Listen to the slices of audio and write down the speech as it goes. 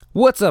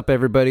What's up,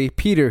 everybody?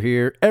 Peter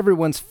here,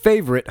 everyone's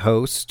favorite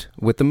host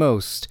with the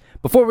most.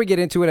 Before we get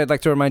into it, I'd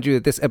like to remind you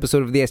that this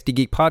episode of the SD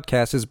Geek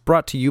Podcast is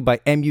brought to you by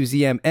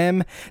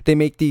MUZMM. They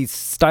make these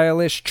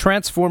stylish,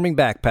 transforming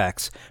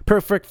backpacks,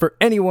 perfect for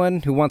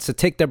anyone who wants to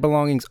take their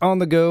belongings on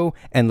the go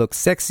and look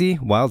sexy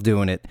while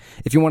doing it.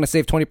 If you want to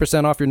save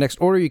 20% off your next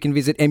order, you can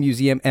visit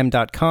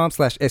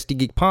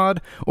muzmm.com/SDGeekPod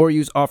or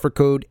use offer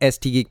code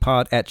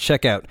SDGeekPod at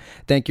checkout.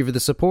 Thank you for the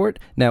support.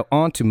 Now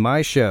on to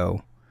my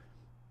show.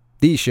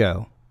 The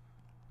show.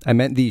 I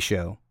meant the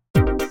show.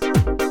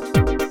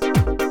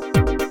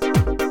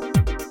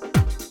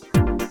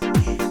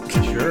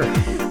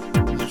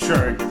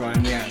 Sure,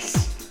 Glenn,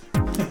 yes.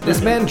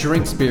 This man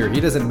drinks beer. He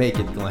doesn't make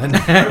it, Glenn.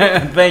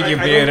 Thank you,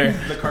 Peter.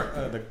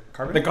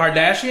 The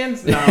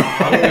Kardashians? No,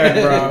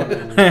 I'm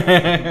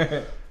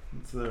good,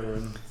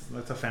 bro.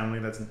 That's a family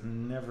that's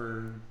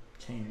never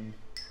came.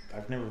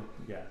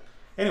 Yeah.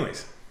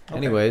 Anyways. I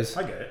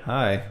get it.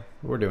 Hi.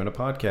 We're doing a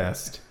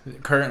podcast.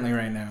 Currently,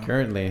 right now.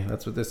 Currently,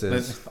 that's what this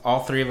is. All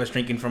three of us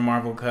drinking from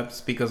Marvel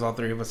cups because all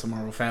three of us are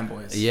Marvel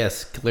fanboys.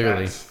 Yes,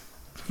 clearly.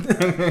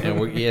 and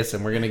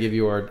we're gonna give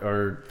you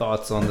our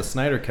thoughts on the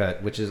Snyder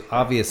Cut, which is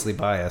obviously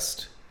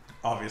biased.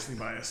 Obviously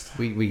biased.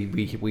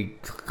 We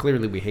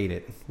clearly hate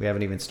it. We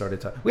haven't even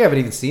we haven't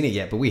even seen it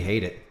yet, but we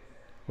hate it.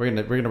 We're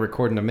gonna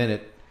record in a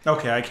minute.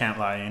 Okay, I can't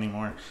lie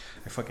anymore.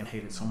 I fucking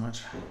hate it so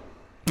much.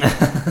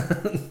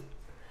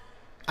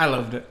 I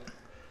loved it.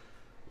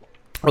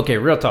 Okay,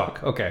 real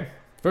talk. Okay,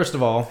 first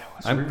of all,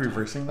 I'm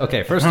reversing.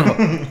 Okay, first of all,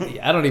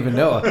 I don't even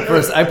know.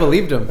 First, I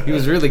believed him. He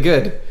was really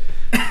good.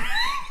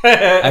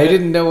 I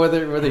didn't know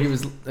whether he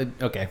was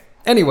okay.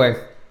 Anyway,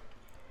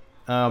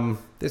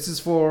 this is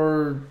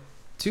for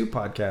two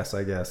podcasts,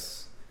 I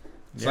guess.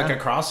 It's like a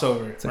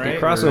crossover. It's like a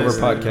crossover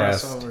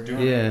podcast.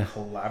 Yeah,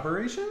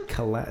 collaboration.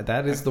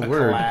 That is the a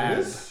word.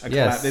 Collab.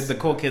 Yes, the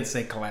cool kids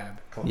say collab.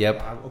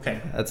 Yep.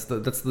 Okay. That's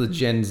the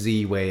Gen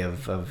Z way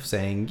of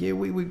saying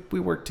we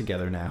work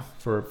together now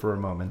for a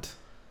moment.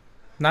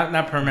 Not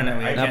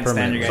permanently. I Not can't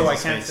permanently. stand you So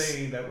guys. I can't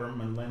say that we're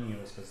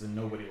millennials because then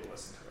nobody will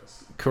listen to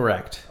us.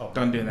 Correct. Oh,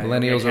 Don't do that.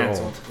 Millennials are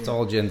Canceled. old. It's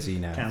all Gen Z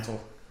now. Cancel.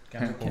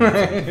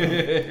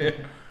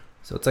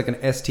 So it's like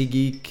an ST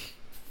Geek,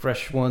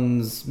 Fresh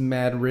Ones,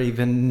 Mad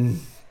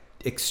Raven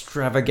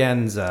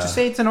extravaganza. Just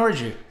say it's an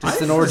orgy.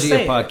 Just an orgy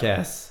of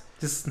podcasts.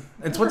 It's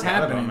what's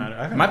happening.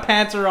 matter. My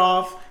pants are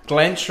off.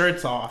 Glenn's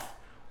shirt's off.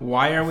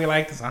 Why are we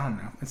like this? I don't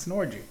know. It's an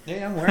orgy.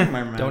 Yeah, I'm wearing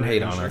my Don't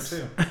hate on shirt us.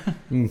 too. I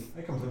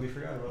completely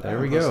forgot about that. There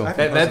we go.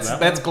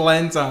 That's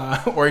Glenn's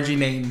orgy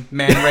name,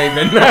 Man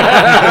Raven.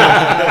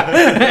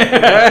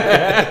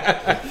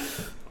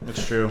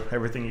 It's true.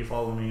 Everything you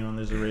follow me on,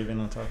 there's a raven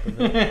on top of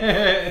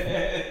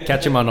it.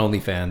 Catch him on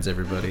OnlyFans,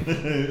 everybody.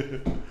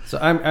 So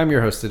I'm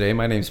your host today.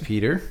 My name's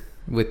Peter.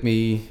 With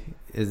me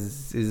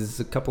is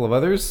a couple of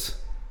others.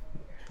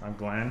 I'm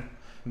Glenn.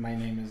 My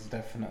name is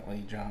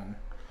definitely John.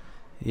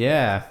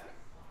 Yeah.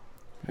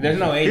 There's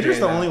no age. Peter's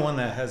the only one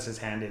that has his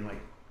hand in like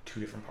two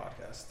different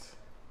podcasts.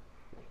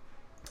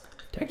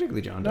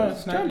 Technically, John No, does.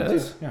 it's not. John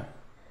does. Yeah.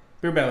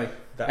 Beer Belly.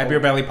 That At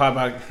old-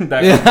 beerbellypod.com.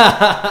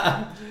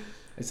 Yeah.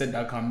 I said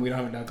 .com. We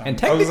don't have .com. And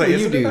technically,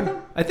 is you it do.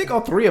 .com? I think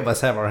all three of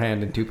us have our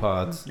hand in two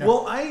pods. Yeah.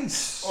 Well,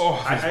 that's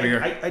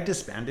weird. I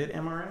disbanded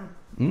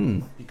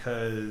MRM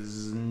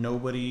because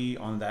nobody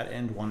on that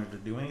end wanted to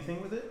do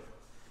anything with it.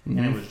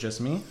 And it was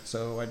just me.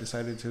 So I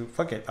decided to,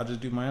 fuck it, I'll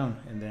just do my own.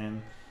 And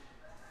then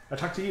I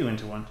talked to you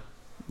into one.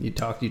 You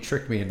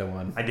tricked me into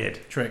one. I did.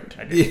 Tricked.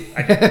 I did.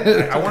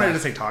 I wanted to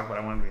say talk, but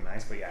I wanted to be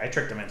nice. But yeah, I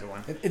tricked him into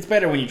one. It's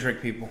better when you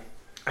trick people.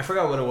 I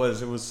forgot what it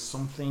was. It was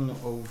something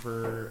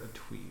over a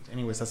tweet.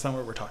 Anyways, that's not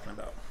what we're talking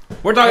about.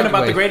 We're talking about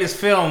Anyway. the greatest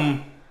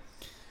film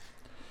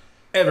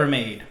ever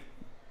made.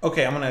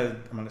 Okay, I'm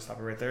gonna stop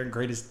it right there.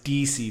 Greatest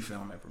DC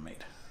film ever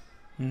made.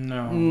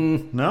 No.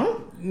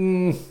 No?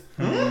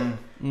 I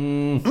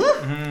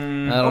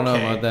don't know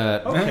Okay. about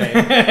that. Okay.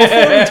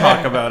 Before we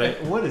talk about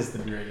it, what is the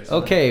greatest?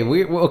 Okay,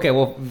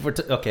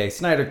 okay.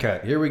 Snyder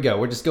Cut. Here we go.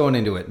 We're just going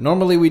into it.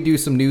 Normally we do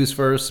some news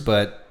first,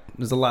 but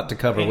there's a lot to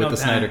cover Ain't with no the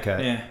time. Snyder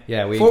Cut.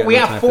 Yeah. we We got no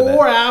have time for that.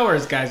 4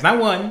 hours, guys. Not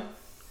 1,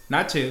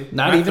 not 2,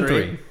 Not even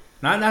 3.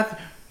 Not.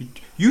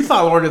 You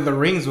thought Lord of the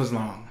Rings was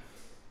long.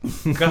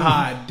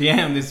 God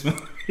damn, this movie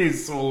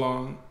is so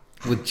long.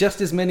 with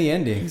just as many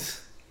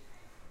endings.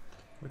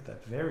 With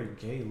that very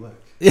gay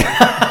look.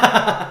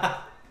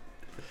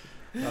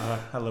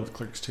 I love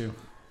Clerks too.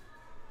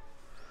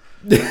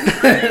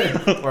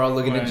 We're all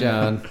looking at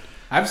John.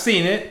 I've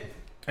seen it.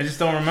 I just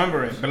don't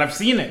remember it, but I've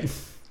seen it.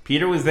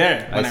 Peter was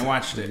there when I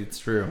watched it. It's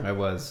true. I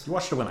was. You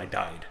watched it when I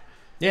died.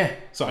 Yeah,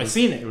 so I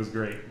seen It it. was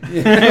great.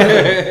 That's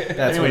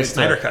Anyway, what it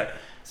Snyder took. Cut.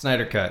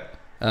 Snyder Cut.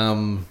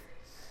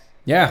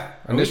 Yeah.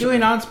 Are we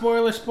doing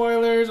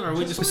spoilers, or are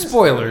we just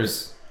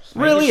spoilers?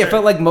 Really, Sure. it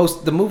felt like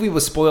the movie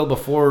was spoiled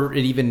before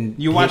it even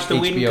You hit watched the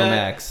HBO Whedon cut?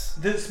 Max.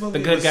 This movie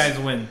the good was, guys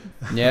win?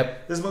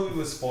 Yep. This movie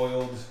was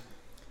spoiled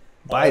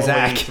By all the way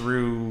Zach.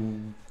 through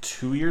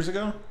 2 years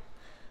ago.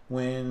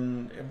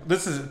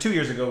 This is 2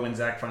 years ago when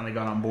Zach finally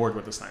got on board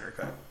with the Snyder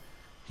Cut.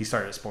 He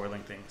started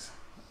spoiling things.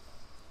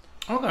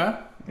 Okay.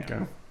 Yeah. Okay.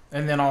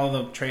 And then all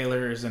the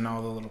trailers and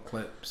all the little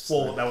clips.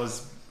 Well, that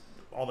was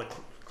all the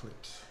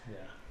clips. Yeah.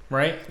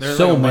 Right? There's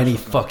So like a bunch many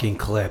of them. fucking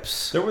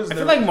clips. I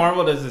feel like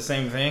Marvel does the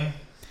same thing.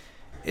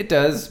 It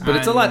does, but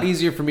it's a I lot know.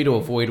 easier for me to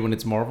avoid when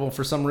it's Marvel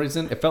for some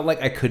reason. It felt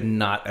like I could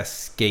not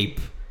escape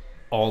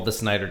all the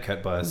Snyder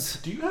Cut buzz.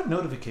 Do you have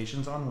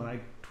notifications on when I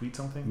tweet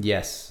something?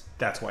 Yes.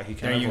 That's why he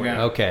There can't you avoid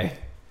go. it. Okay.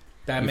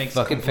 That You makes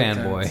fucking complete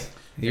fanboy. sense.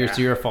 It's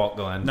Yeah. your fault,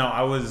 Glenn. No,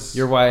 I was.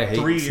 You're why I hate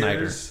 3 Snyder.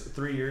 years.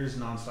 3 years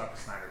nonstop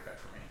Snyder Cut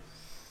for me.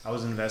 I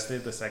was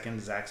invested the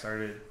second Zach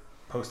started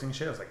posting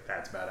shit. I was like,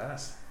 "That's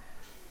badass.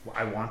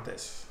 I want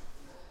this."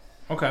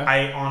 Okay.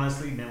 I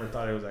honestly never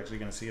thought I was actually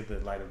going to see it the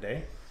light of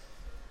day.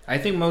 I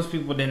think most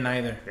people didn't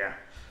either. Yeah,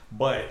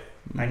 but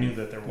I knew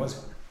that there was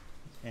one,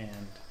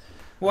 and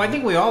Well, I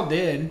think we all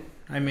did.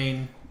 I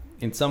mean,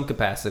 In some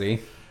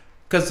capacity.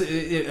 because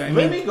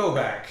let me go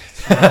back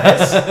to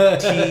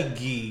ST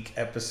Geek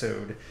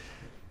episode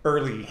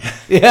early.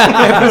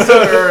 Yeah.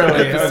 episode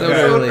early. Episode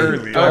okay.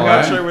 early. I'm not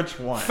Okay. sure which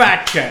one.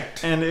 Fact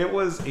checked. And it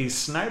was a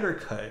Snyder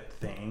Cut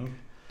thing.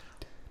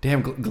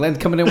 Damn, Glenn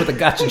coming in with the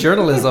gotcha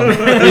journalism.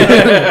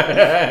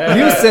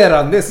 You said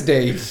on this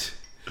date.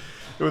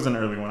 It was an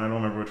early one. I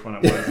don't remember which one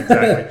it was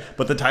exactly.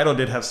 But the title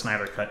did have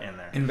Snyder Cut in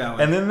there.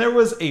 Invalid. And then there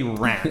was a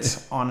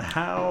rant on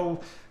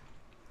how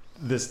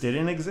this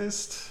didn't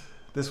exist.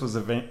 This was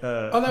a.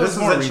 That was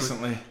more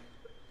recently.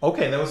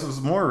 Okay, that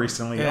was more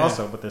recently Yeah.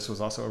 also, but this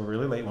was also a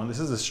really late one. This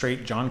is a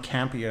straight John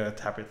Campea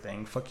type of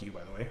thing. Fuck you, by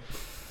the way.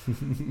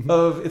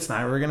 Of it's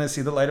never gonna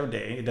see the light of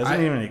day. It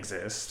doesn't even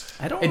exist.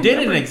 I don't It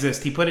didn't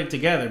exist. He put it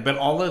together, but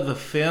all of the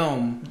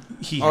film,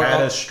 He Or- had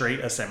or- a straight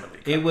assembly.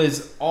 Cut. it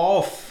was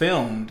all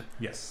filmed,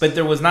 Yes, but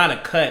there was not a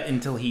cut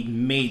until he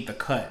made the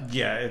cut.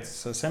 yeah,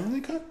 it's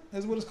assembly cut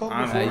is what it's called.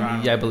 I don't Before?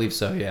 know. Yeah, I believe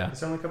so, yeah.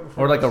 Assembly cut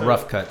before, Or like a so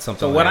rough cut, something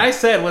So like what that. I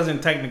said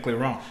wasn't technically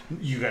wrong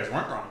You guys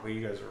weren't wrong, but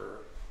you guys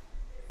were.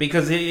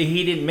 because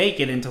he didn't make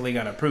it until he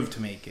got approved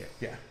to make it.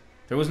 Yeah.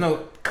 There was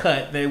no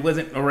cut. That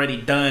wasn't already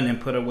done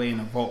and put away in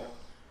a vault.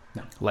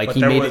 Like But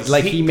he there made was- it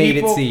like he made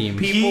it people- seem.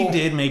 He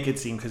did make it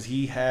seem because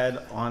he had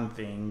on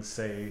things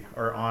say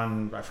or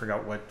on I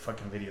forgot what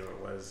fucking video it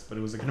was, but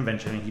it was a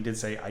convention and he did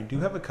say I do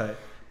have a cut,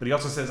 but he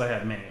also says I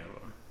have many of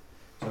them.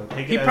 So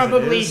take it He as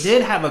probably it is.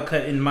 did have a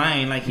cut in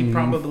mind. Like he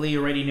probably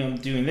already knew I'm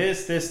doing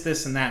this,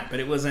 and that. But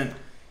it wasn't,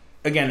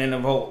 again, in a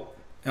vault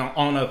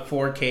on a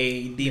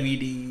 4K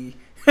DVD.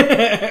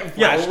 Yeah,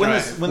 flash when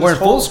drive. this, when Or this in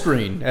full whole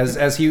screen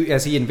as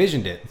he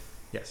envisioned it.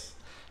 yes,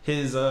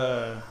 his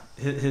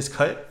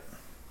cut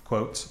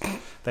quotes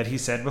that he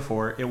said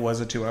before it was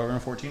a 2 hour and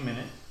 14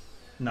 minute,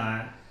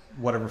 not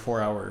whatever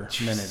 4 hour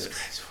minute is.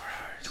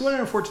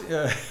 214.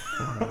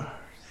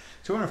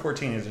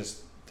 214 is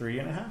just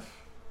 3.5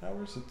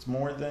 hours. It's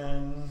more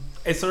than.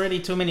 It's already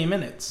too many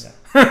minutes.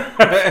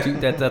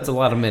 Dude, that's a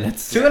lot of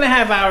minutes.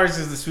 2.5 hours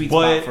is the sweet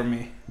But- spot for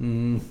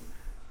me.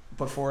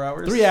 But 4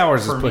 hours. 3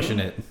 hours is for pushing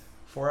me, it.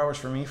 4 hours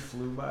for me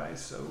flew by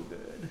so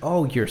good.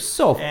 Oh, you're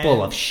so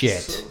full of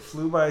shit.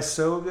 Flew by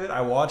so good.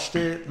 I watched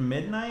it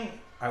midnight.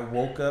 I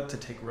woke up to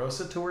take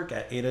Rosa to work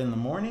at 8 in the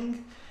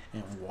morning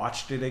and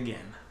watched it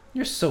again.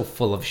 You're so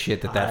full of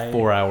shit that I-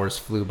 4 hours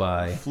flew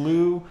by.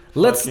 Flew.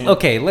 Let's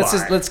fucking let's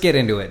by. get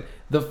into it.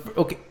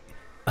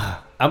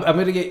 I'm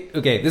gonna get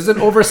okay. This is an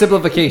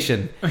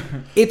oversimplification.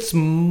 It's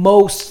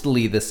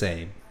mostly the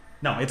same.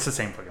 No, it's the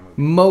same fucking movie.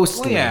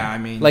 Mostly, Well, yeah, I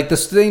mean- like the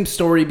same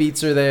story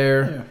beats are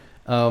there.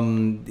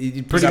 Pretty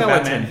You got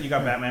much. Batman. You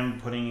got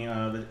Batman putting. You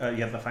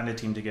have to find a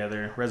team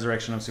together.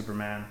 Resurrection of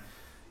Superman,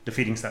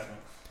 defeating Stephen.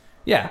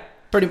 Yeah,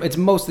 pretty. It's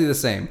mostly the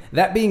same.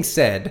 That being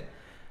said,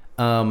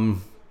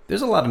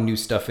 there's a lot of new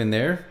stuff in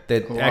there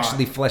that A lot.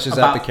 actually fleshes out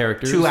About the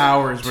characters. 2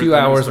 hours. 2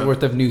 hours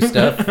worth of new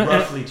stuff.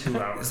 Roughly 2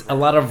 hours. A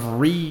lot of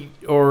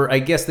or I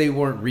guess they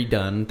weren't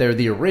redone. They're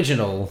the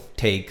original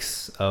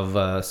takes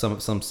of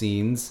some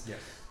scenes. Yes.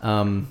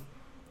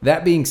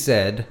 That being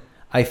said,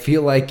 I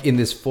feel like in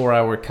this 4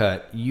 hour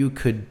cut, you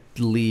could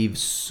leave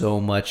so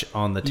much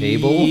on the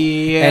table,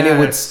 and it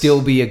would Yes.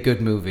 still be a good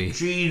movie.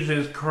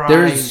 Jesus Christ.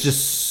 There's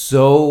just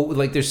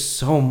there's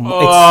so much.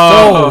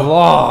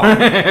 Oh. It's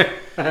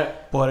so long.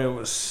 But it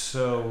was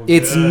so.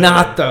 It's good.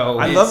 not, though.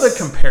 I love the It's-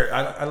 compare.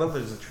 I love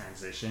there's a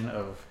transition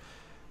of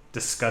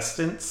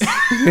disgustance,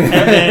 and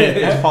then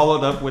it's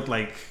followed up with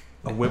like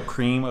a whipped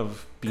cream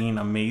of being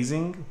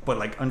amazing, but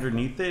like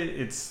underneath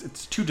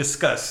it's too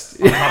disgust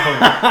on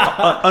top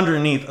of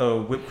underneath a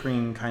whipped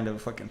cream kind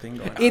of fucking thing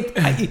going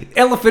on.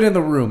 Elephant in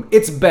the room.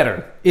 It's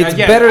better. It's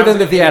Again, better I was than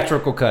the gonna-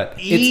 theatrical cut.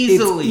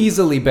 Easily. It's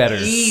easily better.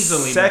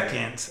 Easily.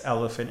 Second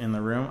elephant in the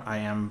room. I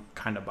am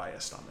kind of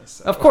biased on this.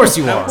 Of course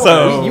you are.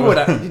 So- you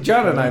would.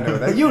 John and I know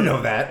that. You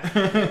know that.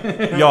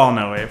 Y'all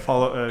know it.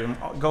 Follow.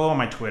 Go on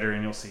my Twitter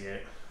and you'll see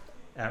it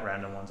at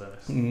random ones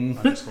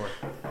underscore.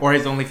 Or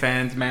his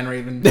OnlyFans, Man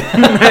Raven.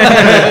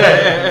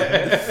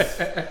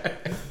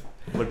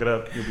 Look it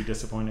up. You'll be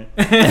disappointed.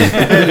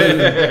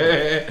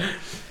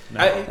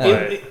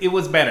 It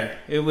was better.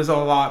 It was a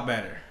lot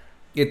better.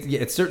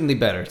 It's certainly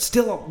better. It's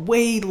still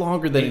way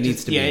longer than it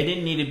needs to Yeah, it be.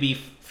 didn't need to be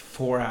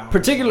 4 hours.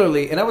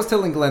 Particularly, and I was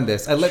telling Glenn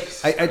this.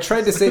 I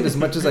tried to save as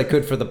much as I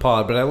could for the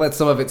pod, but I let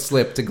some of it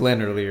slip to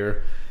Glenn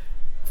earlier.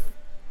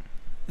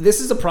 This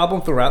is a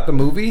problem throughout the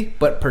movie,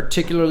 but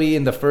particularly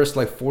in the first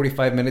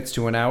 45 minutes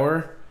to an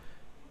hour,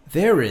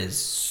 there is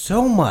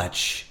so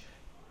much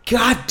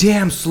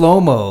goddamn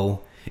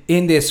slow-mo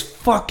in this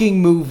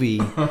fucking movie.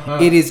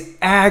 It is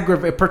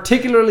aggravating,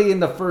 particularly in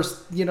the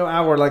first,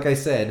 hour, like I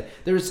said.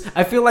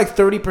 I feel like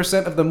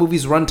 30% of the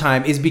movie's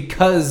runtime is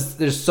because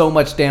there's so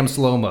much damn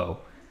slow-mo.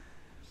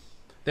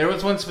 There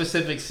was one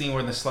specific scene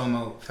where the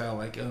slow-mo felt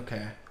like,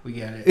 okay, we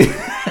get it.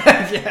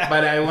 Yeah.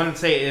 But I wouldn't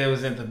say it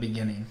was at the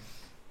beginning.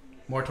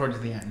 More towards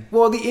the end.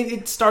 Well,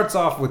 it starts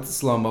off with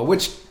slow-mo,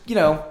 which,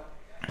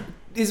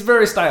 is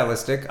very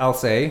stylistic, I'll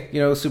say.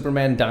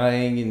 Superman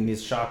dying in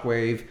his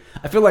shockwave.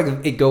 I feel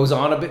like it goes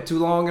on a bit too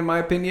long, in my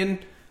opinion.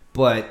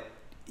 But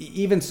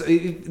even so,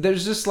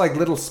 there's just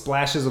little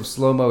splashes of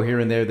slow-mo here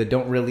and there that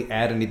don't really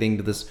add anything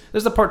to this.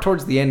 There's the part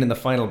towards the end in the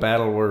final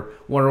battle where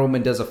Wonder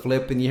Woman does a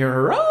flip and you hear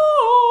her,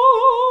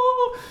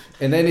 oh!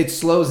 And then it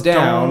slows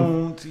down.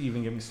 Don't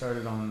even get me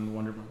started on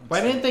Wonder Woman.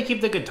 Why didn't they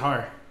keep the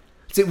guitar?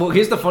 See, well,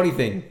 here's the funny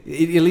thing,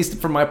 at least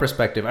from my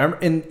perspective.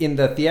 In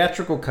the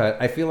theatrical cut,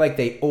 I feel like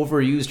they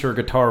overused her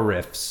guitar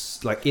riffs.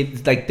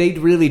 They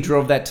really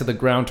drove that to the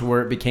ground to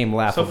where it became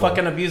laughable. So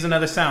fucking abuse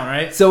another sound,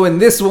 right? So in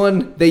this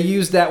one, they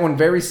used that one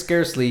very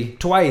scarcely,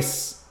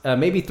 twice,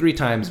 maybe 3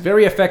 times,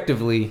 very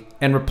effectively,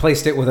 and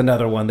replaced it with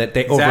another one that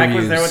they Zach overused.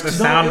 was there with the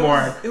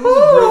soundboard. It was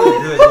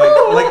really good.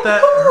 Like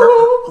that.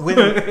 When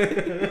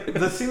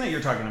the scene that you're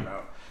talking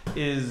about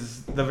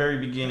is the very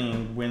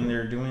beginning when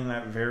they're doing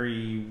that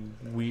very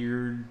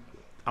weird,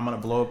 I'm gonna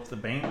blow up the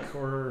bank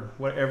or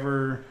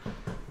whatever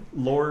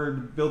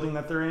Lord building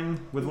that they're in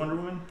with Wonder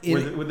Woman,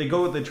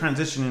 where they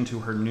transition into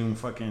her new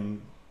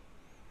fucking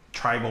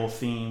tribal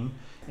theme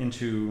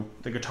into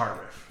the guitar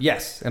riff.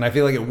 Yes, and I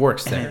feel like it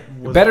works there. It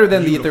was Better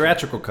than beautiful. the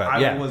theatrical cut.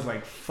 I was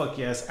like, fuck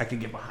yes, I could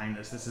get behind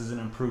this. This is an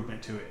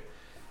improvement to it.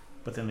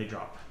 But then they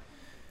drop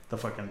the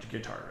fucking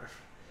guitar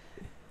riff.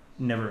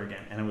 Never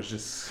again. And it was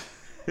just...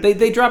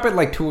 They drop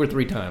it 2 or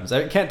 3 times.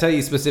 I can't tell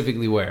you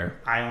specifically where.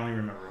 I only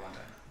remember one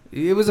time.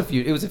 It was a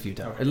few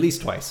times, at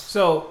least twice.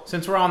 So,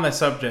 since we're on that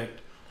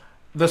subject,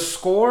 the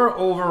score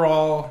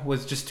overall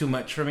was just too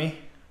much for me.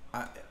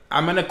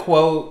 I'm going to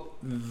quote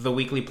The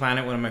Weekly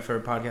Planet, one of my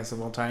favorite podcasts of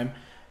all time.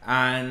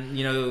 And,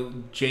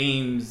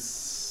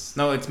 it's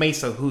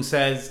Mesa, who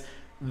says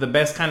the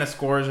best kind of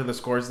scores are the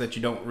scores that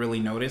you don't really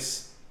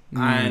notice.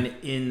 And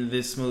in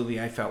this movie,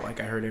 I felt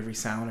like I heard every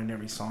sound and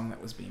every song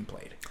that was being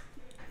played.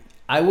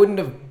 I wouldn't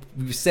have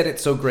said it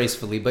so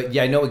gracefully, but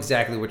yeah, I know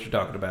exactly what you're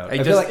talking about.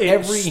 I feel like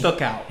it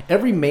stuck out.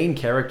 Every main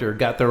character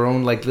got their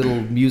own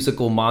little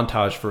musical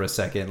montage for a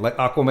second. Like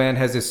Aquaman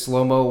has his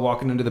slow-mo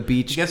walking into the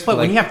beach. Guess what?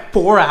 When you have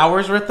 4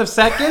 hours worth of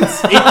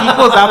seconds, it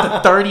equals out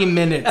to 30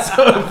 minutes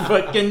of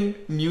fucking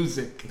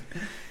music.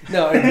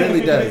 No, it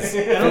really does.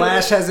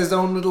 Flash has his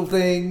own little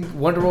thing.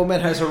 Wonder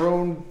Woman has her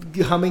own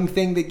humming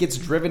thing that gets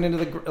driven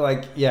into the...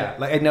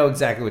 I know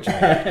exactly what you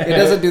mean. It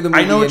doesn't do the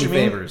movie any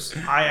favors.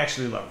 I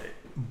actually loved it.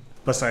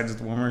 Besides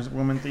the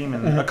Woman theme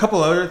and a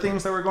couple other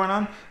themes that were going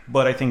on.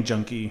 But I think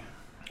Junkie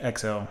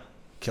XL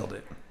killed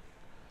it.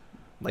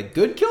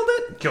 Good killed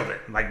it? Killed it.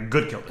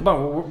 Good killed it. Come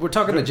on, we're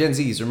talking to Gen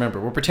Zs, remember.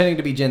 We're pretending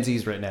to be Gen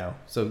Zs right now.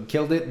 So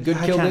killed it, good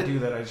killed it. I can't do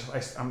that.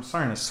 I'm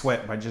starting to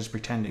sweat by just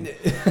pretending.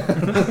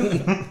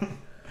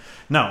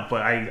 No,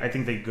 but I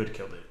think they good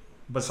killed it.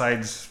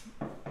 Besides,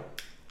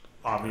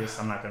 obvious,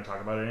 I'm not going to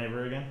talk about it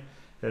ever again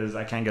because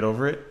I can't get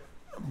over it.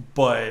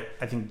 But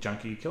I think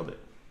Junkie killed it.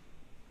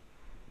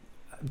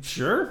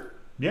 Sure.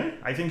 Yeah,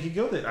 I think he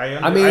killed it. I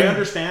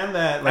understand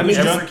that.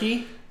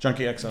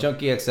 Junkie XL.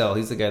 Junkie XL.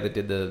 He's the guy that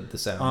did the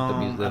sound. The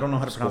music, I don't know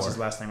how to pronounce his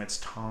last name. It's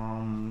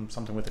Tom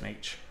something with an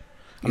H.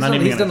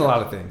 He's done a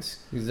lot of things.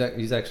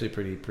 He's actually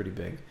pretty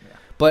big. Yeah.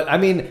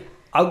 But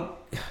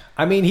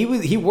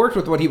he worked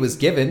with what he was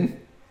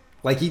given.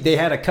 They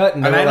had a cut,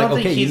 and I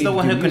don't think he's the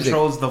one who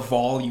controls the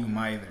volume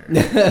either.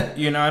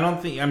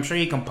 I'm sure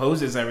he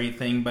composes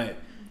everything, but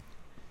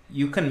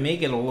you can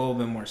make it a little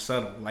bit more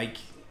subtle.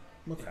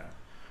 Okay.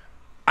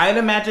 I'd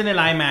imagine in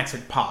IMAX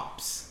it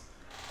pops,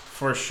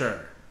 for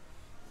sure.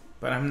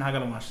 But I'm not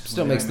gonna watch this.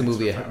 Still makes the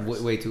movie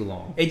way too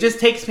long. It just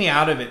takes me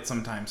out of it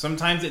sometimes.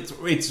 Sometimes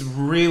it's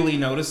really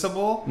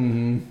noticeable,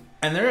 and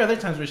there are other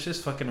times where it's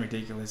just fucking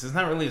ridiculous. It's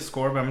not really a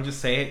score, but I'm gonna just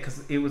say it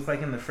because it was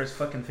in the first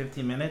fucking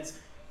 15 minutes.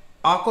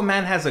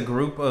 Aquaman has a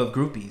group of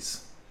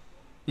groupies.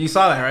 You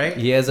saw that, right?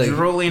 He has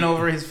drooling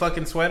over his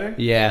fucking sweater.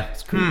 Yeah,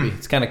 it's creepy.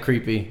 It's kind of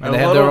creepy. And they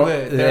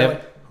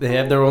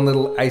have their own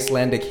little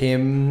Icelandic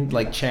hymn,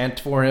 chant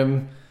for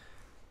him.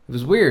 It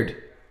was weird.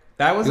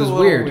 That was a little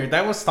weird.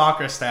 That was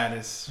stalker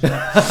status.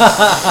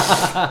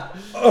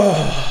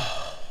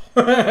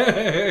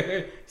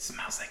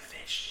 Smells like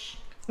fish.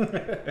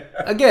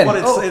 Again,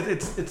 but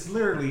it's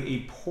literally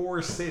a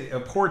poor city, a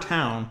poor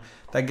town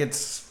that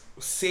gets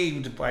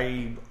saved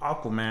by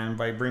Aquaman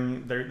by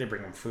they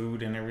bring him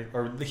food and everything,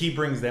 or he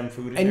brings them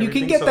food. And you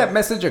can get that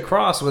message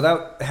across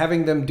without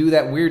having them do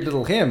that weird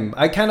little hymn.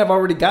 I kind of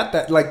already got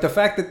that. Like, the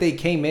fact that they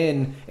came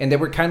in and they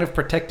were kind of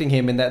protecting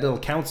him in that little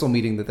council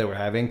meeting that they were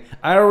having,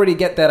 I already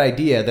get that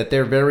idea that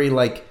they're very,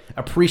 like,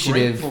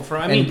 appreciative. Grateful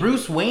I mean,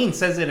 Bruce Wayne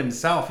says it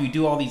himself. You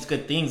do all these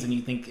good things and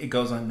you think it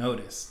goes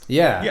unnoticed.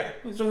 Yeah. Yeah.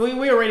 So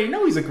we already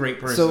know he's a great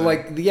person. So,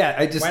 like, yeah,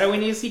 I just... Why do we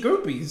need to see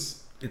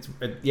groupies?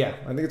 Yeah,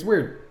 I think it's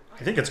weird.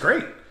 I think it's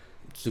great.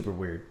 It's super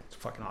weird. It's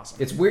fucking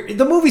awesome. It's weird.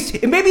 The movie's...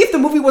 Maybe if the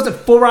movie wasn't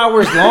 4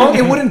 hours long,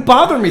 it wouldn't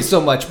bother me so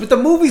much. But the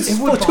movie's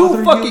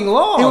too fucking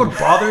long. It would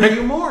bother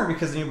you more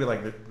because then you'd be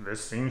like,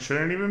 this scene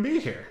shouldn't even be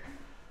here.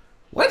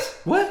 What?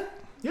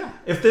 Yeah.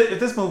 If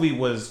this movie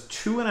was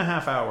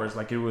 2.5 hours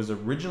like it was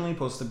originally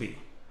supposed to be,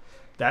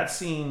 that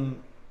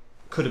scene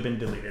could have been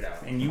deleted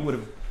out. And you would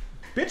have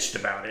bitched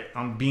about it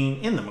on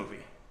being in the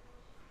movie.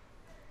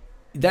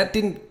 That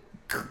didn't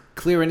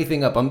clear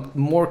anything up. I'm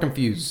more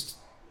confused.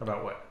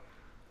 About what?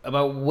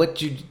 About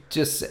what you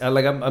just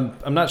like.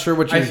 I'm not sure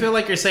what you. I feel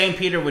like you're saying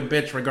Peter would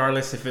bitch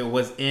regardless if it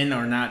was in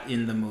or not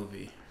in the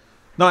movie.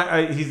 No,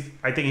 I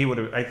think he would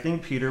have. I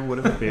think Peter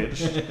would have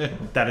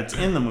bitched that it's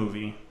in the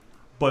movie,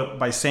 but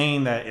by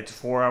saying that it's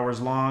 4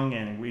 hours long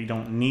and we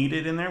don't need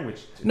it in there,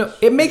 which No,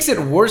 it makes it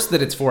worse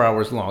that it's 4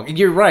 hours long.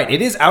 You're right.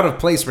 It is out of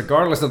place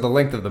regardless of the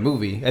length of the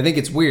movie. I think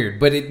it's weird,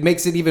 but it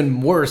makes it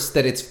even worse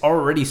that it's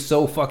already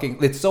so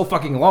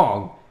fucking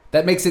long.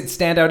 That makes it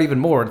stand out even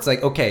more. It's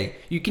like, okay,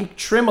 you can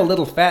trim a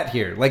little fat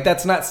here. Like,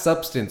 that's not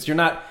substance. You're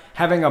not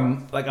having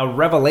a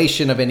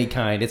revelation of any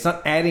kind. It's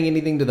not adding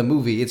anything to the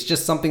movie. It's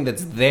just something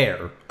that's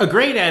there. A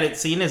great edit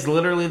scene is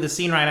literally the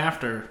scene right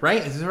after,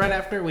 right? Is it right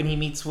after when he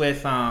meets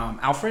with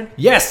Alfred?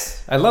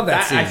 Yes, I love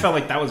that scene. I felt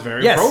like that was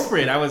very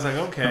appropriate. I was like,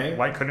 okay.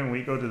 Why couldn't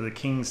we go to the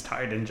King's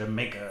Tide in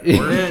Jamaica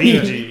or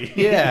Fiji?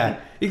 Yeah,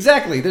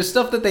 exactly. There's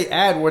stuff that they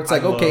add where it's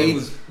like, okay,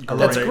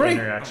 that's great.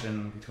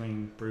 Interaction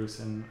between Bruce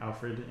and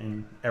Alfred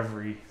in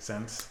every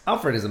sense.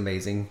 Alfred is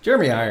amazing.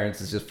 Jeremy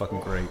Irons is just fucking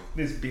great.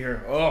 This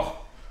beer, oh.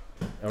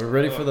 Are we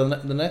ready for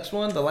the next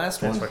one? The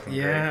last one?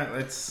 Yeah,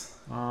 let's...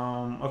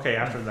 Okay,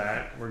 after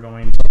that, we're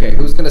going... Okay,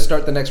 who's going to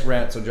start the next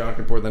rant so John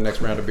can pour the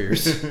next round of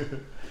beers?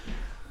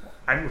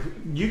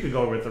 You could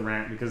go with the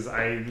rant because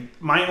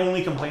my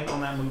only complaint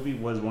on that movie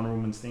was Wonder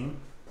Woman's theme.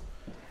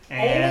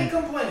 Only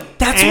complaint?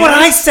 That's what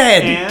I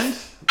said! And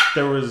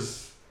there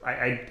was...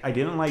 I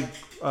didn't like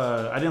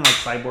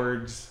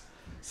Cyborg's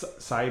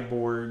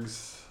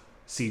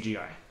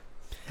CGI.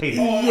 It's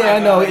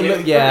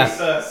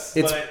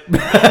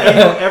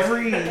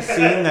every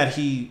scene that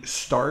he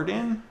starred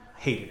in,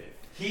 hated it.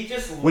 He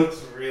just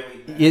looks really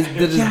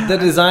bad. The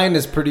design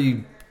is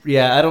pretty.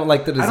 Yeah, I don't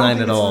like the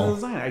design at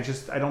all. I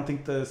don't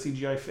think the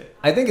CGI fit.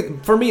 I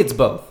think for me it's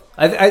both.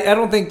 I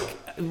don't think.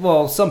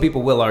 Well, some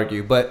people will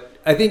argue, but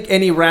I think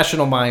any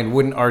rational mind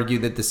wouldn't argue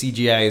that the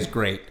CGI is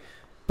great.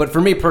 But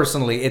for me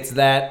personally, it's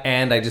that,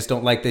 and I just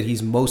don't like that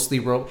he's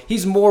mostly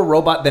he's more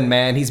robot than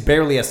man. He's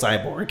barely a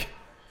cyborg.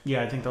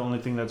 Yeah, I think the only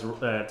thing that's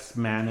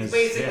man is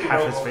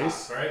half his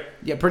face, right?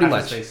 Yeah, pretty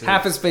much.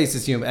 Half his face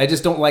is human. I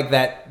just don't like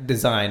that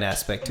design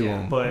aspect to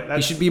him. But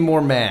he should be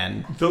more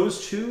man.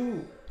 Those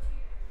two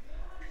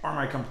are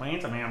my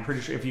complaints. I mean, I'm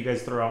pretty sure if you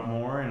guys throw out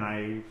more, and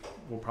I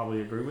will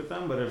probably agree with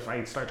them. But if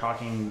I start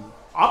talking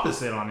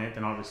opposite on it,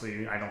 then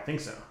obviously I don't think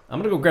so. I'm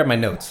gonna go grab my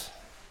notes.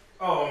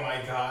 Oh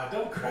my god,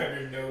 don't grab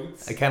your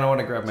notes. I kind of want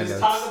to grab my notes.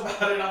 Just talk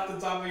about it off the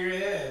top of your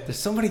head. There's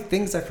so many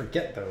things I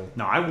forget, though.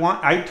 No,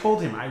 I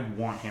told him I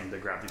want him to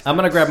grab these. I'm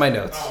going to grab my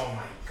notes. Oh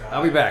my god.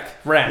 I'll be back.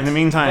 Rant. In the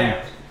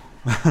meantime,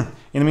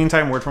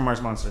 word from our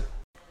sponsor.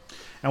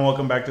 And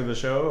welcome back to the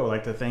show. I'd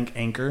like to thank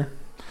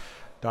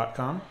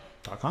Anchor.com.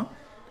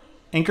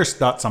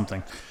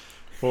 Anchor.something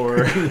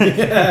for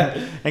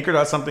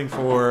Anchor.something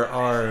for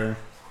our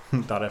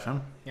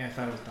 .fm. Yeah, I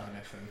thought it was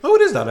 .fm. Oh,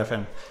 it is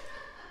 .fm.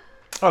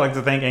 I'd like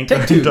to thank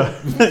Anchor. Take two.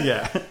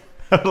 Yeah.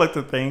 I'd like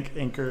to thank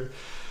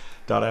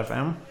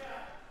Anchor.fm.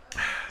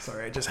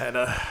 Sorry, I just had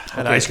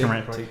ice cream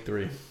right quick. Take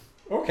three.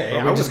 Okay.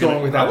 I was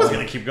going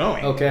to keep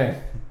going.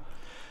 Okay.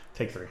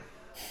 Take three.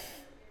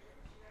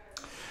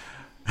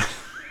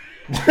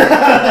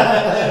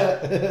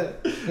 I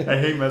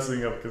hate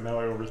messing up because now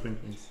I overthink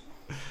things.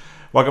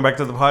 Welcome back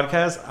to the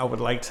podcast. I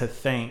would like to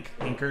thank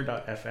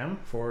Anchor.fm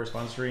for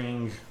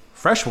sponsoring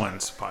Fresh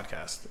Ones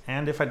podcast.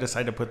 And if I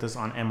decide to put this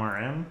on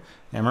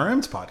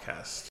MRM's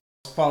podcast.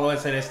 Follow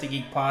us at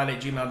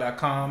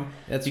sdgeekpod@gmail.com.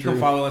 You can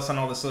follow us on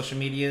all the social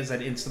medias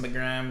at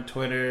Instagram,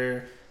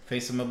 Twitter,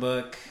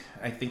 Facebook.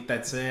 I think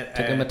that's it.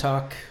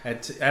 Tigamatalk. I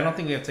don't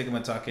think we have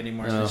Tigamatalk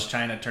anymore since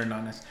China turned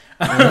on us.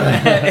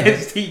 At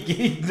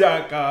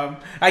sdgeek.com.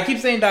 I keep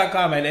saying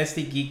 .com at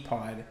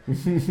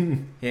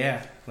sdgeekpod.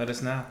 Yeah, let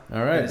us know.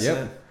 All right.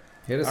 Yep.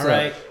 Hit us all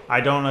right. I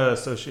don't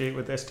associate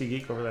with SD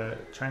Geek over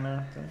that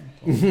China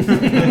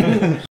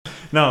thing.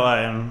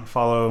 No,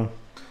 follow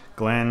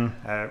Glenn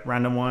at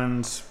Random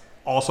Ones.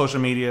 All social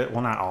media.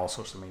 Well, not all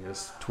social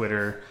medias.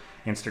 Twitter,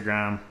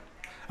 Instagram.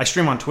 I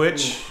stream on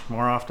Twitch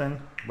more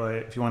often. But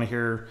if you want to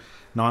hear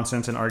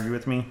nonsense and argue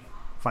with me,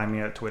 find me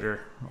at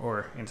Twitter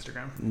or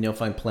Instagram. And you'll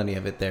find plenty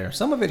of it there.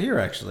 Some of it here,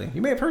 actually.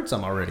 You may have heard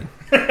some already.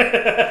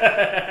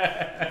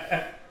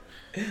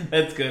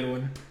 That's a good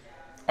one.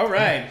 All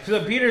right,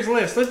 so Peter's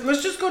list.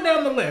 Let's just go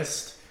down the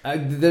list.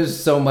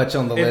 There's so much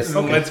on the list.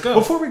 Okay. Let's go.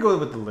 Before we go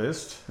with the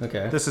list,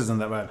 Okay. this isn't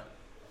that bad.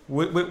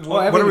 What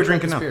I haven't are we even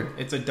drinking now? beer.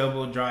 It's a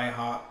double dry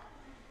hop,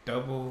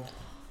 double.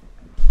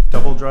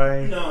 Double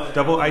dry, No,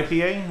 double no.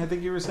 IPA. I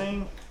think you were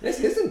saying. This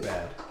isn't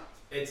bad.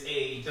 It's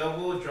a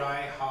double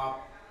dry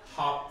hop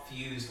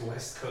fused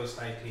West Coast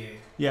IPA.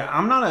 Yeah,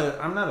 I'm not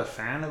a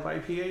fan of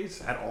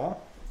IPAs at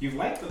all. You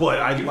liked them, But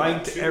I you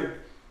liked. two.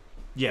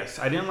 Yes,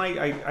 I didn't like.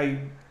 I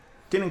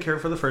didn't care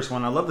for the first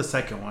one. I love the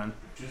second one.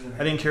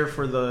 I didn't care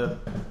for the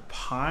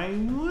pie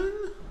one,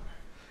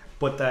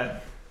 but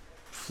that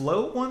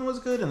float one was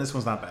good, and this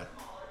one's not bad.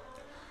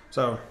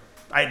 So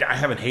I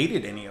haven't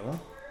hated any of them.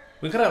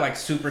 We could have like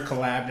super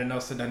collabed and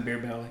also done Beer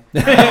Belly.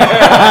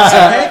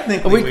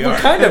 Technically, We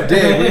kind of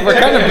did. We were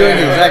kind of doing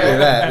exactly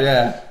that.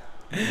 Yeah.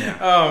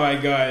 Oh my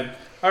god!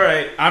 All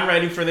right, I'm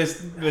ready for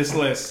this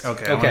list.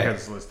 Okay. Okay. I want to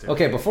this list too.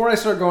 Okay, before I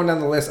start going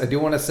down the list, I do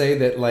want to say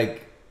that,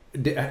 like,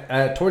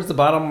 towards the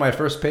bottom of my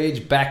first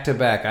page, back to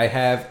back, I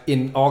have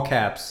in all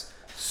caps,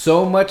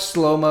 so much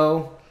slow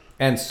mo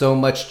and so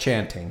much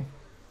chanting.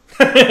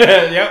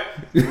 Yep.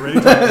 Ready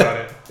to talk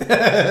about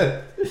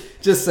it.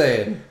 Just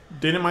saying.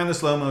 Didn't mind the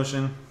slow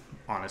motion.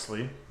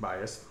 Honestly,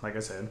 biased, like I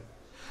said.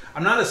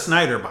 I'm not a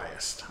Snyder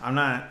biased. I'm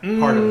not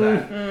part of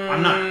that.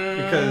 I'm not,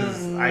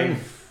 because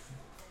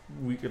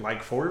we could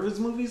like 4 of his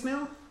movies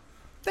now.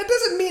 That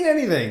doesn't mean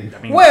anything. I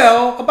mean,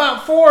 Well,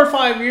 about 4 or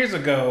 5 years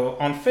ago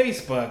on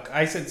Facebook,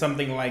 I said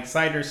something like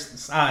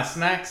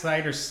Snack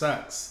Snyder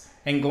sucks.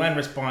 And Glenn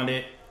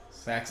responded,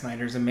 Zack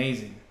Snyder's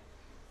amazing.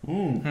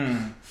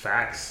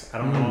 facts. I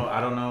don't know.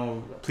 I don't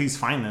know. Please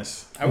find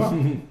this. I will.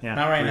 Yeah,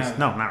 Not right please.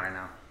 now. No, not right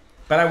now.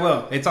 But I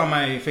will. It's on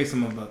my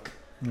Facebook book.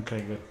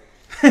 Okay, good.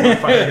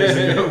 5 years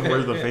ago,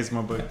 where's the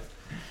Facebook book?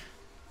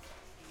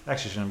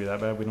 Actually, shouldn't be that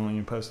bad. We don't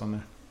even post on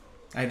there.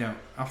 I don't.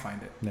 I'll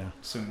find it Yeah,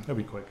 soon. it'll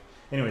be quick.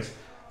 Anyways,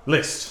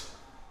 list.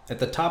 At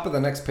the top of the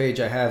next page,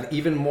 I have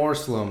even more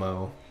slow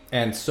mo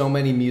and so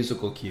many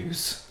musical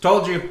cues.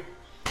 Told you.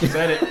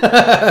 Said it.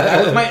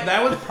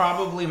 That was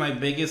probably my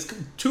biggest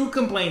 2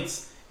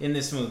 complaints in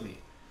this movie.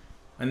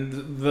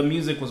 And the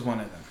music was one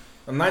of them.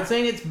 I'm not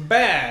saying it's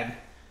bad.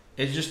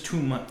 It's just too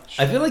much.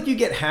 I feel like you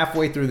get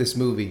halfway through this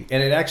movie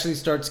and it actually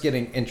starts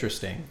getting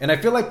interesting. And I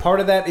feel like part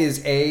of that is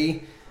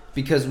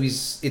because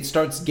it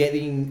starts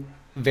getting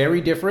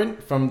very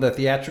different from the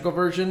theatrical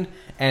version,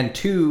 and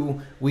 2,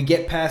 we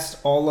get past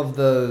all of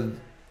the,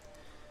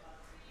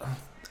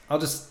 I'll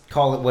just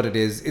call it what it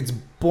is. It's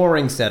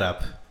boring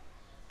setup.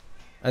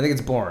 I think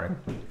it's boring.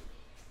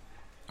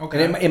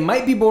 Okay. And it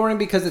might be boring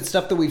because it's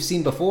stuff that we've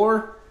seen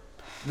before.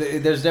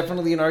 There's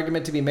definitely an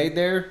argument to be made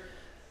there.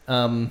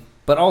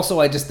 But also,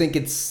 I just think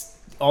it's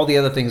all the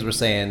other things we're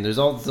saying. There's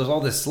all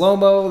this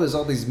slow-mo. There's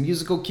all these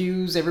musical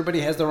cues.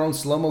 Everybody has their own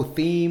slow-mo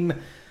theme.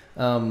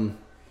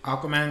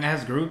 Aquaman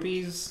has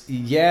groupies.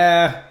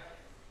 Yeah.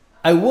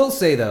 I will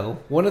say, though,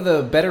 one of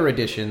the better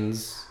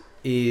additions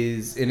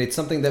is, and it's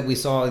something that we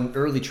saw in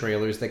early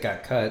trailers that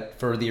got cut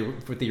for the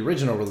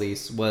original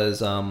release,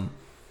 was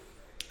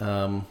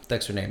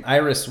what's her name?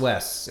 Iris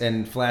West,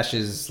 and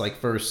Flash's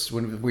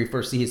when we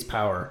first see his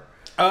powers.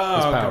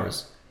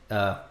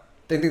 I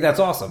think that's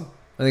awesome.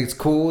 I think it's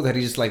cool that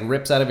he just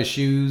rips out of his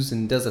shoes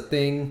and does a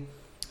thing.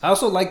 I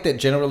also like that,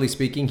 generally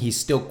speaking, he's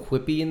still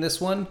quippy in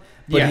this one,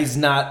 but he's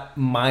not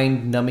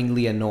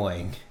mind-numbingly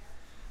annoying.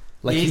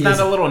 He's not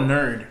a little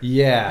nerd.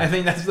 Yeah. I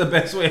think that's the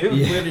best way of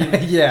putting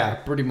it. Yeah,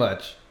 pretty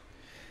much.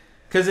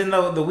 Because in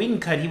the Whedon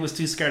cut, he was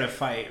too scared to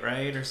fight,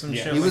 right? Or some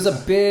shit. He was a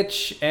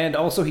bitch, and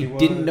also he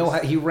didn't know how.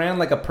 He ran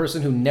like a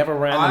person who never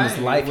ran in his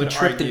life. He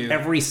tripped in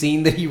every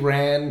scene that he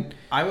ran.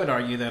 I would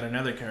argue that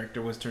another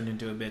character was turned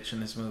into a bitch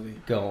in this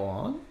movie. Go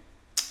on.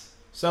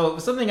 So,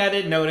 something I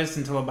didn't notice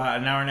until about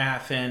an hour and a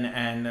half in,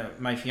 and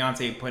my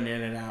fiance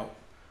pointed it out.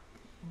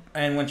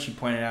 And when she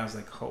pointed it out, I was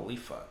like, holy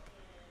fuck.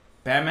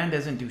 Batman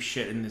doesn't do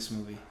shit in this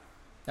movie.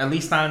 At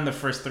least not in the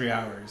first 3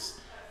 hours.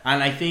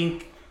 And I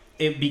think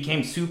it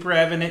became super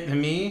evident to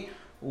me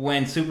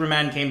when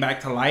Superman came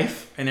back to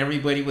life and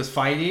everybody was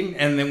fighting,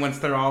 and then once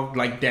they're all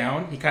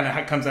down, he kind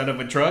of comes out of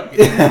a truck.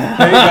 Hey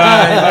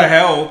guys, I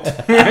helped.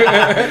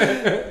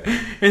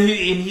 and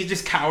he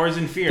just cowers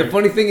in fear. The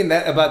funny thing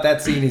about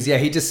that scene is,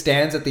 he just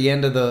stands at the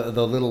end of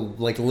the little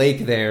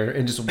lake there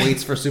and just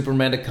waits for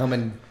Superman to come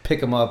and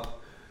pick him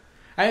up.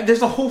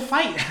 There's a whole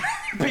fight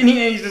happening,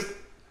 and he's just,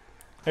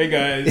 hey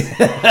guys.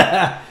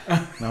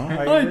 No,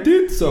 I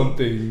did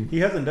something. He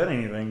hasn't done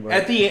anything. But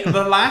At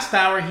the last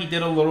hour, he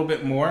did a little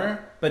bit more,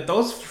 but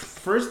those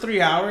first 3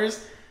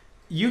 hours,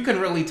 you could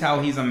really tell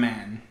he's a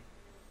man.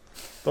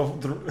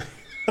 the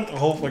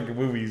whole fucking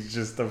movie is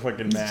just a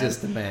fucking man. He's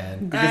just a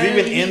man. Because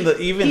even in the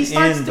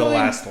doing...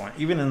 last one,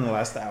 even in the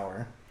last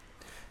hour,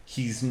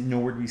 he's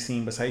nowhere to be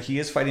seen. Besides, he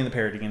is fighting the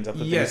Paradigans up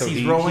the thing. So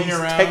he's rolling he's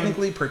around.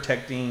 Technically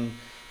protecting.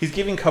 He's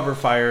giving cover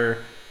fire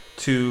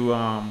to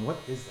what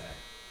is that?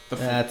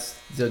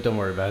 Don't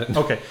worry about it.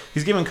 Okay,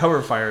 he's giving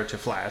cover fire to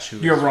Flash,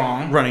 who's You're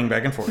wrong. running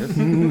back and forth. That's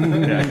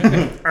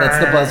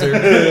the buzzer.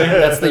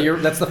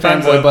 That's the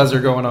fanboy buzzer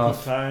going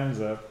off.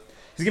 Time's up.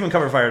 He's giving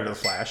cover fire to the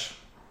Flash.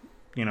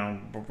 You know,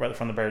 right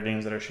from the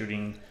Paradines that are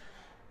shooting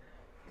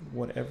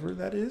whatever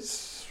that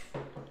is.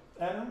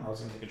 Adam, I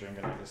was gonna take a drink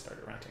and I just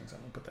started ranting, so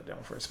I'm gonna put that down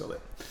before I spill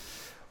it.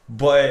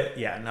 But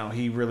yeah, no,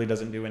 he really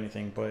doesn't do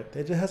anything. But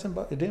it hasn't.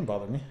 It didn't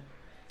bother me.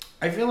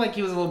 I feel like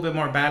he was a little bit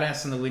more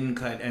badass in the Whedon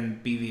cut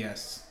and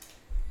BVS.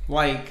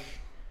 Like,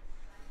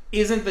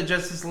 isn't the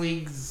Justice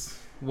League's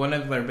one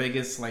of their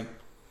biggest like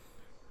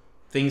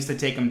things to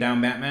take him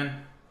down,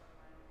 Batman?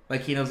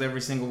 Like, he knows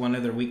every single one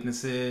of their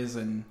weaknesses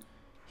and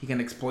he can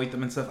exploit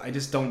them and stuff. I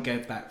just don't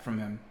get that from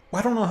him.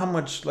 Well, I don't know how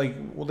much.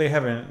 They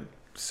haven't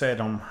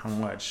said on how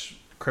much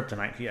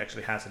kryptonite he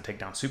actually has to take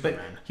down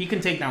Superman. He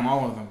can take down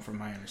all of them, from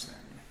my understanding.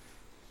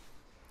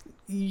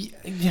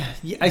 Yeah,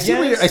 I see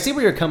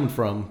where you're coming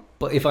from,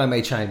 but if I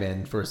may chime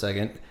in for a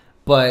second,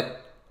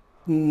 but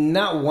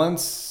not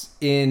once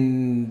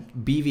in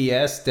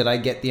BVS did I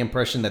get the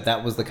impression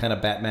that was the kind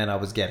of Batman I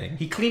was getting.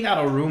 He cleaned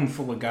out a room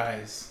full of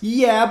guys.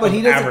 Yeah, but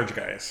he doesn't. Average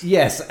guys.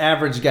 Yes,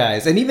 average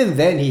guys, and even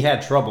then he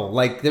had trouble.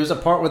 Like, there's a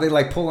part where they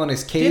like pull on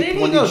his cape Didn't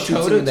he when go he shoots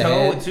toe him in to the toe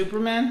head. with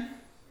Superman?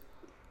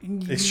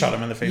 They shot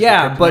him in the face.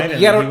 Yeah, with but kryptonite, you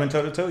and gotta- he went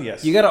toe to toe.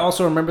 Yes, You got to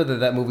also remember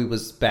that movie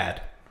was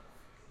bad.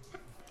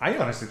 I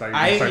honestly thought you were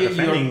going to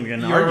start defending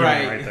an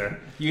argument right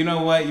there. You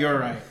know what? You're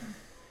right.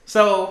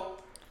 So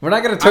We're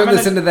not going to turn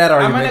this into that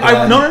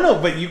argument. No.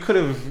 But you could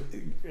have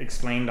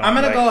explained. I'm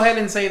gonna go ahead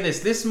and say this.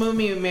 This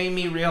movie made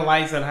me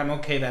realize that I'm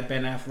okay that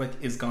Ben Affleck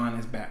is gone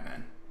as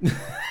Batman.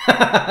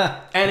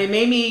 And it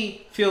made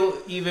me feel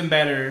even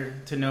better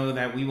to know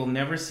that we will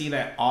never see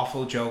that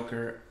awful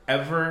Joker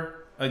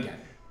ever again.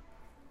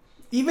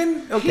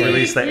 Even Or at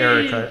least the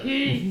error cut.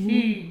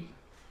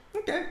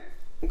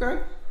 Okay.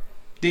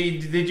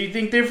 Did you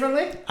think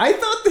differently? I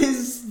thought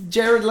his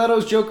Jared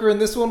Leto's Joker in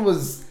this one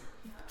was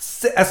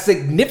a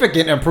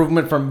significant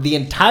improvement from the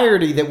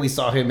entirety that we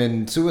saw him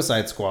in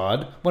Suicide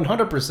Squad.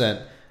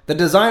 100%. The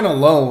design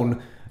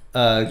alone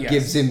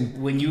gives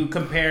him... When you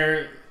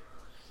compare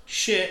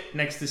shit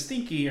next to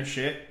stinky or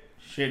shit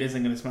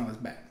isn't going to smell as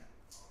bad.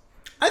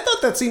 I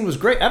thought that scene was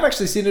great. I've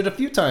actually seen it a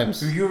few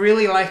times. You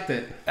really liked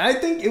it. I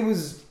think it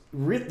was...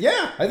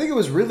 I think it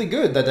was really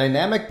good. The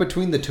dynamic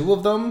between the two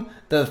of them,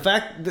 the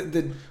fact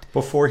that...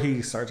 Before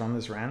he starts on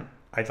this rant,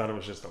 I thought it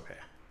was just okay.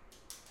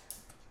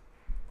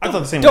 I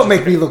thought the scene. Don't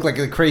make me look like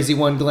a crazy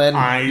one, Glenn.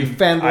 You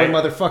fanboy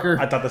motherfucker.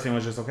 I thought the scene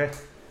was just okay.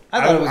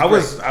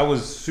 I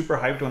was super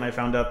hyped when I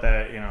found out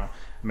that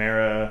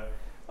Mara,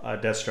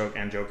 Deathstroke,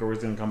 and Joker was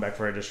going to come back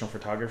for additional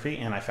photography,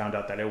 and I found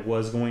out that it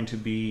was going to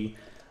be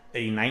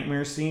a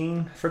nightmare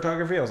scene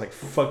photography. I was like,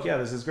 "Fuck yeah,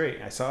 this is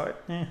great!" I saw it.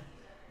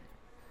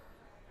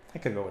 I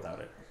could go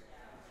without it.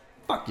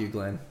 Fuck you,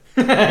 Glenn.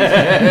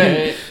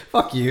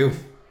 Fuck you.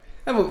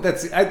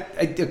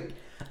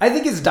 I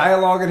think his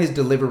dialogue and his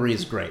delivery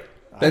is great.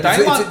 It's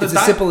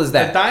as simple as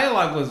that. The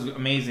dialogue was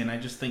amazing. I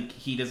just think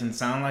he doesn't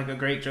sound like a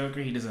great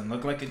Joker. He doesn't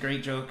look like a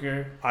great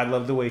Joker. I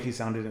love the way he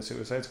sounded in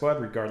Suicide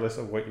Squad, regardless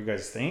of what you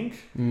guys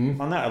think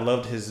on that. I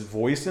loved his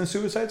voice in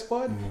Suicide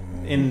Squad.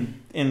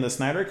 In the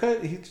Snyder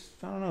cut, I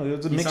don't know. It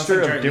was a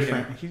mixture of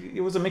different.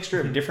 It was a mixture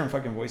of different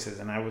fucking voices,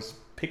 and I was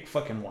pick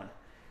fucking one.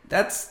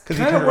 That's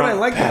kind of what I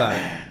liked about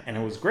it. And it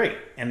was great.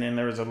 And then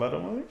there was a lot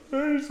of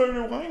he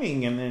started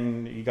whining, and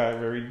then he got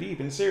very deep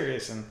and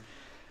serious, and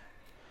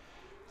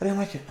I didn't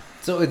like it.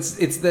 So it's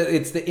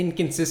the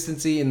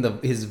inconsistency in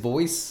his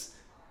voice,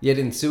 yet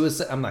in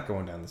Suicide. I'm not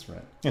going down this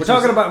route. We're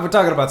talking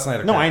about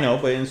Snyder. No, I know,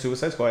 but in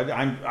Suicide Squad,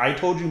 I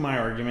told you my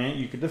argument.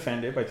 You could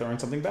defend it by throwing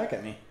something back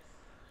at me.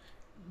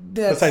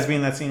 Besides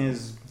being that scene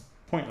is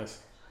pointless.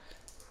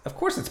 Of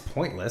course, it's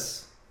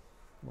pointless.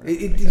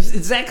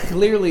 Zach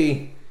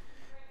clearly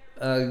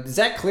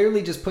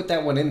just put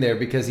that one in there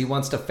because he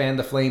wants to fan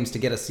the flames to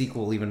get a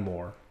sequel even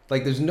more.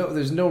 Like, there's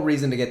no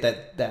reason to get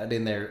that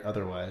in there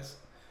otherwise.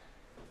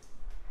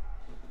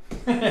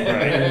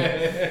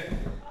 Right.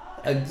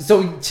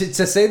 So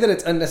to say that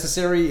it's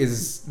unnecessary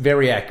is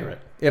very accurate.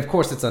 Of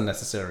course it's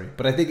unnecessary,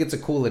 but I think it's a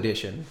cool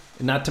addition.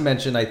 Not to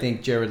mention, I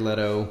think Jared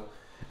Leto...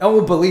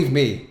 Oh, believe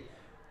me,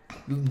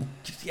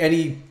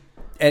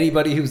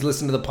 anybody who's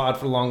listened to the pod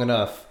for long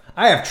enough,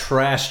 I have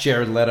trashed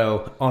Jared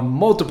Leto on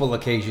multiple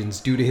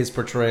occasions due to his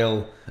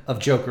portrayal of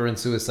Joker in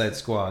Suicide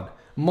Squad.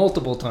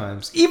 Multiple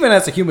times. Even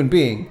as a human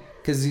being,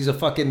 because he's a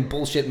fucking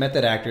bullshit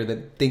method actor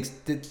that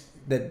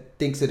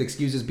thinks it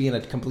excuses being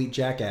a complete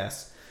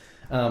jackass.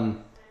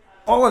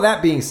 All of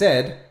that being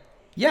said,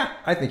 yeah,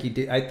 I think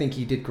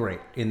he did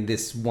great in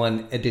this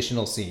one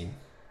additional scene.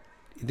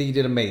 I think he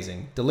did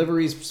amazing.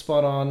 Delivery's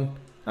spot on.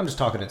 I'm just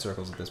talking in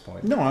circles at this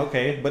point. No,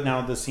 okay, but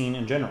now the scene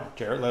in general.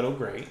 Jared Leto,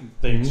 great.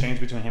 The exchange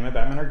between him and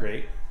Batman are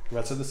great. The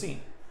rest of the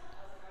scene.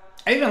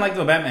 I even liked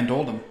what Batman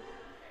told him.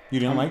 You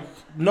didn't like?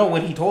 No,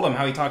 when he told him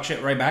how he talked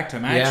shit right back to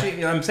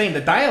him. I'm saying the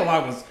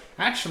dialogue was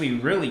actually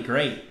really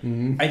great.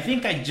 Mm-hmm. I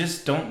think I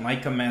just don't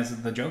like him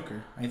as the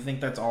Joker. I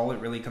think that's all it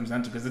really comes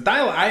down to. Because the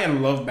dialogue, I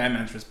love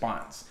Batman's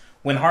response.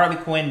 When Harley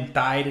Quinn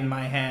died in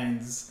my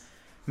hands,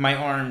 my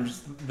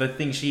arms, the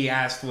thing she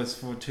asked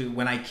was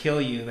when I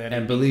kill you.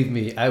 And believe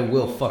me, I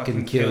will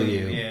fucking kill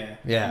you.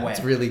 Yeah.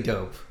 It's really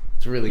dope.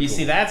 It's really cool. You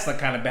see, that's the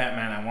kind of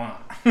Batman I want.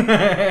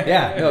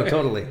 Yeah, no,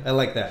 totally. I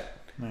like that.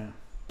 Yeah.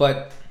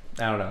 But,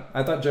 I don't know.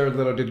 I thought Jared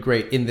Leto did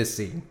great in this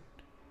scene.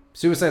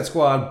 Suicide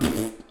Squad,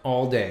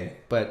 all day.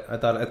 But I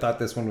thought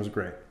this one was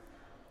great.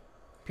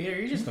 Peter,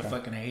 you're just a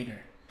fucking hater.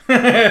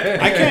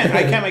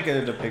 I can't make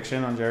a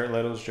depiction on Jared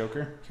Leto's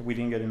Joker. We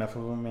didn't get enough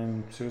of him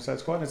in Suicide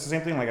Squad. It's the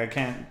same thing. Like I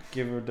can't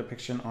give a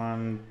depiction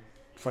on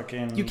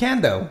fucking. You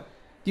can though.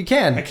 You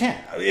can. I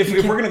can't. If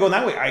we're gonna go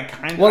that way, I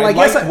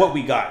guess like what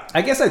we got.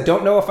 I guess I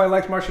don't know if I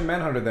liked Martian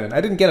Manhunter then. I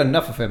didn't get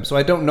enough of him, so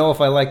I don't know if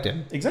I liked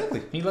him.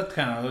 Exactly. He looked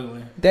kind of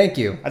ugly. Thank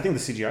you. I think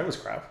the CGI was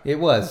crap. It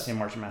was. In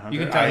Martian Manhunter.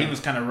 You can tell he was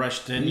kind of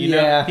rushed in. You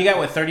Yeah. know, he got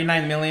what,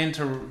 $39 million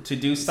to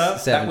do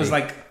stuff. 70. That was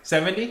like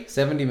 70.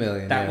 70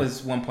 million. That yeah.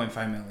 was 1.5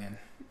 million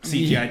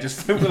CGI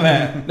just for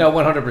that. No,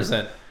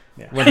 100%.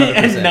 Yeah. 100%.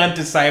 And none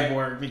to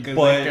Cyborg because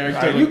But, that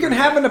character. You can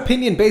have an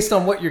opinion based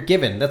on what you're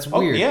given. That's Oh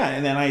weird. yeah,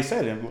 and then I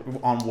said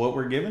on what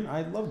we're given,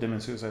 I loved him in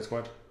Suicide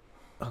Squad.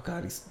 Oh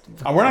god, he's.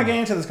 We're not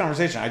getting into this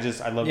conversation. I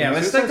loved him. In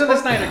let's Suicide stick to the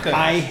Squad. Snyder Cut.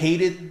 I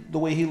hated the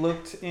way he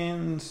looked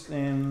in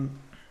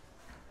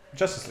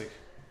Justice League.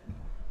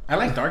 I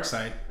like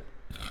Darkseid.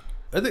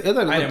 I I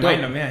didn't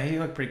mind him. Yeah, he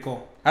looked pretty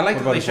cool. I like What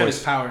that about they his showed voice?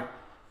 his power.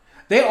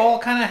 They all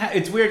kind of.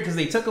 It's weird because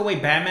they took away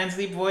Batman's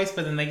deep voice,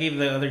 but then they gave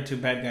the other two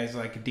bad guys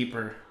like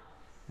deeper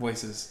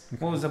voices.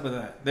 What was up with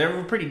that? They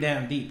were pretty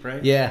damn deep,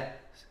 right? Yeah.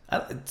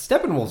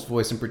 Steppenwolf's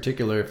voice in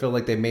particular, I feel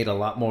like they made a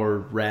lot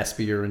more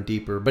raspier and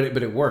deeper, but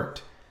it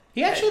worked.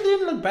 He actually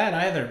didn't look bad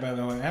either, by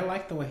the way. I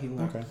like the way he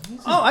looked. Okay.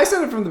 Oh, I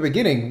said it from the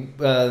beginning.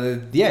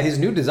 His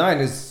new design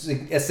is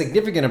a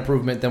significant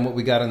improvement than what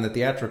we got in the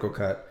theatrical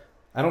cut.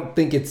 I don't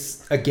think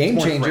it's a game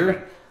more changer.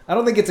 threatening. I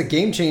don't think it's a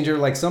game changer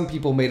like some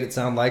people made it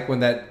sound like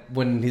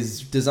when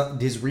his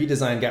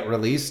redesign got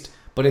released.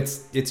 But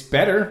it's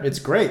better. It's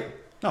great.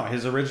 No,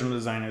 his original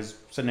design is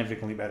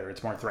significantly better.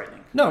 It's more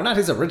threatening. No, not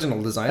his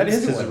original design. That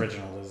is This his one.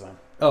 original design.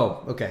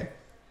 Oh, okay.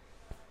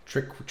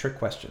 Trick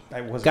question.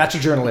 I wasn't. Gotcha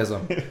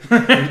journalism. He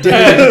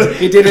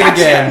did it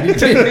again.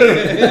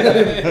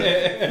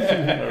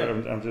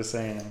 I'm just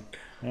saying.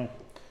 Yeah.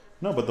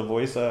 No, but the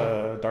voice,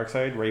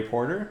 Darkseid, Ray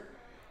Porter.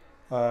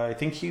 I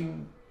think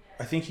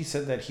he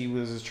said that he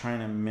was trying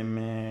to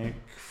mimic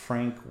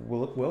Frank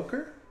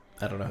Welker.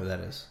 I don't know who that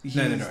is.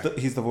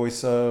 He's the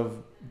voice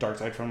of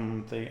Darkseid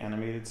from the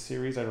animated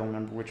series. I don't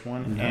remember which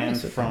one,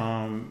 Nice, and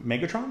from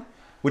Megatron,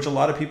 which a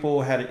lot of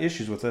people had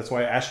issues with. That's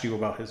why I asked you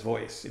about his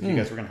voice. If you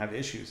guys were gonna have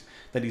issues,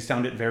 that he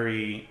sounded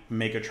very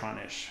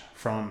Megatron-ish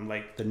from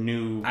like the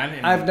new.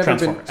 I've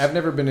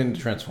never been into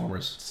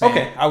Transformers. Same.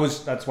 Okay,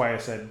 That's why I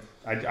said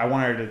I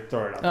wanted to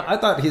throw it out. There. I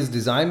thought his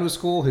design was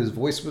cool. His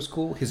voice was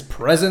cool. His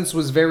presence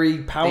was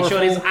very powerful.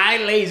 They showed his eye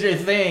laser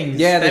things.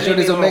 Yeah, they That showed made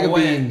his me a little Omega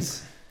wet.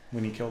 beams.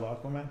 When he killed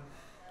Aquaman.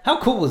 How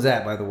cool was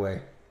that, by the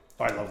way?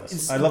 Oh, I love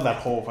this. I love that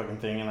whole fucking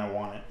thing, and I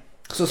want it.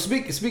 So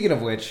speaking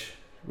of which,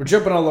 we're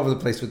jumping all over the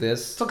place with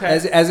this. It's okay.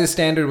 As is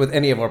standard with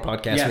any of our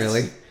podcasts, Yes.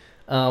 really.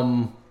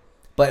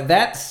 But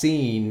that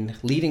scene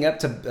leading up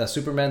to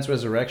Superman's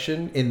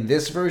resurrection in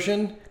this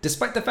version,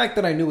 despite the fact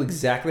that I knew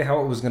exactly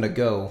how it was going to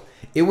go,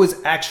 it was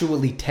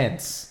actually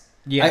tense.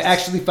 Yes. I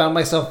actually found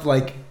myself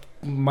like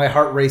my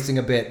heart racing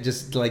a bit,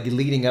 just like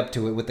leading up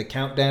to it with the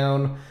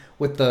countdown,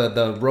 with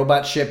the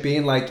robot ship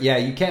being like, "Yeah,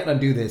 you can't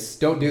undo this.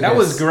 Don't do this." That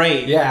was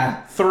great.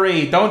 Yeah.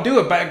 3, don't do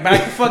it. Back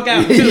the fuck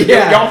out. 2,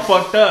 Yeah. y'all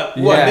fucked up.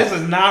 What? Yeah. This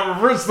is not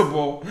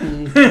reversible.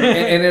 and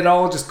it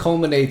all just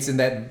culminates in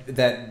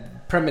that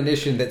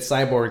premonition that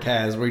Cyborg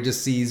has, where he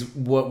just sees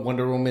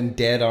Wonder Woman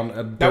dead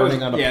on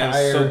burning on a yeah,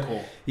 pyre. so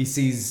cool. He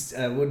sees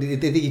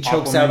he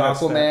chokes out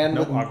Aquaman.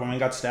 No, Aquaman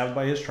got stabbed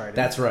by his trident.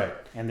 That's right.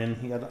 And then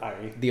he got the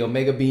eye. The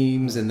Omega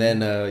beams, and then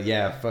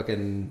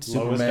fucking Lois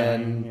Superman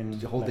dying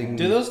and holding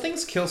Do those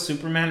things kill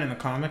Superman in the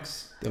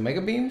comics? the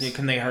Omega beams.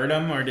 Can they hurt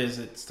him, or does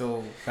it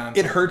still bounce?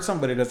 It hurts him,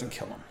 but it doesn't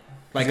kill him.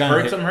 Like He's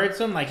gonna hurts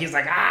him. Like he's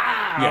like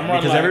ah. Yeah, more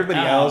because like, everybody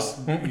ow. else,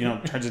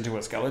 turns into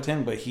a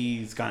skeleton, but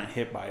he's gotten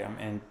hit by him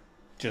and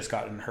just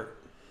gotten hurt.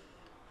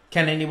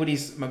 Can anybody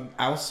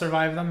else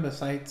survive them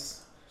besides?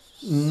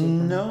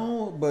 Superman?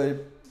 No,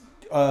 but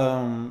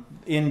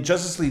in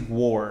Justice League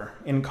War,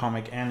 in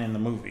comic and in the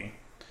movie,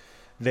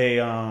 they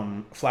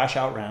Flash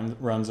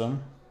outruns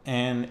them,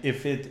 and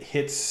if it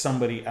hits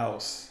somebody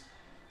else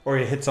or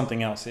it hits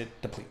something else, it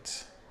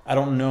depletes. I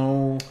don't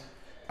know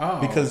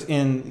because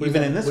in this what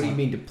do you one,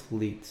 mean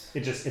deplete?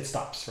 it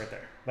stops right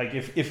there. Like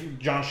if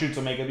John shoots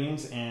Omega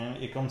beams and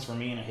it comes for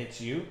me and it hits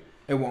you,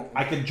 It won't.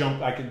 I could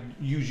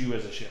use you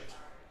as a shield.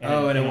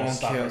 And it won't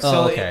stop kill. it.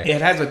 So okay.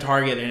 it has a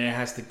target and it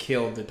has to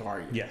kill the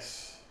target.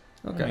 Yes.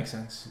 That Okay. makes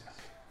sense.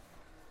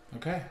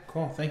 Okay,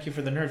 cool. Thank you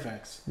for the nerd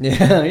facts.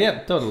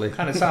 Yeah, totally.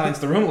 Kind of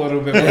silenced the room a little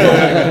bit.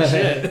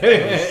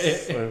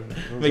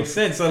 Shit. Makes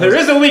sense. So there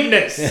is a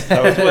weakness.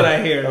 That's what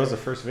I hear. That was the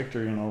first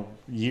victory in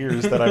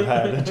years that I've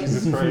had.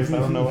 Jesus Christ! I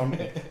don't know.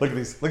 Look at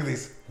these. Look at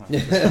these.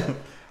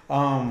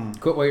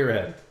 Quit while you're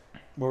ahead.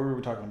 What were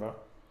we talking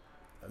about?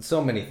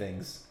 So many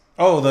things.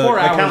 Oh, the 4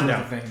 hours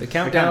countdown. was the thing. The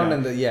countdown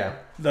and the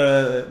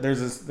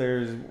There's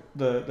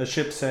the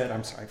ship said,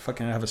 I'm sorry, I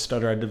fucking have a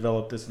stutter. I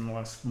developed this in the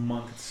last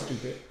month. It's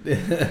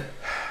stupid.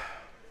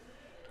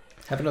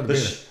 Have another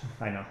beer.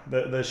 I know.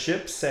 The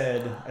ship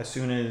said as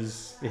soon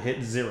as it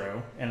hit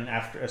 0 and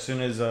as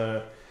soon as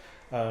the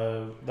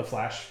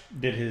Flash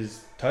did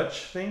his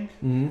touch thing,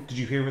 did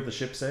you hear what the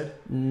ship said?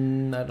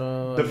 I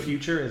don't. The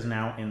future is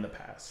now in the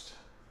past,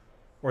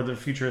 or the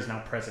future is now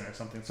present, or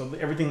something. So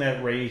everything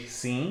that Ray's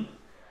seen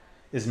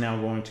is now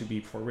going to be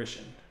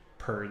fruition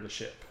per the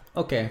ship.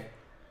 Okay,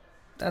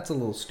 that's a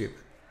little stupid.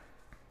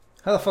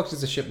 How the fuck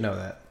does the ship know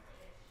that?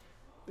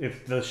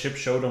 If the ship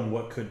showed them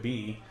what could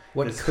be,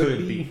 What this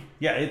could be?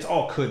 Yeah, it's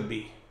all could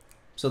be.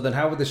 So then,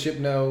 how would the ship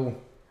know?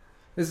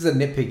 This is a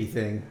nitpicky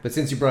thing, but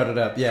since you brought it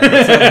up, yeah,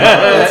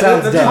 that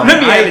sounds dumb.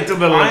 Let me add it to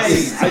the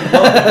list. I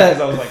love it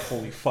because I was like,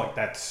 holy fuck,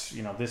 that's,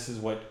 this is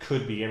what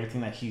could be, everything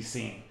that he's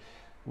seeing.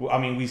 I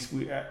mean, we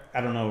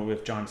I don't know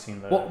if John's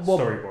seen the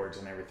storyboards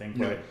and everything,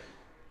 but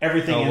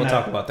everything. We'll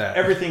talk about that.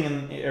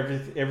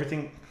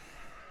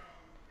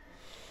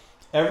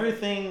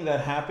 Everything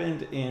that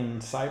happened in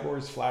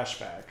Cyborg's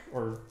flashback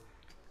or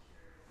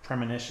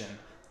premonition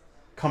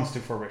comes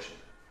to fruition.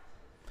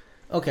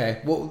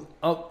 Okay, well,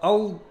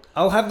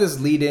 I'll have this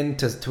lead in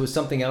to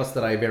something else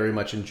that I very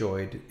much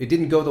enjoyed. It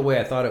didn't go the way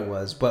I thought it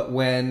was, but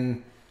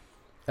when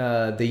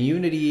the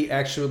Unity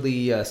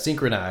actually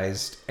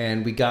synchronized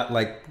and we got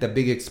like the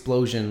big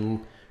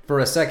explosion, for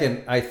a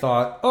second I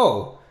thought,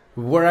 oh,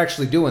 we're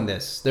actually doing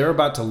this. They're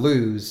about to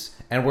lose,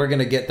 and we're going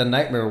to get the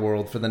nightmare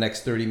world for the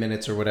next 30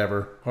 minutes or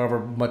whatever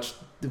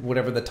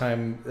the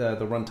time,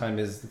 the runtime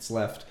is that's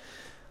left.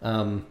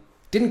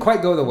 Didn't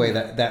quite go the way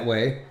that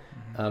way.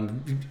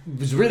 It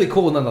was really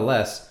cool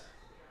nonetheless.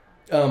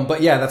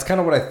 But yeah, that's kind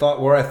of what I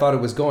thought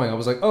it was going. I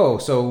was like, oh,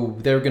 so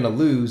they're going to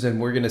lose, and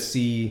we're going to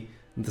see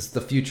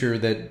the future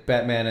that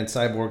Batman and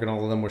Cyborg and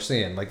all of them were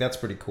seeing. Like, that's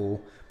pretty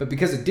cool. But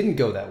because it didn't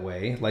go that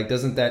way, like,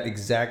 doesn't that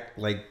exact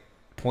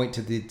point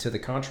to the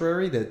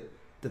contrary, that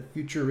the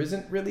future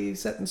isn't really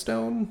set in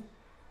stone?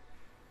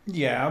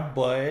 Yeah,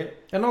 but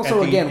and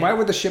also again, why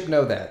would the ship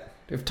know that?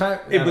 If time,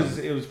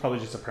 it was probably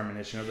just a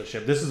premonition of the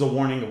ship. This is a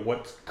warning of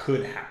what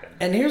could happen.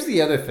 And here's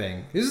the other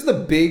thing. This is the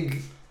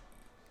big.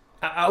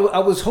 I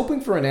was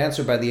hoping for an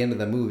answer by the end of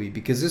the movie,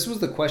 because this was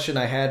the question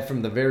I had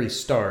from the very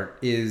start.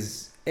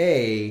 Is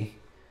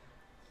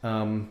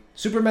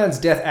Superman's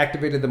death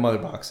activated the mother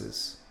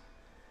boxes?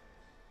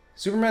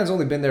 Superman's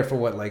only been there for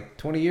what, like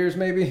 20 years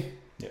maybe?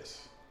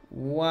 Yes.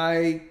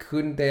 Why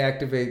couldn't they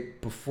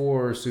activate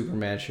before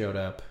Superman showed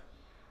up?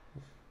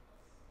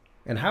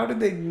 And how did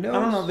they know? I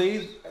don't know.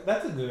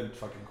 That's a good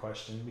fucking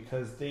question,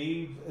 because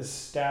they've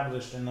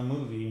established in the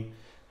movie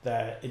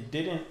that it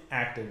didn't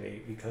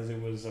activate because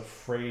it was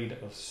afraid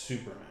of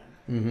Superman.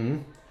 Mm-hmm.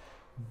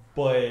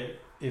 But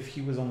if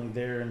he was only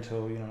there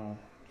until,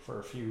 for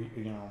a few,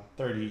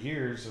 30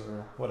 years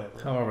or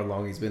whatever. However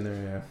long he's been there,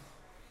 yeah.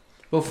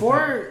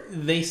 Before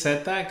they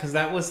said that, because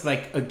that was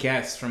like a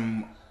guess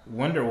from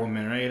Wonder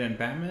Woman, right? And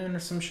Batman or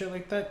some shit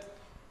like that?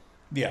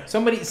 Yeah.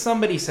 Somebody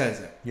says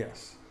it.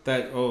 Yes.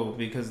 That,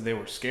 because they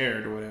were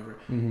scared or whatever.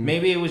 Mm-hmm.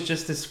 Maybe it was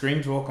just the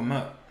screams woke them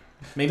up.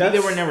 Maybe they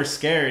were never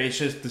scared. It's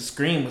just the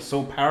scream was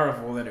so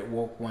powerful that it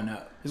woke one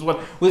up. This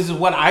is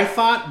what I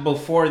thought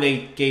before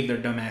they gave their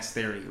dumbass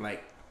theory,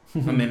 like a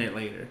minute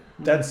later.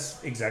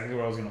 That's exactly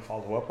what I was going to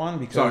follow up on,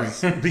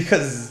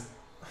 because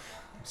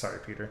sorry,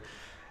 Peter.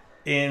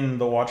 In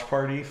the watch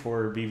party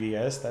for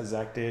BVS that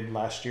Zach did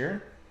last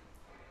year,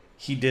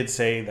 he did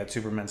say that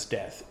Superman's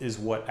death is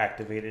what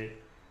activated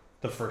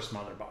the first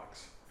mother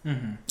box.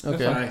 Mm-hmm. That's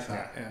Okay. what I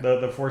thought. Yeah.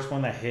 The first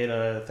one that hit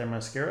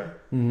Themyscira,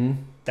 Mm-hmm.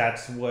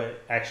 that's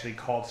what actually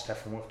called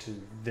Steppenwolf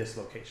to this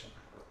location.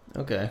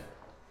 Okay.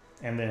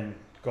 And then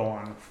go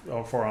on,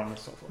 for on and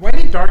so forth. Why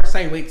did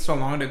Darkseid wait so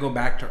long to go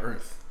back to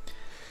Earth?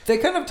 They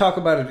kind of talk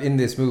about it in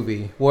this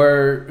movie,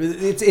 where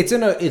it's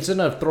in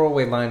a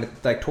throwaway line,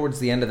 like towards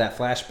the end of that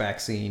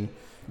flashback scene,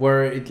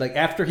 where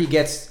after he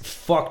gets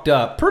fucked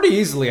up pretty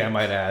easily, I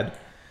might add,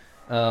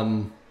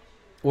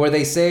 where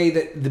they say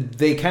that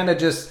they kind of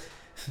just.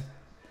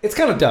 It's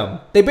kind of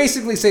dumb. They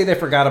basically say they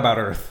forgot about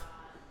Earth.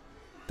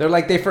 They're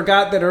like, they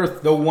forgot that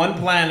Earth... The one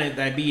planet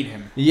that beat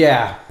him.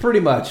 Yeah, pretty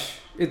much.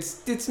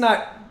 It's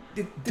not...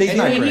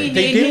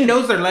 He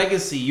knows their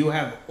legacy. You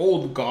have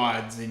old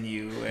gods in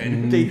you.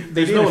 And They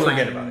didn't no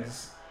forget lands. about it.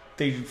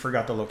 They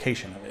forgot the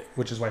location of it,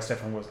 which is why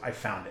Stefan was, I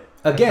found it.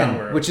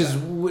 Again, which is...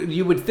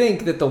 You would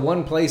think that the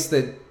one place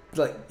that...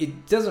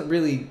 it doesn't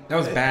really... That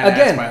was badass,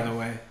 again, by the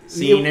way.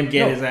 Seeing him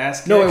get his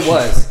ass kicked. No, it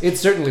was. It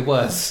certainly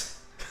was.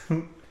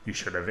 You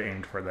should have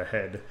aimed for the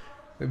head.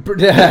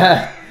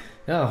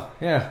 Oh,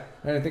 yeah.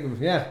 I didn't think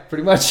of... Yeah,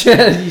 pretty much.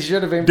 You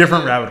should have aimed...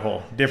 Different rabbit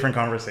hole. Different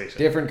conversation.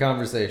 Different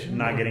conversation.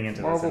 Not getting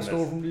into Marvel this.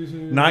 stole from DC.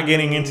 Not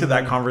getting into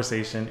that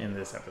conversation in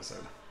this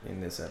episode.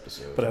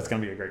 But that's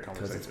going to be a great because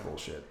conversation. it's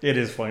bullshit. It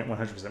is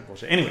 100%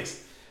 bullshit.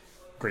 Anyways,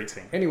 great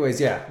scene.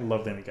 Anyways, yeah.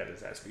 Love them to get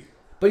his ass beat.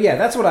 But yeah,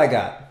 that's what I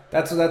got.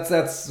 That's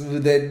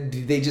that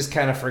they just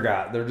kind of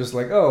forgot. They're just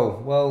like,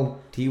 oh, well,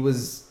 he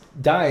was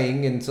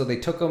dying, and so they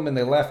took him and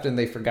they left and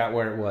they forgot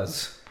where it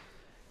was.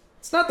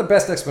 It's not the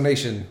best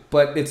explanation,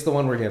 but it's the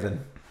one we're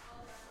given.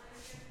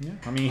 Yeah,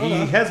 I mean,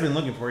 he has been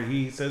looking for it.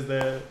 He says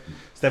that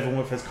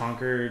Steppenwolf has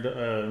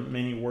conquered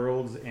many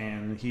worlds,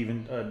 and he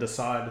even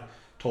Desaad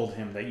told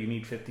him that you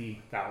need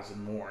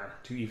 50,000 more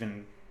to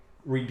even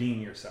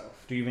redeem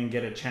yourself, to even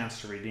get a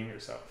chance to redeem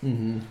yourself.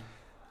 Mm-hmm.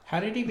 How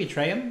did he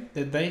betray him?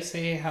 Did they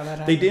say how that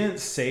happened? They didn't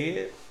say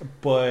it,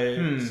 but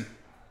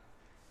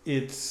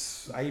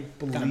it's, I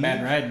believe, kind of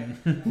bad riding.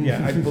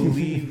 Yeah, I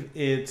believe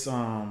it's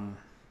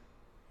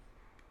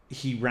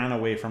he ran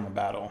away from a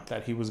battle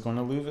that he was going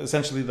to lose.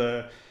 Essentially,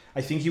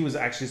 I think he was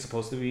actually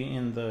supposed to be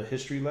in the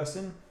history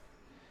lesson,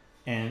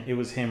 and it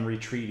was him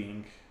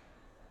retreating.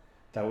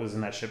 That was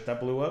in that ship that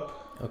blew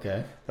up.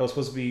 Okay. That was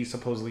supposed to be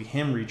supposedly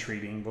him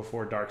retreating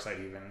before Darkseid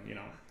even,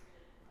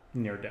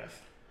 near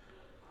death.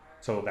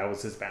 So that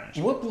was his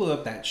banishment. What blew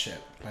up that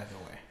ship, by the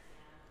way?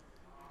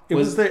 It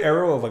was the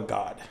arrow of a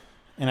god,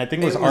 and I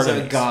think it was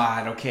Artemis. A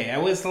god. Okay, I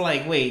was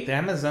like, wait, the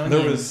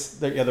Amazonians.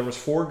 There was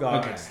 4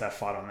 gods that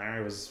fought on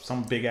there. It was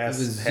some big ass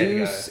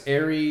Zeus, guy.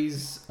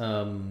 Ares, I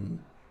don't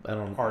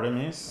know.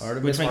 Artemis,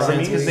 which makes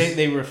sense because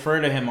they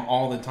refer to him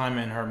all the time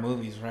in her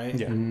movies, right?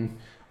 Yeah,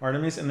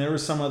 Artemis, and there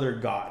was some other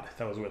god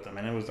that was with them,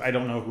 and it was I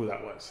don't know who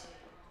that was.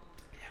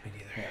 Yeah, me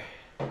neither.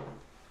 Yeah.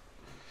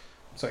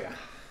 So yeah,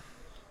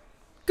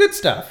 good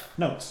stuff.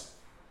 Notes.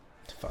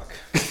 Fuck.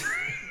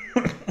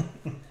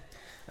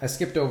 I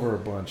skipped over a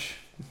bunch.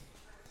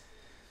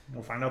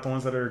 We'll find out the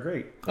ones that are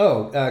great.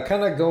 Oh,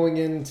 kind of going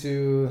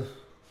into,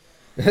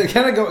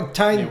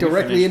 tying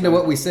directly into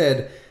what we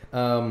said.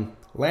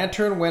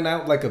 Lantern went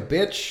out like a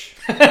bitch.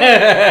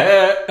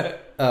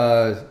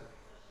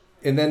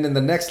 And then in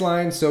the next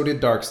line, so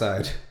did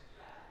Darkseid.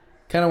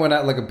 Kind of went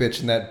out like a bitch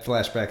in that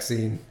flashback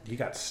scene. He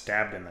got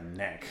stabbed in the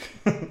neck.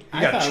 He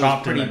got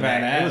chopped in the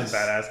neck. It was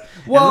badass.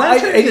 Well,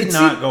 Lantern did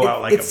not go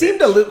out like a bitch. It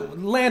seemed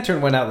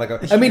Lantern went out like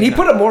a... I mean, he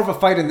put up more of a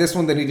fight in this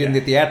one than he did in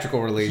the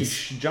theatrical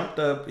release. He jumped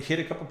up, hit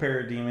a couple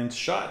parademons,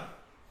 shot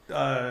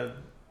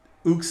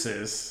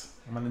Uxas.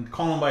 I'm going to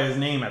call him by his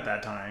name at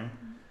that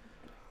time.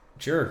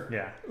 Sure.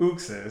 Yeah,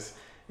 Uxas.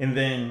 And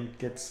then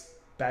gets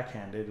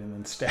backhanded and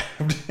then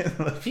stabbed in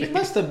the face. He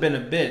must have been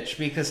a bitch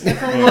because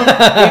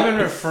Steppenwolf even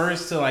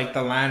refers to like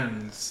the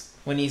lanterns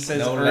when he says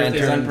no Earth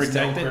lanterns, is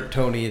unprotected. No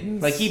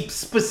Kryptonians. Like he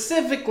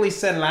specifically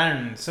said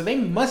lanterns, so they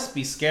must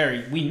be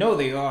scary. We know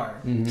they are.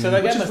 Mm-hmm. So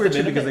that Which guy is weird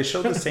too because they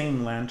showed the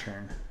same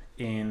lantern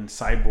in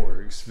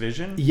Cyborg's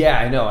vision. Yeah,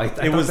 I know. I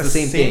it was the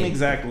same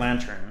exact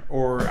lantern,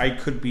 or I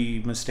could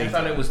be mistaken. I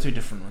thought it was 2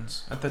 different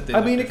ones.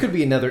 I mean, it could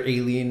be another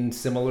alien,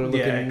 similar looking.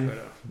 Yeah, it could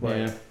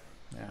have.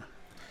 Yeah.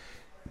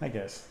 I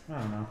guess. I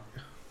don't know.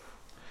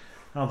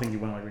 I don't think he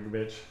went like a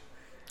bitch.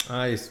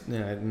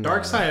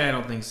 Darkseid, I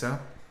don't think so.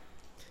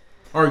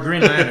 Or Green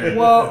Lantern.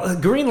 Well,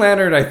 Green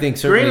Lantern, I think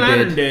certainly Green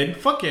Lantern did.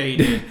 Fuck yeah, he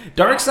did.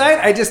 Darkseid,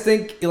 I just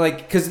think, like,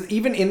 because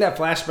even in that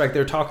flashback,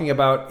 they're talking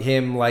about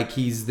him like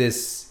he's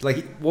this,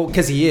 like, well,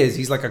 because he is.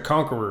 He's like a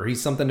conqueror.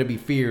 He's something to be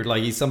feared.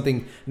 Like, he's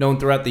something known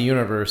throughout the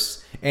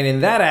universe. And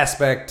in that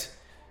aspect...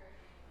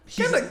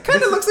 Kind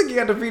of looks like he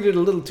got defeated a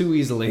little too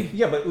easily.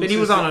 Yeah, but he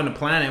was on a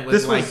planet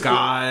with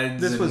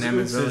gods. This was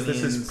Amazonians.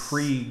 This is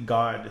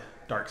pre-God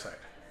Darkseid.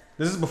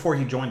 This is before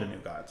he joined the New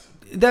Gods.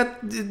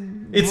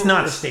 It's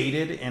not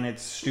stated, and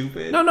it's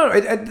stupid. No,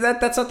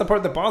 that's not the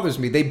part that bothers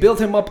me. They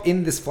built him up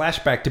in this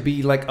flashback to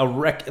be like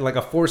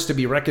a force to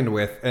be reckoned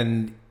with,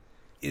 and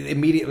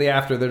immediately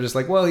after they're just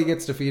like, well, he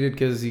gets defeated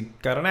because he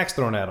got an axe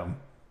thrown at him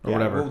or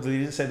whatever. Well, they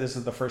didn't say this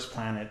is the first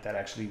planet that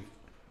actually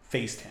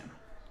faced him.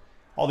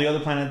 All the other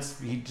planets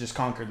he just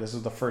conquered. This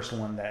is the first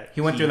one that he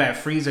went through that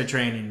Frieza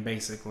training,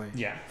 basically.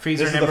 Yeah,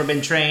 Frieza never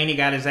been trained. He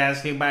got his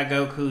ass kicked by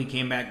Goku. He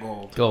came back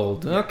gold.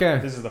 Okay.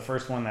 This is the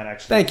first one that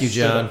actually. Thank you,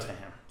 John. Stood up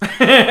to him.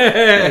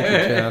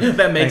 Thank you, John.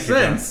 That makes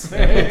sense.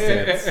 That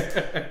makes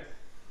sense.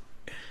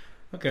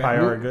 Okay,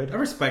 IR good. I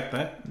respect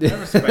that.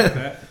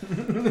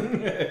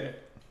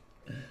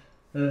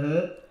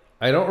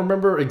 I don't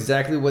remember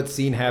exactly what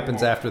scene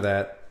happens after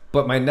that.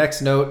 But my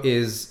next note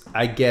is,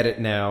 I get it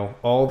now.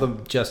 All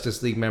the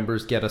Justice League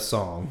members get a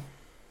song.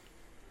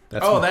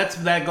 That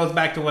goes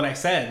back to what I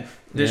said.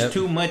 There's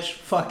too much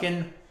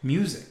fucking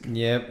music.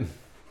 Yep.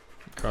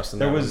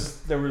 There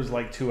was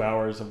like 2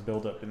 hours of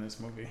build-up in this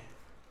movie.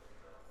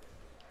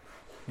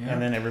 Yeah.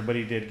 And then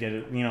everybody did get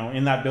it.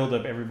 In that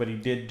build-up, everybody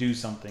did do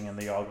something, and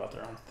they all got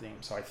their own theme.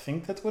 So I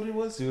think that's what it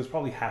was. It was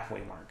probably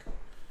halfway mark.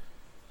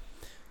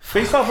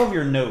 Based off of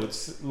your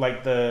notes,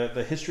 like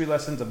the history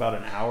lesson's about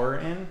an hour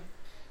in.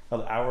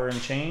 An hour and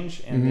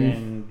change, and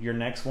then your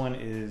next one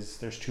is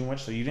there's too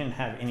much, so you didn't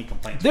have any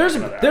complaints.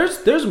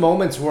 There's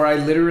moments where I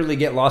literally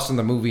get lost in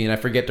the movie and I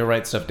forget to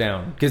write stuff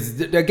down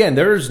because again,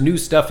 there's new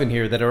stuff in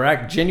here that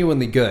are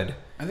genuinely good.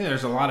 I think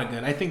there's a lot of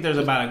good. I think there's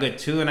about a good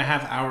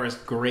 2.5 hours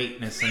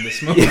greatness in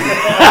this movie.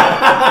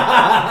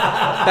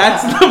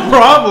 That's the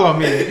problem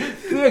here.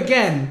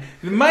 Again,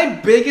 my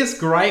biggest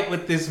gripe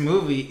with this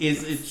movie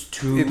is it's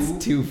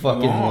too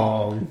fucking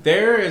long.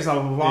 There is a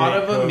lot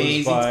It of goes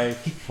amazing. by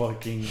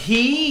fucking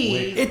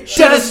It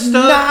should've does stuck-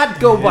 not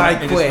go by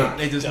It quick.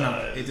 does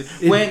not. It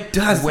It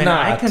does when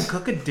not. I can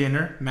cook a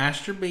dinner,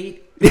 masturbate,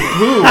 poop,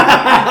 and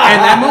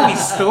that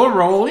movie's still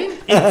rolling,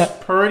 it's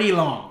pretty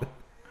long.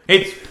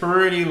 It's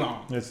pretty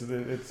long.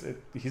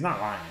 He's not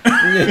lying.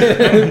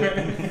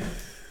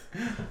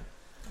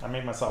 I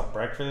made myself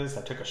breakfast.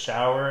 I took a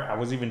shower. I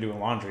was even doing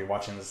laundry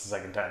watching this the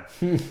second time.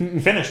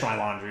 Finished my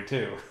laundry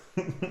too.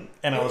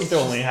 And I was still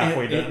only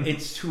halfway done.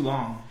 It's too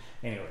long.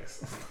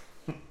 Anyways,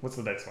 what's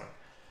the next one?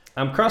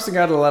 I'm crossing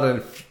out a lot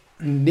of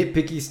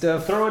nitpicky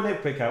stuff. Throw a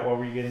nitpick out while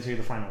we get into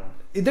the final one.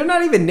 They're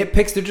not even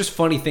nitpicks. They're just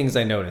funny things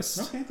I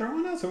noticed. Okay, throw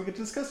one out so we can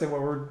discuss it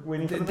while we're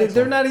waiting for the They're next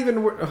one. not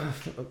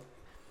even.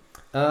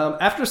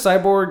 After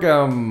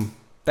Cyborg,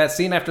 that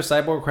scene after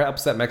Cyborg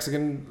helps that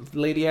Mexican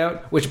lady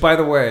out, which, by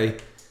the way,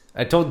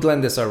 I told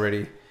Glenn this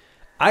already.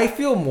 I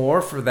feel more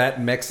for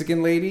that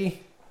Mexican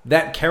lady,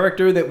 that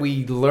character that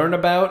we learn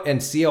about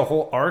and see a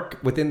whole arc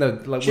within the.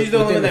 Like, She's the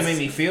only one within that made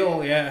me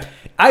feel, yeah.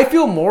 I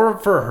feel more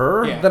for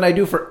her Yeah. than I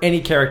do for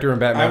any character in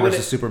Batman I would-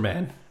 vs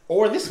Superman.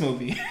 Or this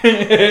movie.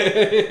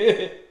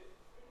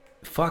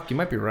 Fuck, you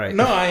might be right.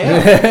 No, I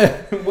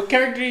am. What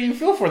character do you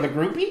feel for? The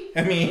groupie?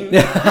 I mean,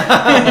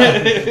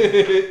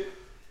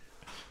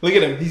 look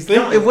at him. He's No,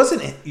 thinking. it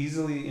wasn't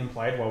easily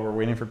implied while we're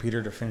waiting for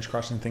Peter to finish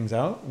crossing things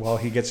out while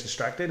he gets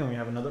distracted and we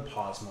have another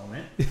pause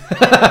moment.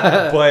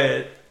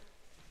 But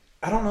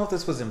I don't know if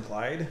this was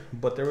implied,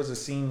 but there was a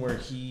scene where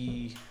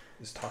he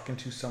is talking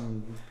to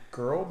some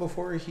girl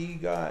before he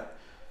got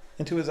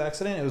into his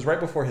accident. It was right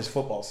before his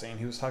football scene.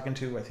 He was talking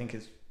to, I think,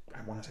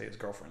 I want to say his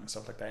girlfriend and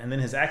stuff like that. And then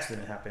his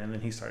accident happened and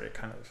then he started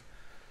kind of...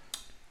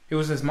 It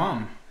was his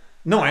mom.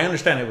 No, I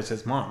understand it was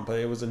his mom, but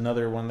it was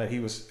another one that he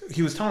was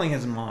telling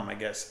his mom, I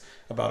guess,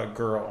 about a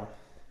girl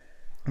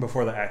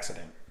before the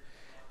accident.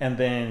 And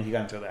then he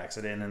got into the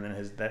accident, and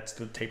then that's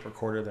the tape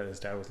recorder that his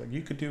dad was like,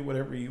 you could do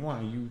whatever you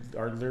want. You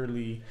are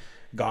literally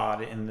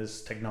God in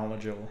this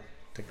technology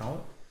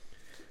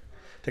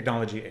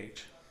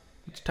age.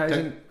 Which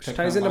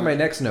ties into my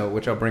next note,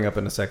 which I'll bring up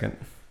in a second.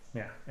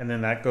 Yeah. And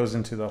then that goes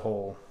into the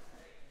whole,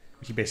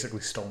 he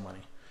basically stole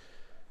money.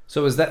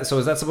 So is that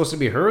supposed to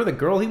be her, the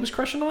girl he was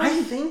crushing on?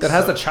 I think that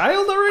has a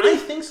child already. I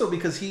think so,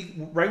 because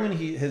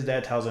his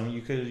dad tells him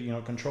you could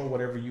control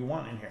whatever you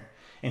want in here,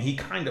 and he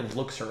kind of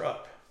looks her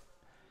up.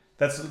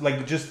 That's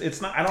like it's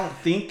not. I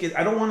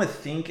don't want to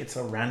think it's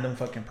a random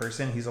fucking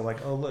person. He's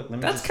like, oh look, let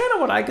me. That's kind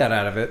of what I got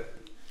out of it.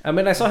 I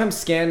mean, I saw him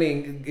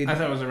scanning. I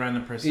thought it was a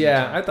random person.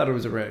 Yeah, I thought it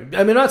was a random.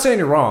 I mean, I'm not saying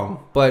you're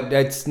wrong, but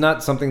it's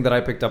not something that I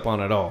picked up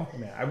on at all.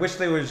 Yeah, I wish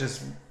they would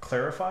just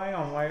clarify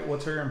on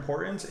what's her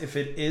importance. If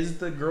it is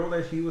the girl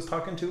that he was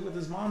talking to with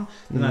his mom,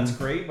 then that's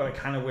great. But I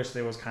kind of wish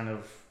there was kind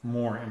of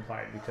more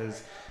implied,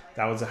 because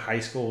that was a high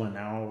school, and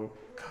now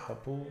a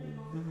couple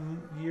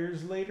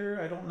years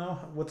later, I don't know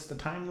what's the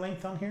time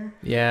length on here.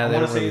 Yeah, I they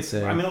want don't to really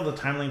say. say. I know the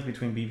time length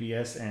between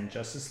BVS and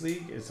Justice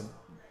League is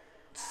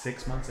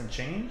 6 months and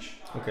change.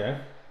 Okay.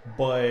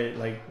 But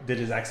like, did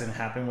his accident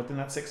happen within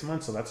that 6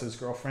 months? So that's his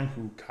girlfriend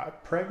who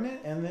got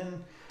pregnant and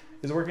then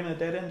is working a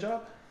dead end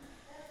job.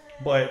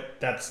 But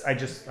that's I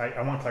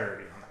want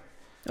clarity on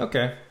that.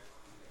 Okay.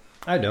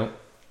 I don't.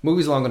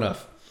 Movie's long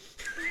enough.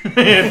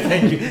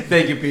 Thank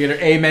you, Peter.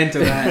 Amen to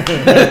that.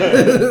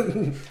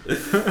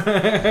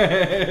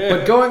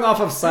 But going off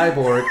of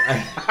Cyborg,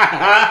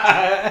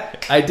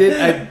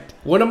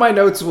 one of my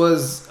notes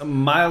was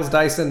Miles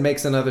Dyson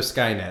makes another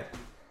Skynet,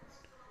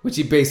 which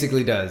he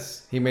basically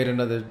does. He made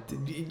another.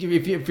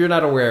 If you're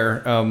not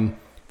aware,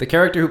 the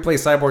character who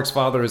plays Cyborg's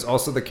father is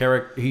also the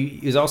character. He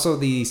is also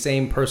the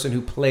same person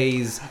who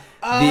plays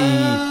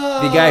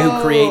the guy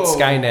who creates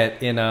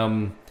Skynet in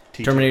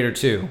Terminator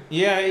 2.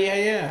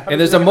 Yeah. And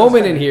there's a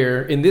moment in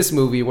here, in this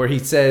movie, where he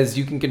says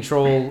you can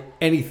control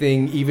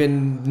anything,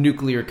 even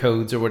nuclear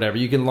codes or whatever.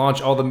 You can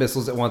launch all the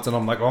missiles at once, and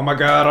I'm like, oh my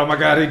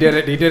god, he did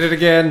it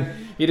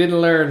again. He didn't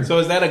learn. So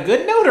is that a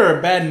good note or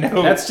a bad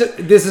note?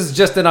 This is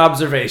just an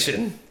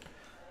observation.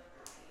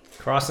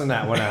 Crossing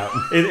that one out.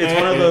 It's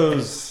one of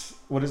those.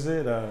 What is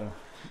it?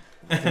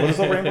 What is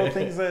the rainbow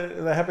things that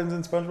happens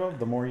in SpongeBob?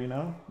 The more you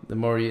know. The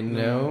more you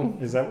know.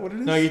 Is that what it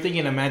is? No, you're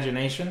thinking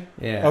imagination.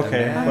 Yeah.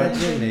 Okay,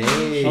 Imagination.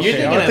 You're Okay,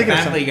 thinking I'm of thinking of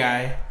Family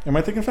Guy. Am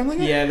I thinking Family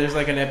Guy? Yeah, there's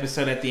like an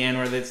episode at the end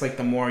where it's like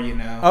the more you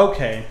know.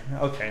 Okay,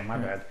 my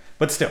bad.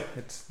 But still,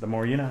 it's the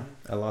more you know.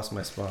 I lost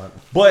my spot.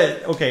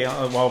 But okay,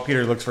 while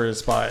Peter looks for his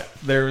spot,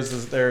 there is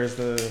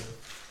the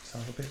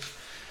son of a bitch.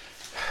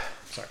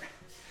 Sorry,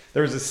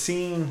 there was a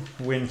scene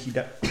when he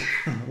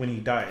when he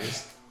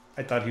dies.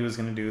 I thought he was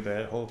gonna do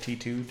the whole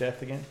T2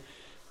 death again.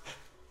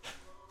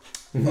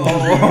 I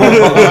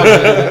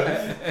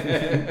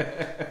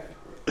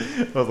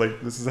was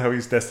like, this is how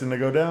he's destined to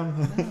go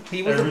down.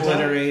 He was Every time.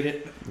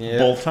 obliterated. Yeah.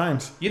 Both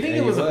times. You think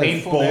Yeah, it was he a was.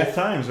 painful Both death?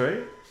 times,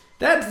 right?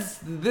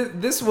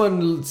 This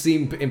one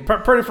seemed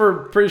pretty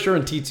sure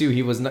in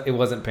T2 it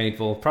wasn't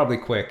painful. Probably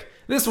quick.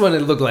 This one it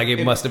looked like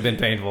it must have been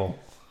painful.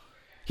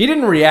 He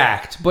didn't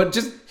react, but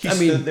just He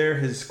stood there.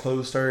 His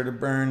clothes started to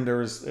burn. There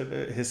was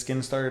his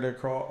skin started to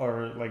crawl,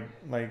 or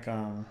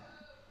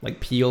like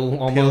peel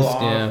almost. peel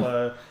off.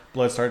 Yeah.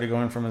 Blood started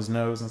going from his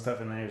nose and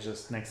stuff, and then it was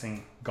just next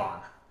thing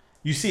gone.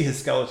 You see his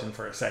skeleton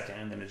for a second,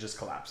 and then it just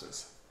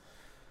collapses.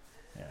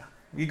 Yeah,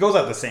 he goes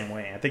out the same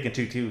way. I think in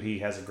 2-2 he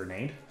has a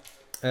grenade.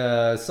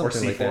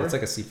 Something like that. C4? It's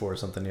like a C4 or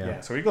something. Yeah.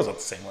 Yeah, so he goes out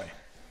the same way.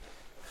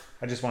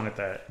 I just wanted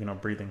that,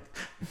 breathing.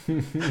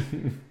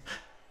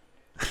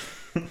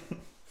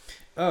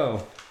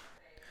 Oh.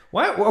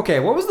 Why? Okay,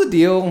 what was the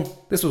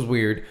deal? This was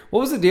weird. What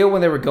was the deal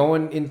when they were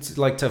going into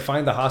to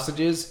find the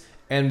hostages,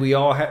 and we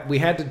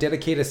had to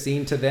dedicate a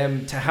scene to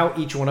them, to how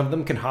each one of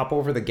them can hop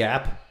over the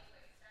gap?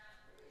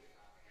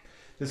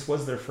 This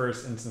was their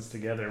first instance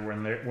together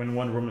when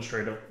one room was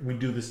straight up, we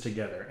do this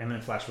together, and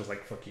then Flash was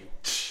like, "Fuck you,"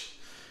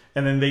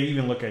 and then they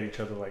even look at each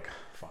other like,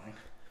 "Fine,"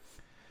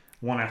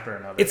 one after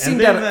another. It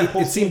seemed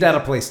out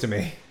of place to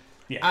me.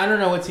 Yeah. I don't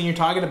know what scene you're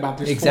talking about.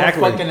 There's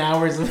exactly 4 fucking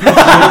hours of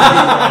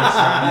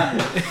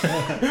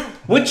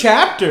what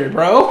chapter,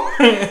 bro?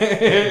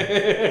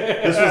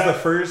 This was the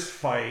first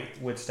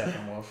fight with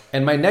Steppenwolf.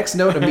 And my next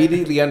note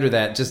immediately under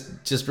that,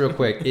 just real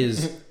quick,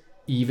 is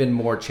even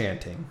more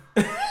chanting.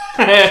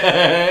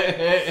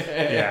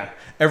 Yeah.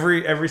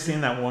 Every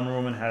scene that Wonder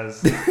Woman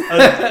has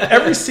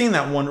every scene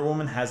that Wonder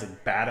Woman has a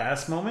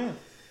badass moment.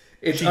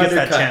 It's she gets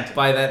undercut that chanting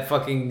by that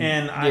fucking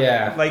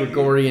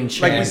Gregorian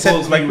chant. Like we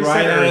said,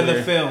 right out of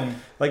the film.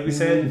 Like we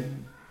said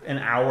an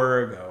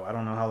hour ago, I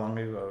don't know how long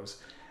ago it was.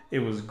 It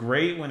was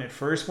great when it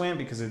first went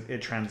because it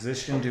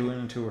transitioned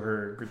into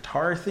her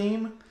guitar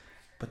theme,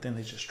 but then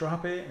they just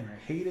drop it, and I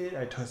hate it.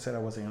 I said I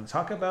wasn't going to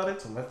talk about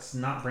it, so let's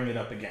not bring it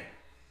up again.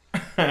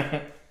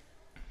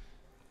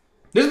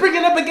 Just bring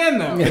it up again,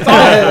 though. It's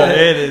awful.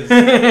 It is.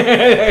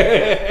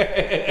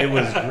 It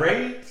was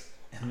great.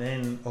 And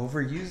then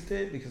overused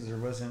it because there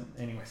wasn't.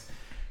 Anyways,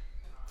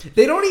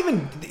 they don't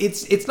even.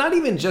 It's not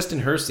even just in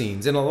her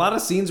scenes. In a lot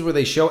of scenes where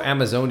they show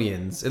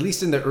Amazonians, at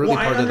least in the early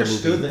part of the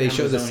movie, they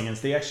show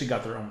this. They actually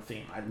got their own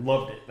theme. I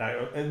loved it.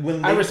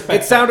 I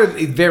respect. It sounded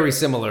very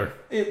similar.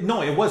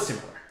 No, it was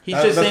similar. He's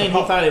just saying he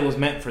thought it was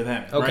meant for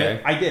them. Okay,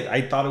 right? I did.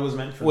 I thought it was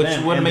meant for them,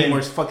 which would have made more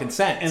fucking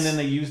sense. And then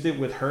they used it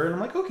with her, and I'm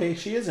like, okay,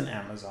 she is an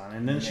Amazon,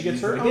 and then she gets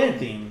her own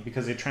theme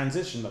because they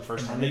transitioned the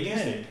first time they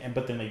used it,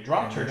 but then they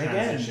dropped her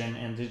transition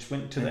and they just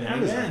went to the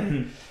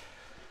Amazon.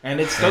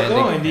 And it's still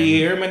going. Do you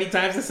hear how many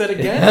times I said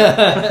again?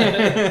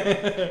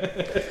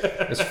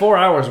 It's 4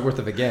 hours worth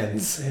of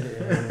agains. It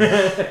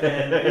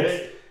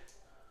is.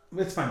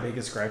 It's my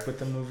biggest gripe with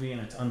the movie, and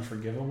it's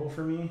unforgivable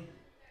for me.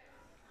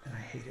 And I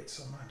hate it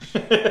so much.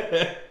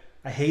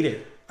 I hate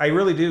it. I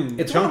really do.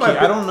 It's Junkie,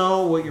 I don't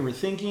know what you were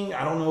thinking.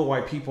 I don't know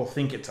why people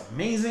think it's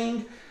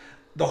amazing.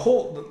 The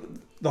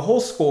whole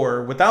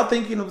score, without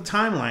thinking of the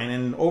timeline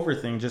and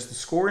overthink, just the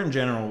score in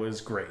general is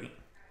great.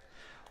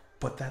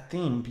 But that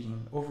theme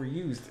being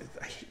overused,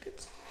 I hate it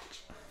so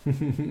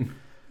much.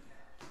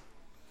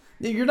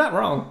 You're not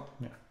wrong.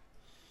 Yeah.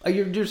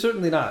 You're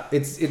certainly not.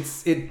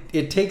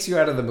 It takes you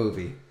out of the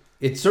movie.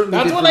 It certainly.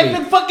 That's what I've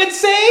been fucking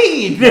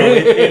saying.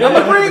 No,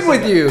 I'm agreeing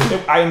with you.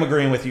 I am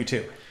agreeing with you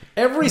too.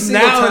 Every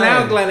single time.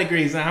 Now Glenn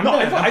agrees.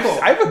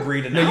 I've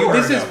agreed an hour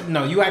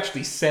ago. You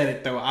actually said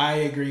it though. I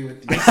agree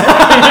with you.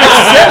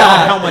 I said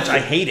how much I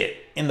hate it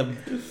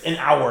an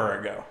hour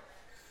ago.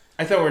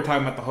 I thought we were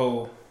talking about the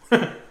whole.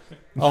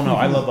 Oh no,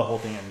 I love the whole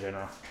thing in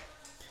general.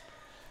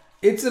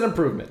 It's an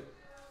improvement.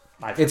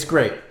 It's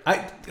great.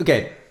 I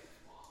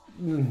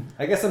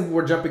guess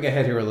we're jumping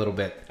ahead here a little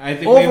bit. I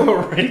think we've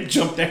already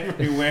jumped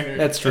everywhere.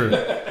 That's true.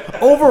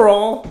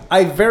 Overall,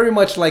 I very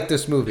much like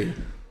this movie.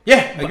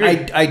 Yeah, I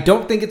agree. I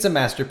don't think it's a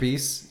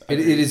masterpiece.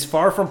 It is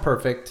far from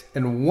perfect.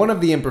 And one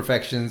of the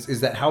imperfections is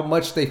that how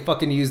much they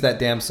fucking use that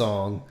damn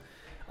song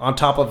on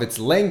top of its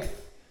length.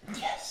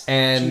 Yes.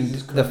 And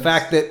the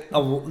fact that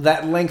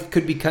that length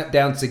could be cut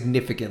down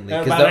significantly.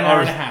 About an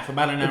hour and a half.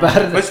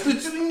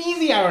 It's an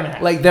easy hour and a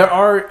half. Like, there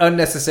are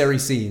unnecessary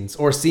scenes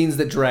or scenes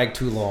that drag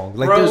too long.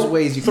 Like, there's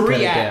ways you can cut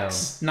it down. 3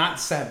 acts, not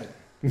 7.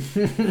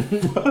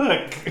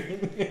 Fuck.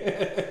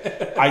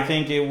 I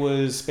think it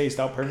was spaced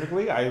out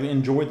perfectly. I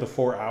enjoyed the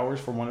 4 hours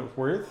for what it's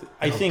worth.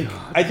 I think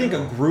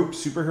a group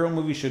superhero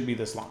movie should be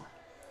this long.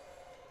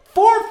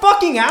 4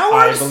 fucking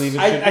hours? I believe it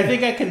should I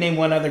think I can name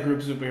one other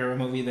group superhero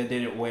movie that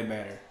did it way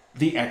better.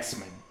 The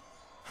X-Men.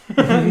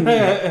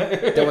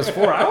 That was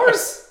 4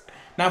 hours?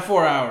 Not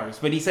 4 hours,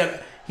 but he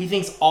said he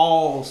thinks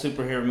all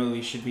superhero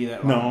movies should be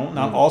that long.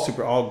 No, not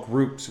all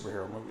group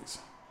superhero movies.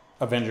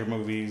 Avenger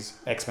movies,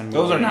 X-Men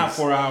movies. Those are not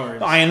 4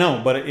 hours. I know,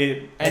 but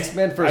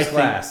X-Men First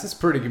Class is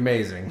pretty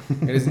amazing.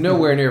 It is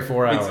nowhere near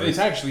 4 hours. It's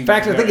actually... In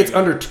fact, I think it's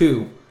under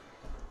 2.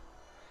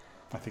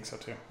 I think so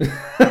too.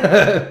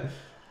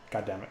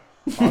 God damn it.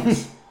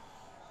 Fox.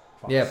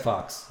 Yeah,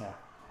 Fox. Yeah.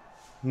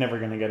 Never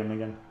gonna get him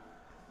again.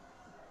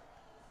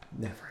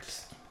 Never.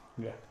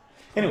 Yeah.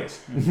 Anyways,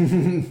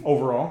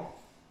 overall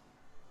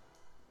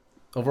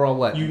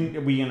what?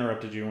 We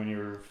interrupted you when you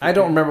were. I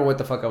don't remember what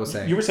the fuck I was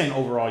saying. You were saying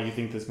overall, you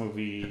think this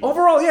movie.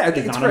 Overall, yeah, I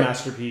think it's not great. a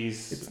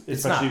masterpiece, It's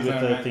especially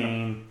not. with the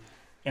theme.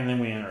 And then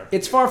we enter.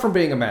 It's far from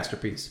being a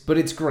masterpiece, but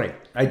it's great.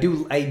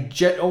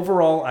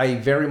 Overall, I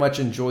very much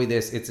enjoy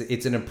this.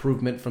 It's an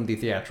improvement from the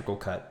theatrical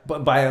cut,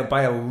 but by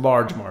a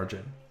large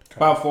margin.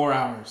 About 4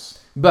 hours.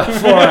 About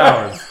 4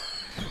 hours.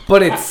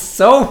 But it's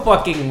so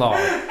fucking long.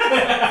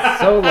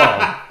 So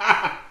long.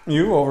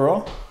 You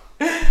overall?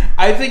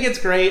 I think it's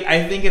great.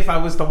 I think if I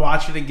was to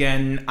watch it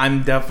again,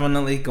 I'm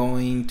definitely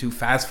going to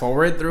fast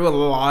forward through a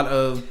lot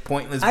of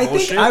pointless bullshit. I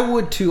think I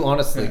would too,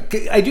 honestly.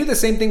 Yeah. I do the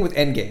same thing with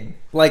Endgame.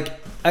 Like,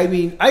 I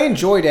mean, I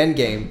enjoyed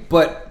Endgame,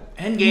 but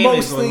Endgame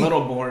mostly, is a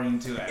little boring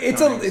too.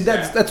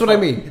 That's what I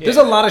mean. Yeah. There's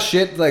a lot of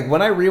shit. Like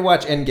when I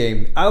rewatch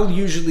Endgame, I'll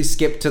usually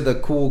skip to the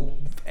cool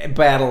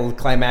battle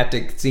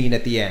climactic scene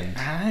at the end.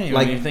 I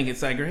don't even think it's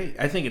that great.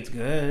 I think it's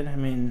good. I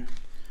mean,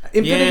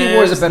 Infinity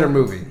War is a better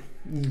movie.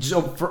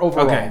 For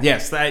overall. Okay,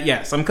 yes,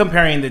 I'm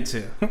comparing the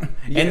two.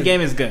 Endgame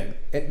is good.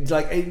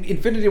 Like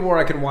Infinity War,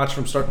 I can watch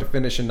from start to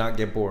finish and not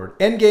get bored.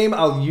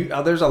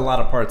 Endgame, there's a lot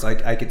of parts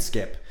I could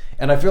skip,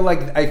 and I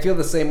feel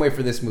the same way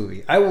for this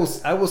movie. I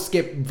will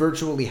skip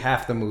virtually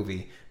half the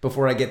movie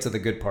before I get to the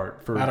good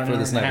part for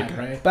the Snyder Cut.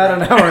 Right?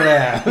 About an hour and a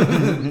half,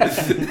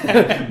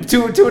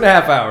 2.5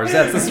 hours.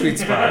 That's the sweet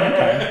spot.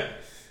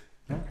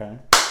 Okay.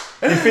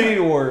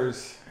 Infinity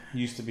Wars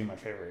used to be my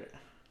favorite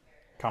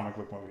comic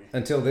book movie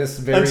until this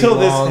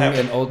long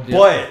and old. Yeah.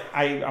 But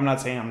I'm not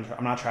saying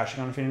I'm not trashing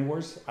on Infinity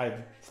Wars. I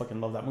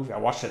fucking love that movie. I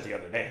watched it the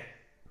other day.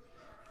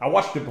 I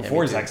watched it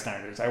before Zack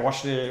Snyder's. I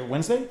watched it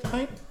Wednesday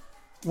night.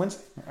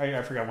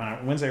 I forgot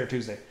when. Wednesday or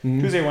Tuesday.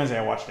 Mm-hmm. Tuesday or Wednesday.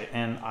 I watched it,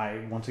 and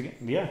I once again,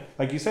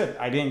 like you said,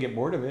 I didn't get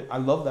bored of it. I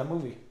love that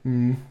movie.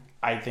 Mm-hmm.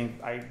 I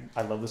think I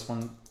love this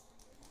one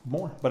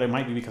more, but it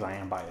might be because I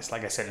am biased.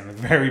 Like I said in the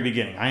very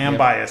beginning, I am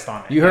biased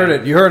on it. You heard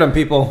it. You heard them,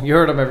 people. You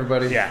heard them,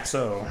 everybody. Yeah.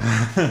 So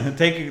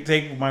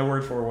take my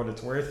word for what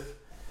it's worth.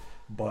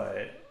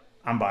 But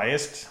I'm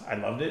biased. I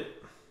loved it.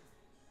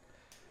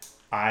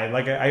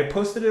 I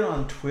posted it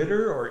on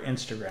Twitter or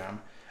Instagram.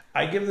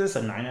 I give this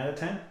a 9 out of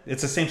 10.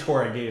 It's the same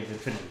score I gave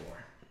Infinity War.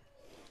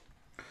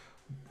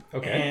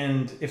 Okay.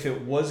 And if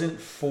it wasn't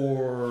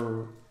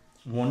for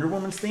Wonder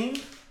Woman's theme,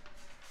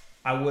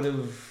 I would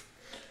have.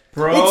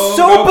 Bro, it's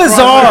so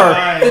bizarre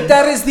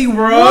that is the one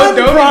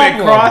don't problem.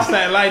 Even cross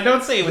that line.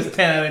 Don't say it was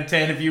 10 out of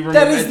 10 if you remember.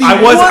 That is the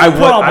one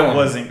problem. I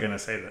wasn't gonna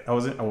say that. I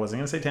wasn't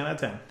gonna say 10 out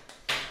of 10.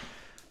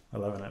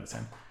 11 out of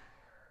 10.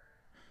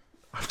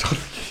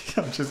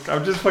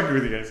 I'm just fucking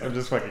with you guys. I'm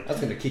just fucking. I was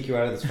gonna kick you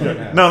out of this phone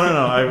now.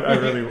 No. I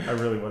really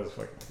was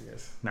fucking with you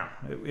guys. No,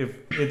 if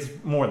it's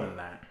more than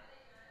that.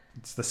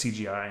 It's the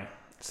CGI.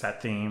 It's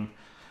that theme.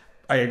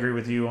 I agree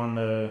with you on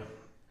the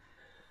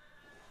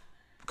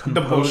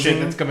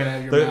bullshit that's coming out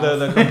of your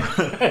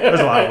mouth.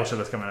 There's a lot of bullshit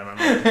that's coming out of my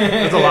mouth.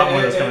 There's a lot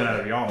more that's coming out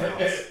of y'all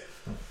mouths.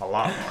 A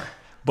lot more.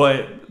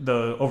 But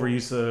the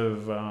overuse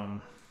of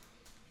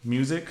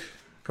music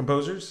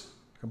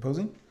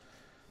composing.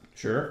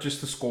 Sure.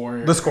 Just the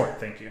score. The score,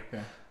 thank you.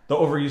 Yeah. The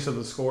overuse of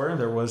the score,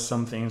 there was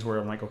some things where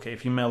I'm like, okay,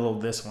 if you mellow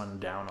this one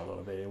down a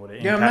little bit, it would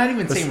have. Yeah, I'm not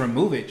even saying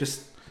remove it.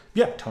 Just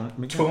tone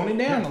it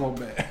down a little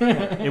bit.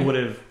 It would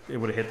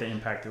have hit the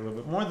impact a little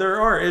bit more.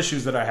 There are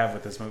issues that I have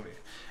with this movie,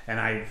 and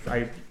I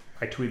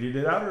tweeted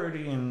it out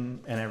already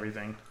and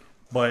everything,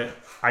 but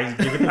I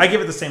give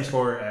it the same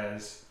score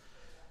as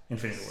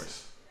Infinity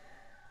Wars.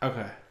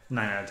 Okay,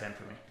 9 out of 10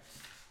 for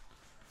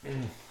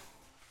me.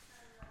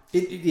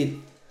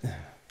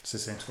 It's the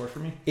same score for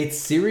me. It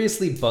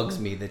seriously bugs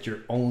me that your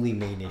only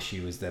main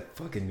issue is that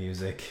fucking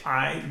music.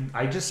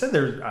 I just said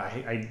there's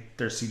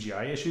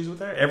CGI issues with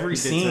that. Every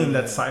scene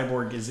that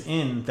Cyborg is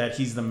in, that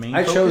he's the main.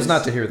 I chose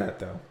not to hear that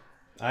though.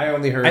 I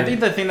only heard. I think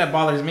the thing that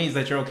bothers me is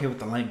that you're okay with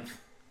the length.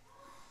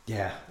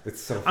 Yeah,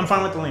 it's so. I'm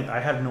fine with the length. I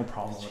have no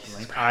problem with the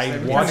length.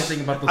 I've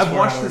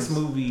watched this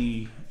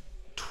movie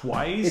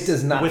twice. It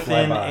does not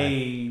within fly by.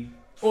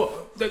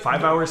 a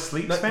 5-hour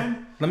sleep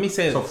span. Let me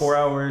say so this. 4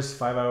 hours,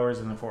 5 hours,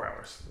 and then 4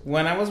 hours.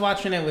 When I was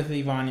watching it with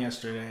Yvonne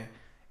yesterday,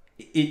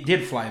 it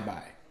did fly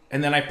by.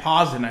 And then I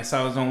paused and I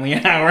saw it was only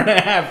an hour and a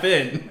half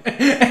in.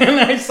 And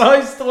I saw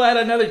he still had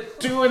another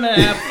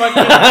 2.5 fucking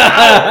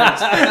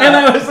hours. And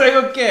I was like,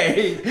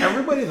 okay.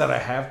 Everybody that I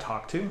have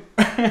talked to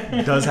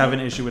does have an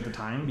issue with the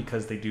time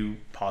because they do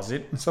pause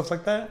it and stuff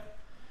like that.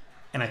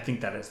 And I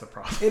think that is the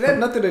problem. It had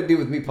nothing to do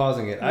with me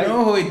pausing it.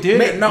 No, it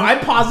didn't. No, I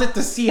paused it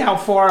to see how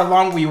far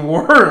along we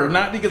were,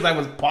 not because I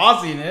was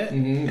pausing it.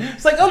 Mm-hmm.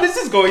 It's like, oh, this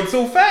is going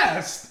so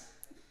fast.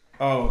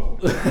 Oh.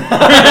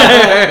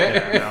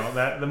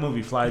 The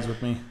movie flies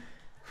with me.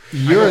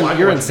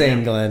 You're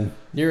insane, Glenn.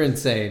 You're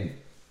insane.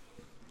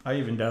 I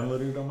even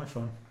downloaded it on my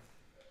phone.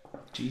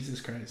 Jesus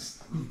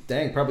Christ.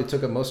 Dang, probably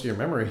took up most of your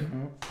memory.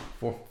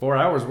 4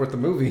 hours worth of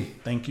movie.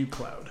 Thank you,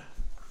 Cloud.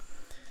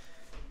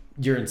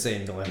 You're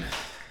insane, Glenn.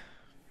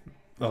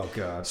 Oh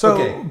God. So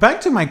okay.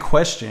 Back to my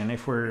question.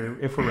 If we're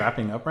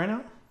wrapping up right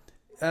now,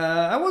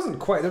 I wasn't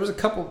quite. There was a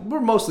couple.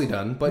 We're mostly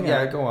done, but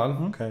yeah go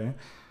on. Okay.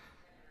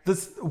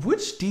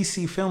 Which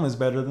DC film is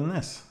better than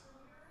this?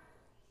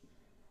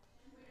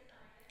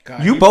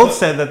 God, you both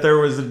said that there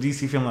was a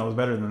DC film that was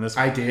better than this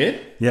one. I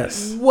did?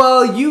 Yes.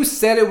 Well, you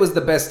said it was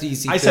the best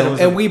DC film,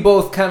 and we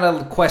both kind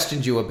of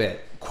questioned you a bit.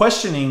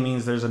 questioning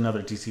means there's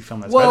another DC film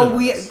that's Well, better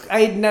than this.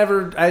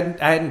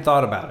 I hadn't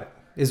thought about it.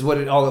 Is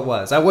what all it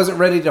was. I wasn't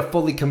ready to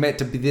fully commit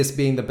to this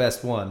being the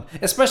best one,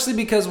 especially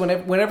because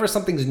whenever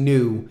something's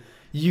new,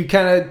 you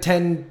kind of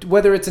tend,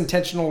 whether it's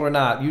intentional or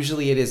not,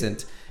 usually it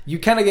isn't. You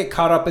kind of get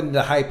caught up in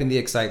the hype and the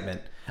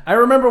excitement. I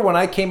remember when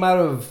I came out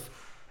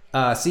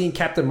of seeing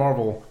Captain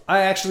Marvel, I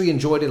actually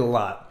enjoyed it a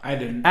lot. I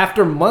didn't.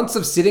 After months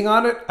of sitting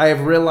on it, I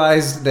have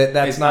realized that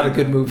that's It's not a not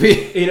good good. movie.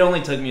 It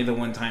only took me the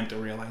one time to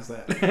realize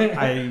that.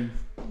 I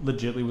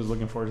legitimately was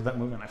looking forward to that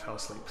movie and I fell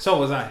asleep. So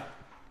was I.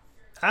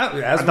 As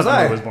I was thought the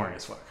I. movie was boring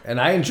as fuck. And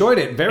I enjoyed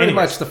it very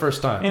Anyways. much the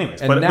first time.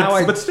 Anyways, and but now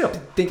I still,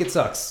 think it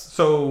sucks.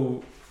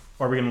 So,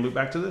 are we going to loop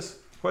back to this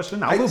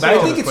question? I'll I loop back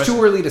to think this it's too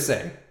question. early to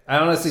say. I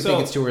honestly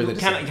think it's too early to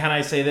say. Can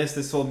I say this?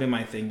 This will be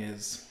my thing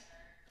is,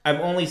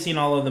 I've only seen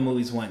all of the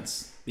movies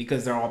once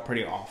because they're all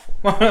pretty awful.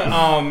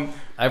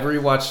 I've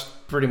rewatched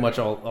pretty much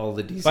all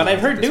the DC. But I've ones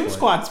at heard this Doom point.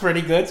 Squad's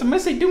pretty good, so I'm gonna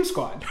say Doom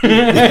Squad.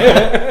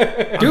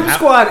 Doom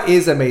Squad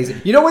is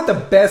amazing. You know what the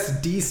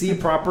best DC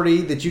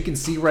property that you can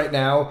see right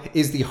now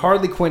is the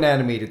Harley Quinn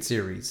animated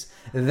series.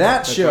 That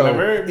That's show what I've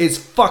heard. is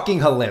fucking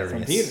hilarious.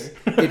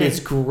 From Peter. It is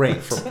great.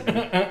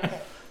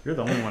 You're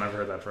the only one I've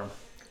heard that from.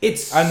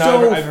 It's I know,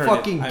 so I've heard it.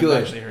 fucking I've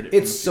good. actually heard it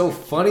It's from so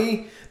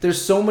funny.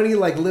 There's so many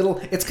like little.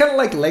 It's kind of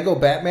like Lego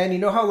Batman. You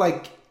know how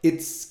like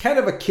it's kind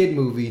of a kid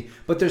movie,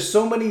 but there's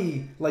so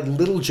many like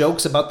little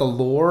jokes about the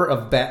lore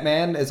of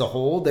Batman as a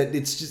whole that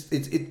it's just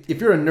if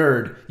you're a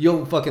nerd,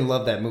 you'll fucking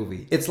love that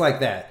movie. It's like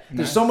that.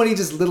 There's so many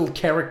just little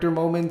character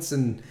moments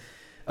and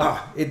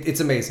it's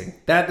amazing.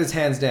 That is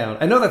hands down.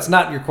 I know that's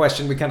not your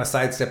question. We kind of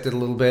sidestepped it a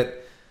little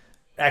bit,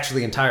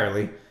 actually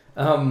entirely.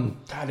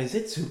 God, is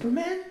it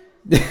Superman?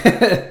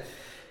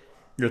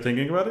 You're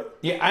thinking about it?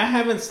 Yeah, I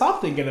haven't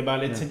stopped thinking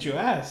about it since you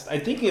asked. I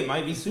think it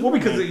might be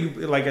Superman.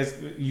 Well,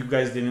 because you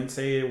guys didn't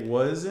say it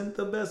wasn't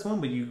the best one,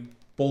 but you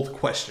both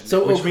questioned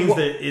So, it, which okay, means well-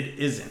 that it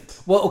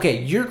isn't. Well,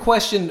 okay, your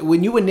question,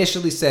 when you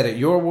initially said it,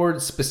 your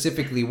words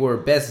specifically were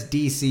best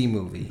DC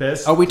movie.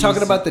 Best Are we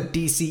talking DC about the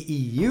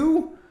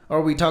DCEU? Or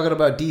are we talking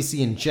about DC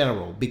in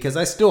general? Because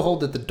I still hold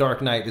that The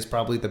Dark Knight is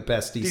probably the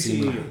best DC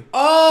DCEU. movie.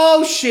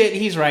 Oh shit,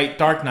 he's right.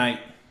 Dark Knight,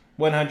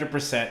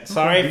 100%.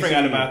 Sorry, I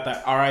forgot DCEU. about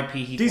that.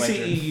 R.I.P. Heath Ledger.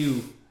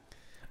 DCEU.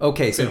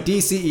 Okay, so Film.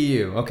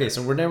 DCEU. Okay,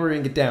 so we're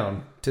narrowing it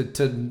down to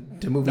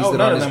movies No, that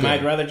none aren't of as them. good.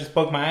 I'd rather just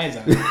poke my eyes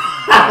out.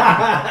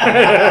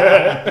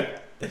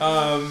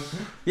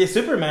 Yeah,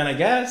 Superman, I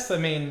guess. I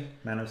mean,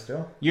 Man of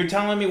Steel. you're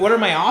telling me what are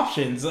my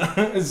options?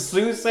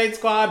 Suicide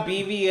Squad,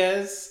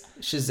 BVS.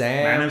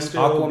 Shazam, Man of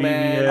Steel, Aquaman,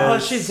 BVS. Oh,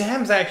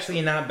 Shazam's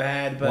actually not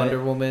bad, but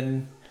Wonder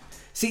Woman.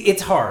 See,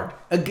 it's hard.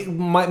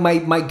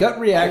 My gut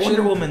reaction...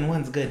 Wonder Woman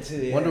 1's good too.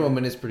 Yeah. Wonder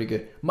Woman is pretty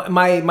good.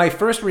 My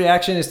first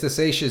reaction is to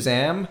say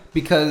Shazam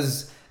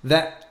because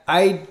that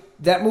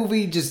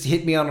movie just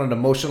hit me on an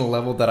emotional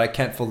level that I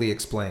can't fully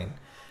explain.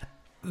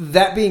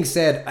 That being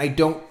said, I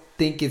don't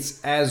think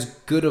it's as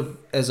good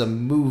as a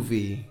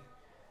movie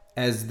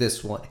as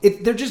this one.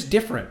 They're just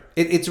different.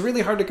 It's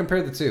really hard to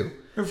compare the two.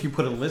 If you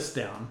put a list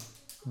down,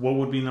 what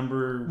would be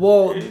number?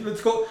 Well-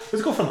 let's go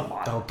from the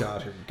bottom. Oh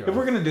God, here we If go.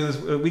 we're gonna do this,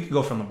 we could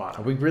go from the Are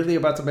bottom. we really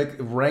about to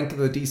rank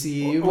the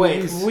DCEU Wait,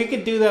 movies? we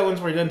could do that once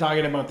we're done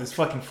talking about this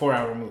fucking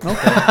 4-hour movie.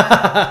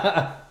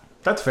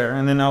 That's fair,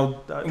 and then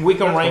I'll. We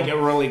can that's rank cool.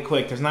 it really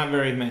quick. There's not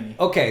very many.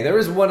 Okay, there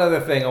is one other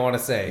thing I want to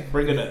say.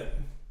 Bring it up.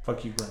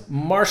 Fuck you, Brent.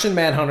 Martian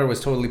Manhunter was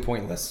totally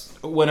pointless.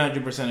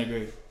 100%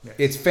 agree.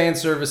 It's fan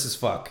service as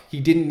fuck. He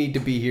didn't need to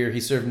be here.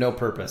 He served no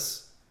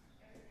purpose.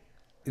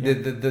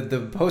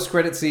 The post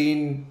credit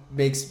scene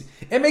makes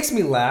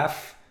me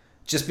laugh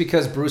just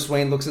because Bruce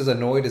Wayne looks as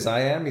annoyed as I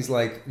am. He's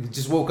like, he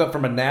just woke up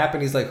from a nap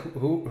and he's like,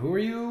 who are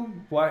you?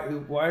 Why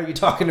are you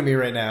talking to me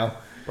right now?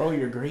 Bro,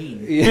 you're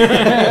green.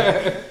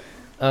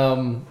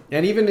 And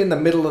even in the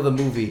middle of the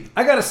movie,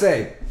 I gotta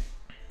say,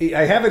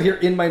 I have it here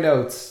in my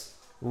notes.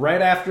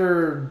 Right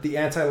after the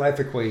anti-life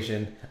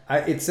equation,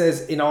 it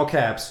says in all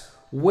caps,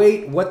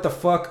 "Wait, what the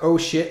fuck? Oh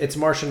shit, it's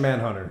Martian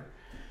Manhunter."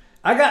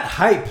 I got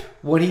hype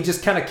when he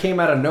just kind of came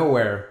out of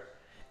nowhere,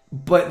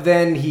 but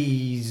then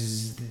he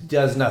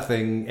does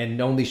nothing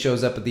and only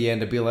shows up at the end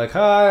to be like,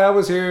 "Hi, I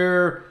was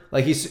here."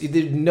 Like he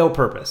did no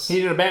purpose.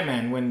 He did a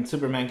Batman when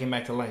Superman came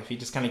back to life. He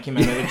just kind of came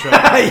out of the truck.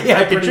 Yeah,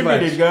 I pretty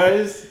contributed, much.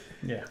 guys.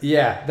 Yeah.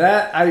 Yeah,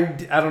 that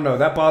I don't know.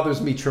 That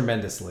bothers me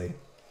tremendously.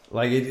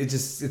 Like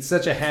it's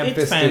such a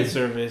ham-fisted. It's fan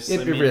service.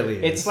 It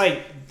really is. It's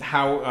like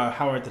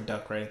Howard the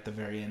Duck right at the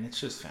very end. It's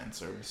just fan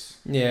service.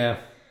 Yeah,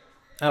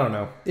 I don't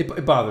know.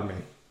 It bothered me.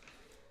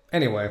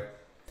 Anyway,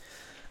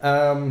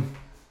 There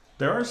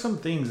are some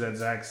things that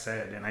Zach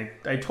said, and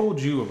I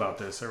told you about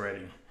this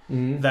already.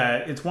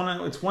 That it's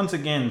once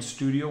again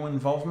studio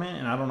involvement,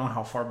 and I don't know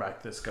how far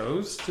back this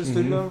goes to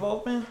studio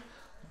involvement,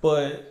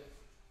 but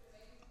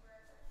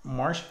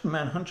Martian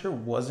Manhunter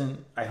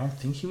wasn't. I don't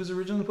think he was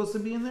originally supposed to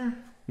be in there.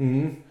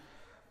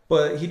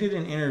 But he did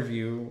an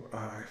interview.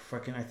 I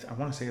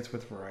want to say it's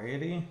with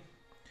Variety.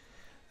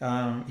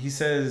 He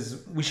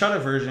says we shot a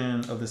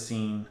version of this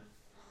scene,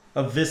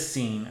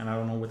 and I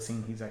don't know what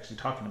scene he's actually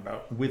talking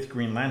about with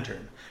Green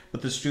Lantern.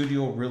 But the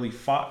studio really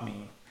fought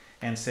me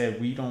and said,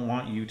 we don't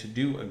want you to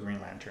do a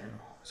Green Lantern.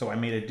 So I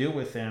made a deal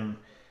with them,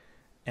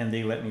 and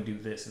they let me do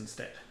this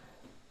instead.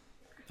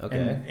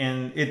 Okay.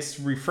 And it's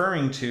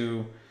referring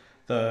to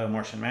the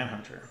Martian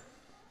Manhunter.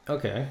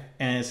 Okay.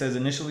 And it says,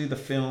 initially the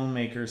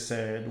filmmaker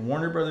said,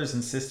 Warner Brothers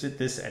insisted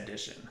this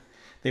edition.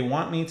 They didn't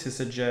want me to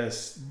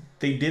suggest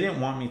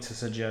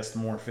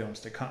more films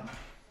to come.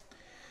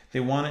 They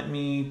wanted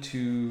me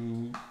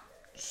to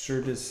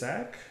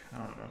Surdisac, I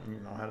don't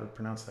even know how to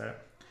pronounce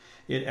that,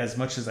 it as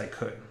much as I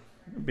could.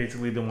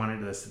 Basically, they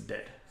wanted us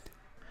dead.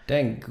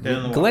 Dang,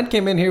 Glenn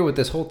came in here with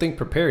this whole thing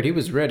prepared. He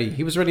was ready.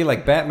 He was ready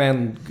like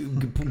Batman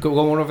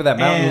going over that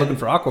mountain looking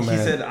for Aquaman. He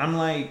said, I'm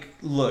like,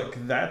 look,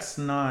 that's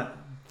not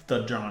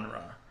the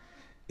genre.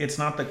 It's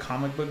not the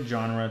comic book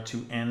genre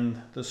to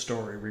end the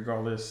story,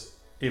 regardless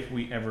if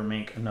we ever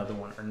make another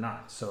one or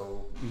not.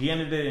 So he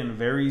ended it in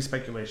very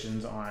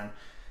speculations on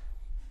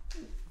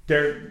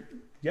there.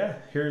 Yeah,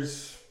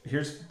 here's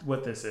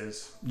what this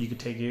is. You could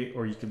take it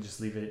or you could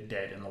just leave it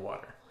dead in the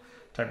water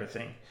type of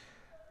thing.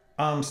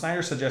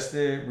 Snyder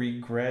suggested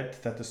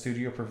regret that the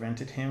studio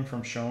prevented him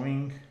from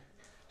showing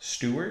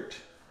Stewart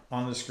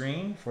on the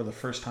screen for the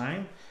first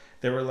time.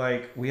 They were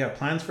like, we have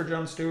plans for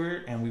John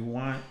Stewart and we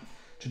want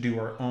to do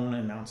our own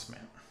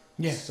announcement.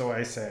 Yeah. So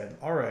I said,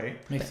 all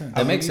right. Makes sense.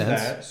 That makes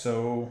sense.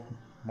 So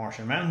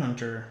Martian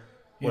Manhunter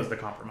was the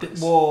compromise.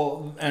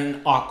 Well,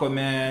 and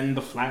Aquaman,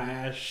 The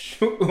Flash,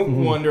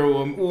 Wonder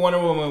Woman. Wonder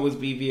Woman was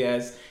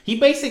BVS. He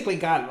basically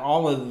got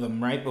all of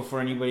them right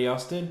before anybody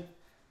else did.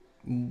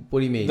 What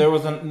do you mean? There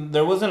wasn't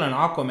an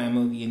Aquaman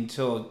movie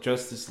until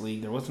Justice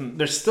League.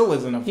 There still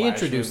isn't a Flash He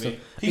introduced movie.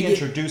 them. He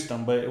introduced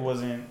them, but it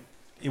wasn't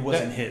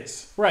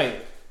his.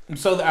 Right.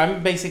 So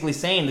I'm basically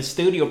saying the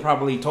studio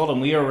probably told him,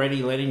 we are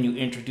already letting you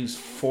introduce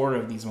 4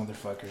 of these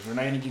motherfuckers. We're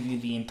not going to give you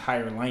the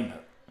entire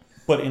lineup.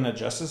 But in a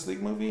Justice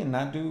League movie and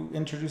not do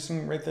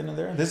introducing right then and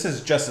there? This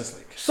is Justice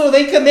League. So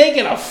they could make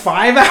it a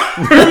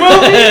 5-hour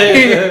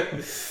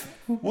movie?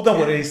 Well, then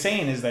what he's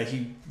saying is that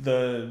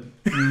the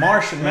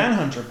Martian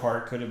Manhunter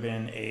part could have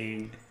been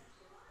a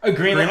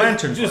Green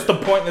Lantern. Just the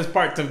pointless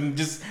part to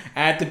just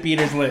add to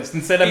Peter's list.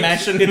 Instead of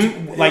matching...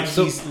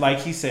 like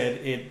he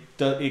said,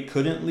 it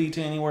couldn't lead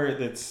to anywhere.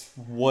 That's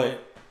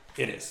what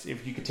it is.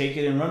 If you could take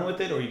it and run with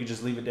it, or you could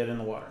just leave it dead in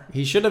the water.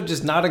 He should have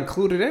just not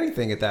included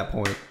anything at that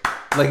point.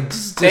 Like,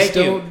 just Thank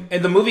you. don't...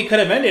 And the movie could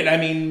have ended,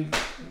 an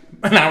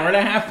hour and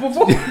a half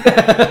before.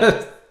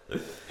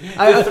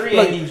 The 3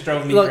 endings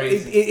drove me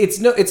crazy.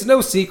 It's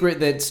no secret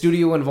that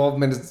studio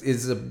involvement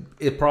is a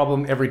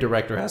problem every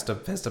director has to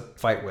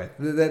fight with.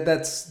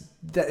 That's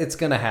it's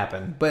gonna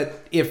happen.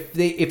 But if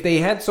they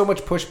had so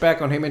much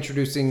pushback on him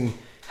introducing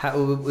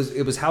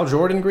it was Hal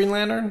Jordan Green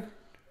Lantern,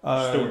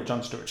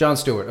 John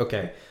Stewart.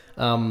 Okay,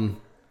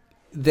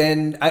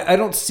 then I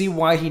don't see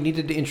why he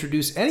needed to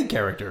introduce any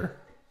character.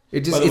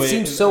 It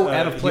seems so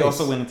out of place. He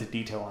also went into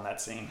detail on that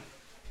scene.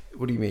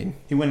 What do you mean?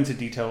 He went into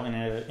detail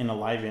in a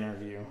live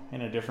interview,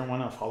 in a different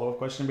one, a follow-up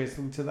question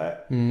basically to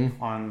that,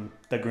 on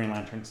the Green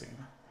Lantern scene.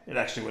 It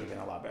actually would have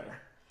been a lot better.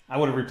 I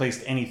would have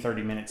replaced any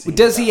 30-minute scene.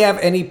 Does he have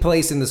any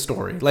place in the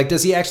story? Like,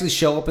 does he actually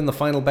show up in the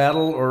final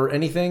battle or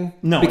anything?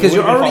 No, because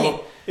you're already...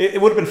 It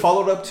would have been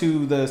followed up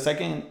to the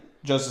second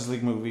Justice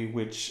League movie,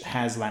 which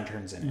has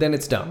lanterns in it. Then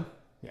it's dumb.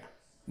 Yeah.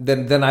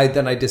 Then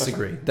I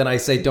disagree. Then I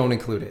say don't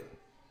include it.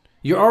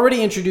 You're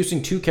already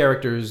introducing 2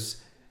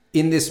 characters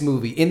in this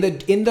movie. In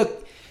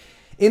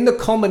the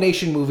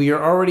culmination movie,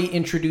 you're already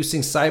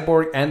introducing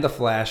Cyborg and the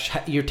Flash.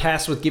 You're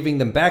tasked with giving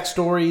them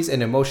backstories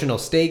and emotional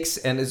stakes,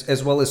 and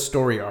as well as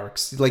story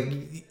arcs.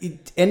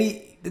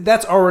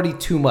 That's already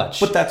too much.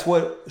 But that's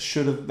what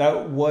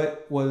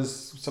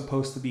was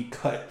supposed to be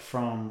cut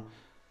from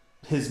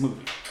his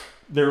movie.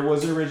 There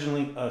was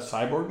originally a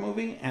Cyborg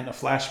movie and a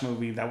Flash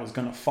movie that was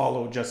going to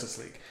follow Justice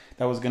League.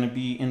 That was going to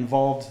be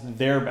involved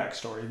their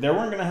backstory. They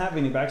weren't going to have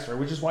any backstory,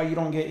 which is why you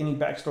don't get any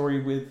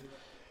backstory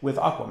with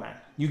Aquaman.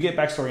 You get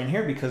backstory in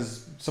here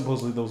because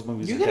supposedly those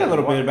movies. You get a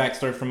little bit of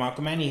backstory from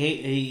Aquaman.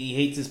 He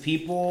hates his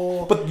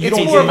people, but you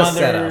don't get a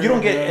setup. You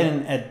don't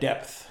get a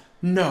depth.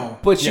 No,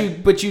 but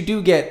you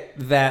do get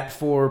that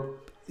for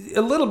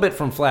a little bit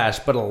from Flash,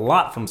 but a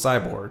lot from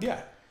Cyborg.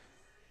 Yeah.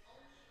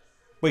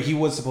 But he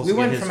was supposed to. We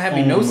went from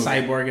having no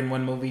Cyborg in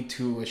one movie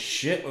to a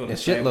shitload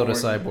of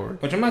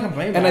Cyborg, which I'm not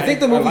complaining. And I think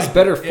the movie's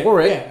better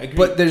for it. Yeah,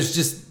 but there's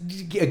just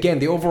again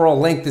the overall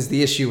length is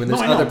the issue, and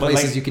there's other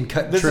places you can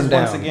trim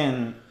down. Once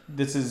again,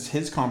 this is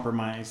his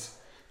compromise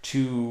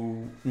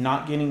to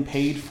not getting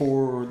paid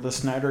for the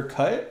Snyder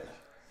Cut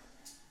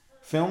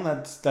film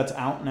that's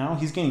out now.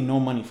 He's getting no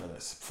money for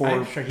this.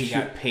 I'm sure he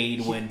got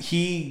paid when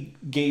he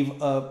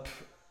gave up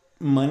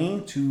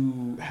money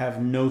to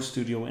have no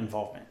studio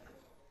involvement.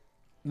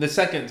 The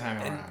second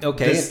time around.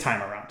 Okay. This time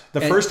around.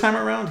 The first time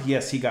around,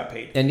 yes, he got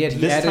paid. And yet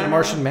he added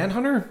Martian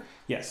Manhunter?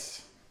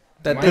 Yes.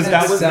 That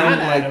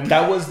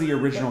was the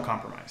original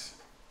compromise.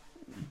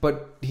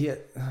 But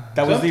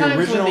that was the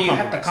original when you compromise.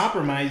 have to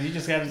compromise, you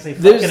just have to say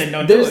fuck it and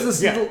don't do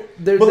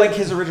it. But like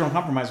his original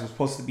compromise was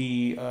supposed to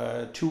be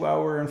a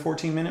 2-hour and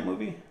 14-minute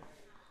movie.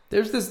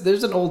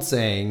 There's an old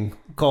saying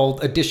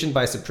called addition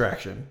by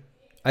subtraction.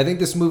 I think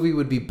this movie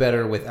would be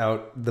better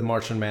without the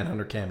Martian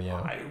Manhunter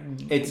cameo.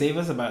 It'd save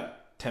us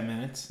about 10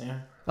 minutes.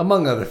 Yeah.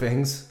 Among other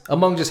things.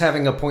 Among just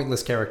having a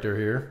pointless character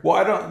here. Well,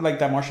 I don't like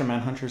that Martian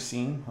Manhunter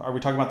scene. Are we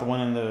talking about the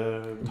one in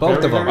the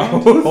Both of them.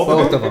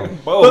 Both of them.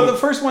 But the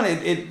first one,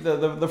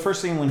 the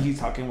first scene when he's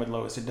talking with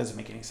Lois, it doesn't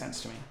make any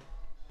sense to me.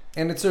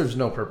 And it serves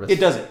no purpose.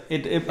 It doesn't.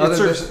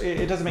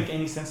 It doesn't make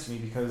any sense to me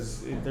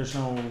because there's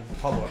no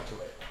follow up to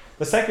it.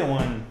 The second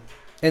one,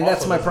 and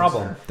that's my doesn't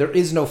problem. serve. There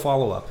is no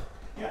follow up.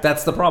 Yeah.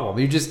 That's the problem.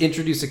 You just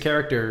introduce a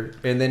character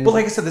and then. But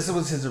like I said, this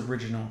was his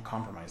original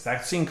compromise.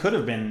 That scene could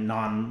have been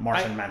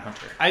non-Martian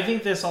Manhunter. I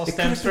think this all It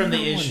stems could've from the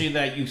been that issue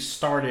that you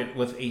started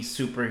with a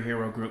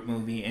superhero group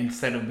movie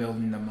instead of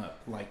building them up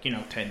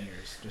 10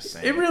 years. Just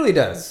saying. It really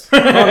does.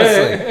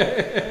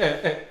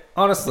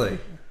 Honestly.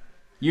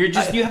 You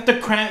have to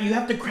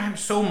cram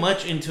so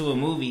much into a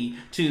movie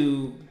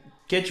to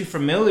get you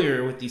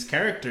familiar with these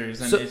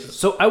characters. And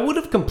So I would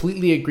have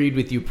completely agreed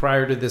with you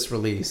prior to this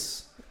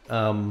release.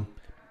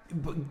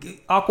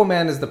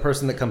 Aquaman is the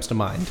person that comes to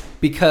mind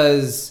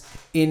because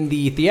in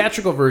the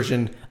theatrical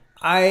version,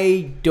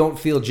 I don't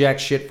feel jack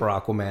shit for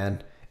Aquaman,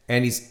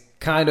 and he's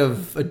kind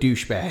of a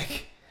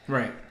douchebag.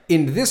 right.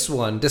 In this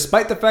one,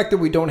 despite the fact that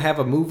we don't have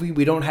a movie,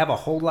 we don't have a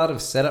whole lot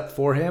of setup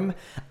for him,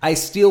 I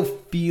still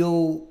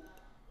feel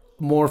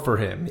more for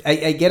him.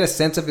 I get a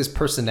sense of his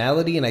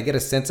personality, and I get a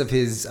sense of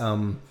his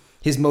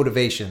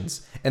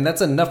motivations, and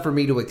that's enough for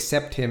me to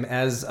accept him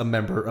as a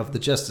member of the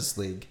Justice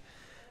League.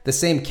 The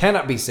same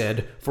cannot be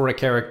said for a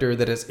character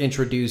that is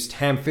introduced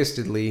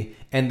ham-fistedly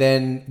and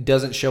then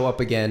doesn't show up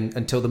again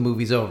until the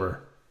movie's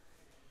over.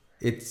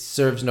 It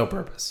serves no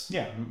purpose.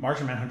 Yeah,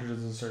 Martian Manhunter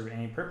doesn't serve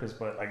any purpose,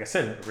 but like I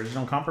said,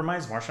 original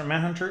compromise, Martian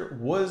Manhunter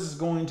was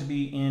going to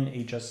be in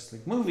a Justice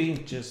League movie,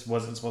 just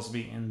wasn't supposed to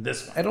be in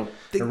this one. I don't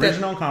think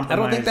compromise. I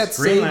don't think that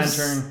Green saves,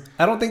 Lantern.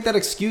 I don't think that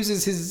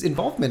excuses his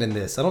involvement in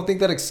this. I don't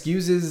think that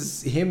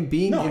excuses him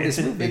being in this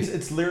movie.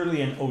 It's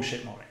literally an oh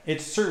shit moment. He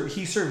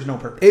serves no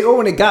purpose.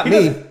 And it got He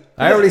me. doesn't-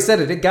 I already said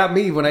it. It got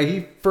me when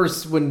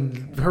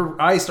when her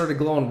eyes started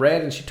glowing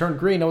red and she turned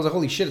green. I was like,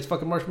 "Holy shit! It's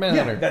fucking Martian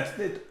Manhunter." Yeah, that's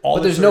it.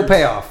 But there's no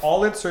payoff.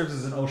 All it serves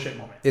is an oh shit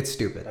moment. It's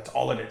stupid. That's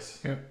all it is.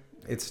 Yeah.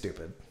 It's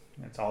stupid.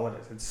 That's all it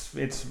is.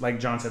 It's like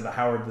John said, the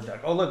Howard the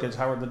Duck. Oh look, it's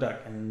Howard the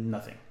Duck, and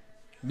nothing.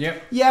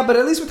 Yep. Yeah, but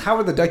at least with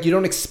Howard the Duck, you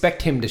don't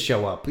expect him to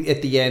show up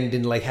at the end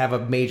and have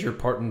a major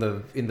part in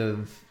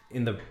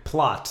the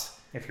plot.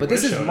 But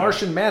this is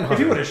Martian Manhunter. If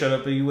he would have showed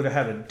up, you would have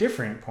had a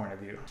different point of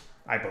view,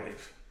 I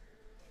believe.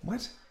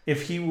 What?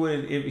 If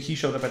he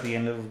showed up at the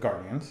end of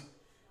Guardians,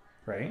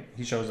 right?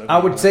 He shows up. I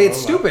would say it's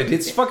stupid.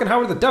 It's fucking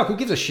Howard the Duck. Who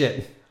gives a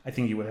shit? I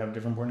think you would have a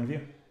different point of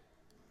view.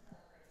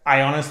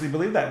 I honestly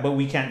believe that, but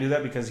we can't do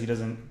that because he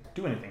doesn't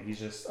do anything. He's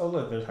just, oh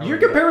look, there's Howard You're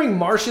the Duck. comparing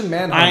Martian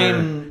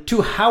Manhunter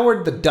to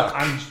Howard the Duck.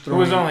 I'm just It throwing.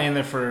 was only in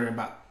there for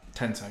about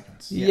 10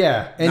 seconds.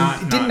 Yeah,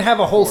 and didn't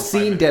have a whole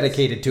scene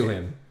dedicated to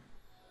him.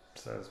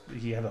 So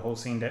he had the whole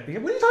scene. What are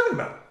you talking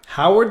about?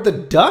 Howard the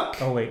Duck?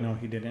 Oh wait, no,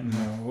 he didn't.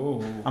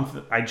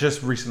 No. I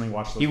just recently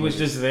watched. Those He was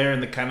movies. just there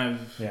in the kind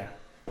of... Yeah.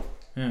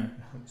 Yeah.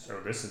 So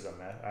this is a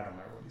mess. I don't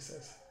remember what he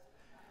says.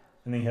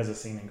 And then he has a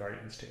scene in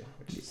Guardians too.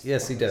 Which is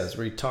Yes, he does.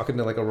 Where he's talking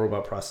to a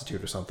robot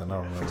prostitute or something. I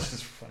don't remember. Which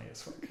is funny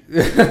as fuck.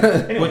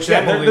 Anyway, Which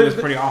that movie was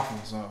pretty awful.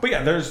 So. But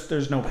yeah,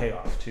 there's no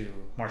payoff to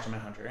Martian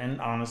Manhunter,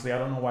 and honestly, I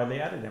don't know why they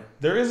added him.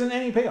 There isn't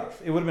any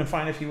payoff. It would have been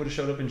fine if he would have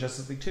showed up in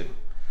Justice League 2.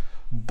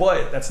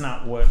 But that's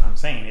not what I'm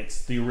saying.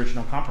 It's the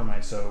original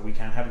compromise, so we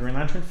can't have Green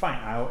Lantern. Fine,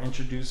 I'll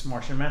introduce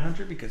Martian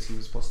Manhunter because he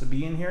was supposed to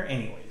be in here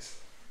anyways.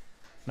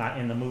 Not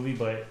in the movie,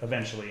 but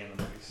eventually in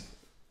the movies.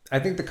 I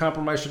think the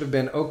compromise should have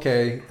been,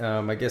 okay,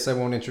 I guess I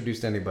won't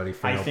introduce anybody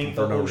for I no, think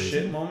for the no oh reason.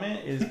 shit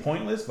moment is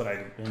pointless, but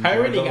I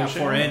already the oh got shit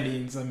 4 moment.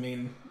 endings. I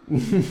mean,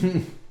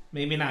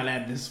 maybe not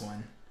add this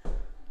one.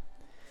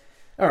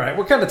 All right,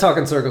 we're kind of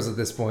talking circles at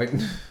this point.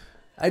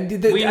 We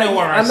know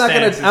where our I'm not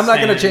gonna. stances I'm not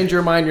gonna stand. change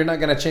your mind. You're not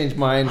gonna change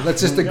mine.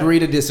 Let's just agree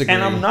to disagree.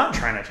 And I'm not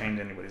trying to change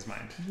anybody's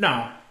mind.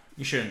 No,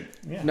 you shouldn't.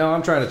 Yeah. No,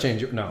 I'm trying to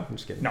change it. No, I'm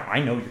just kidding. No, I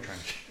know you're trying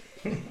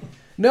to.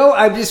 No,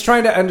 I'm just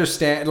trying to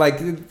understand.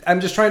 I'm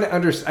just trying to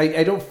understand.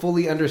 I don't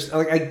fully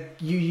understand.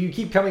 You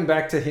keep coming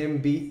back to him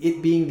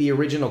being the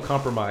original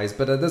compromise,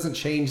 but it doesn't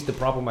change the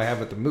problem I have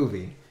with the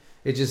movie.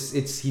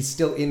 He's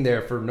still in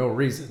there for no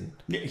reason.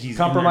 Yeah, he's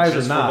Compromise in there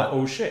or just not. for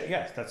the, oh shit!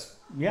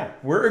 Yes,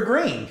 we're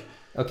agreeing.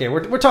 Okay,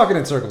 we're talking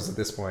in circles at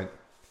this point.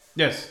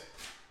 Yes.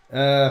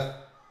 There's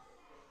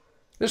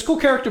cool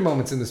character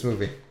moments in this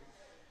movie.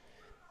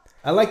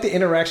 I like the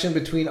interaction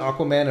between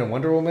Aquaman and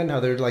Wonder Woman, how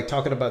they're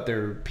talking about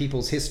their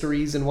people's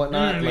histories and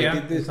whatnot.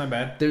 It's not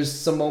bad. There's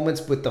some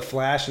moments with the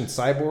Flash and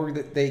Cyborg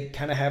that they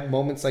kind of have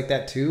moments like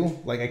that too.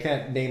 I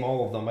can't name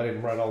all of them. I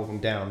didn't write all of them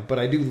down, but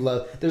I do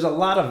love. There's a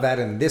lot of that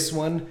in this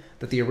one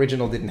that the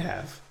original didn't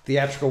have. The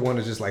theatrical one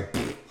is just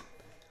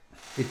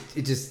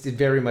it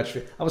very much.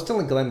 I was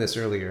telling Glenn this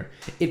earlier.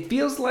 It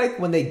feels like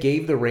when they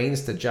gave the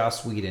reins to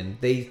Joss Whedon,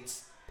 they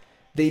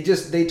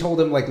told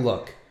him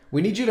look,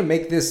 we need you to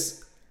make this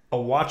a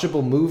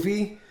watchable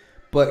movie,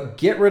 but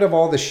get rid of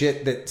all the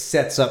shit that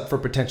sets up for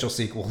potential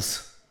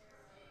sequels.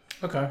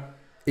 Okay.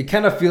 it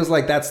kind of feels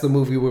like that's the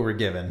movie we were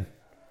given.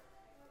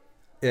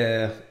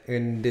 Yeah,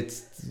 and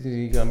it's,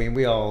 I mean,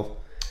 we all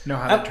know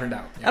how that turned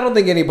out. I don't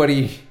think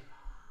anybody.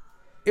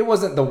 It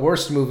wasn't the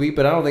worst movie,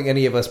 but I don't think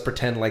any of us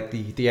pretend like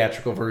the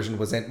theatrical version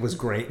was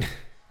great.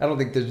 I don't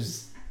think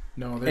there's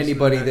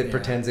anybody that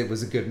pretends it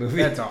was a good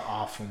movie. That's an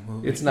awful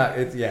movie. It's not.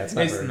 It's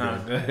not. It's very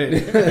not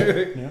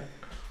good.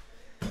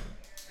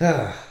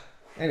 Yeah.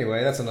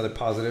 Anyway, that's another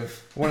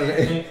positive. One of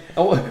the,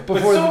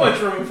 Before so much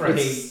room for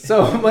hate.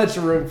 So much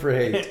room for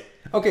hate.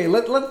 Okay,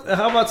 let.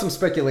 How about some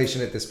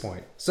speculation at this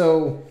point?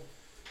 So,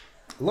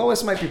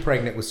 Lois might be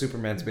pregnant with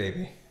Superman's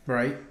baby.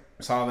 Right.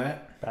 Saw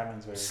that.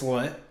 Batman's baby.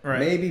 Slut. Right.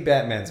 Maybe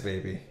Batman's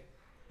baby.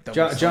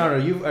 John, are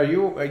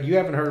you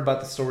haven't heard about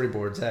the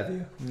storyboards, have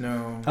you?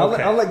 No.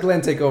 I'll let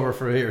Glenn take over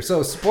for here.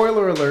 So,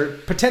 spoiler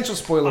alert, potential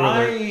spoiler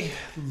alert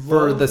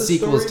for the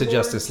sequels to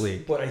Justice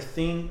League. But I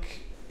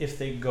think if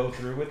they go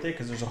through with it,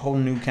 because there's a whole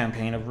new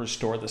campaign of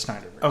Restore the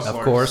Snyderverse.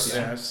 Of course.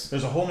 Yes.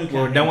 There's a whole new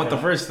campaign. We're done with the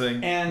first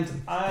thing. And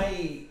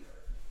I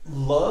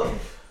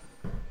love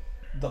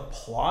the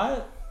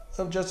plot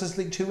of Justice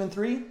League 2 and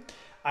 3.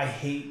 I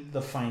hate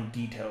the fine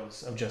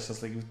details of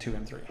Justice League 2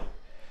 and 3.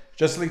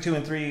 Justice League 2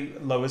 and 3,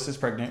 Lois is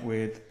pregnant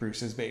with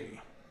Bruce's baby.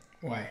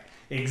 Why?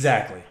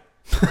 Exactly.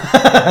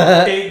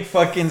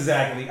 Fucking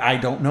exactly. I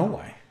don't know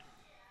why.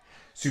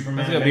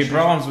 Superman. There's gonna be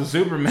problems with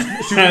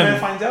Superman. Superman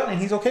finds out and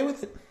he's okay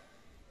with it.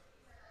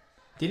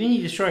 Didn't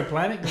he destroy a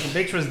planet because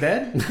the bitch was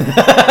dead?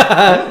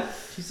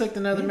 She sucked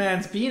another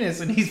man's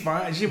penis and he's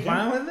fine. She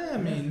fine with it? I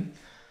mean,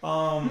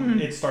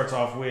 it starts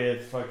off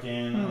with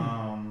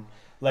fucking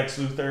Lex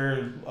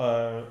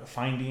Luthor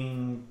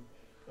finding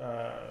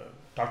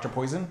Dr.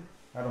 Poison.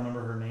 I don't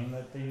remember her name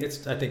that they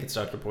used. I think it's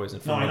Dr.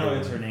 Poison. No, I know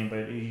it's her name,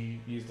 but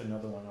he used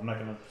another one. I'm not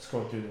going to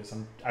scroll through this.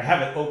 I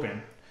have it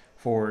open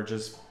for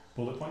just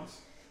bullet points.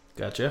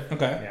 Gotcha.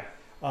 Okay.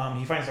 Yeah.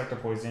 He finds Dr.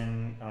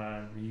 Poison.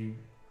 He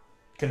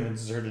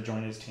convinces her to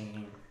join his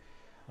team.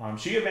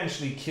 She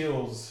eventually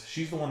kills...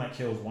 She's the one that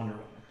kills Wonder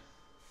Woman.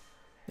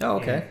 Oh,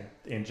 okay.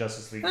 In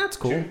Justice League. That's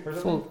cool.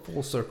 2,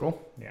 Full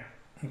circle. Yeah.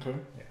 Okay.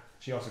 Yeah.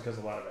 She also kills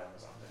a lot of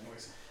Amazons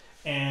anyways.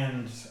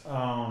 And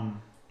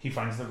he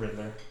finds the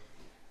Riddler,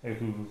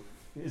 who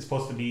is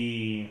supposed to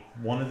be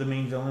one of the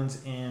main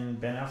villains in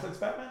Ben Affleck's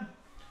Batman.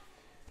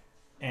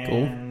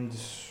 And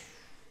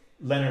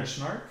Leonard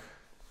Snark,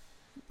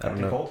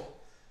 Captain Cold.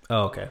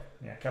 Oh, okay.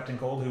 Yeah, Captain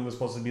Cold, who was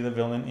supposed to be the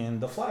villain in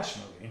the Flash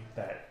movie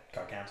that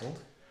got canceled.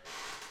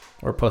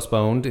 Or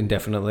postponed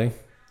indefinitely.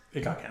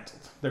 It got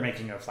canceled. They're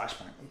making a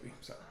Flashpoint movie,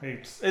 so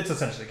it's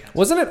essentially canceled.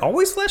 Wasn't it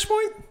always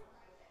Flashpoint?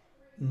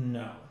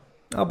 No.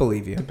 I'll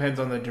believe you. Depends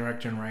on the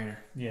director and writer.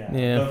 Yeah.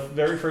 The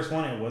very first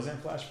one, it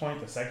wasn't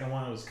Flashpoint. The second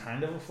one, it was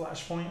kind of a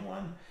Flashpoint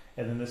one.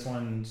 And then this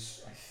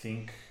one's, I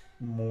think,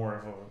 more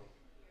of a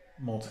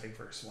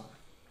multiverse one.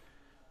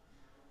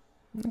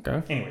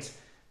 Okay. Anyways.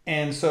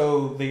 And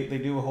so they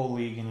do a whole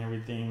league and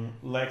everything.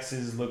 Lex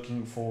is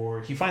looking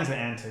for... He finds the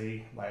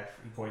anti-life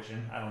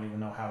equation. I don't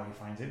even know how he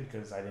finds it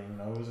because I didn't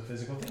know it was a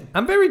physical thing.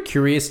 I'm very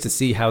curious to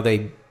see how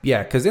they...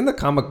 Yeah, because in the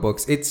comic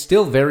books, it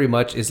still very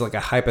much is like a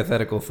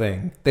hypothetical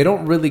thing. They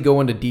don't really go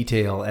into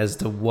detail as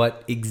to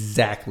what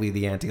exactly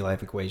the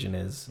anti-life equation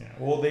is. Yeah.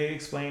 Well, they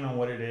explain on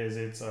what it is.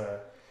 It's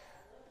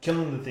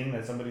killing the thing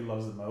that somebody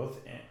loves the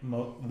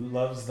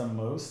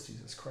most.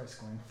 Jesus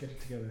Christ, Glenn. Get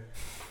it together.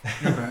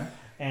 Okay.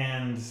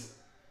 And...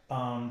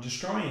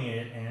 destroying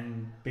it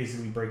and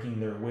basically breaking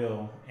their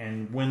will,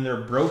 and when they're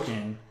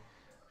broken,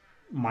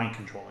 mind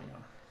controlling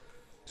them.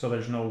 So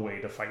there's no way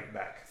to fight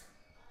back.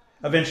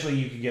 Eventually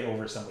you could get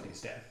over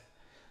somebody's death,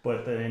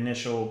 but the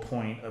initial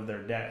point of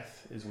their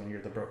death is when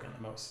you're the broken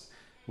the most,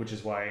 which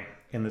is why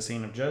in the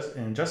scene of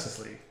in Justice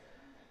League,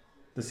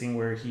 the scene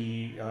where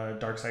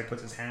Darkseid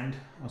puts his hand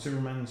on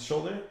Superman's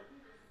shoulder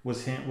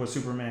was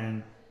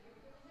Superman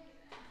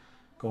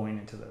going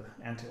into the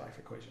anti-life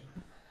equation.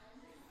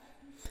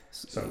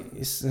 So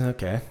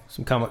okay,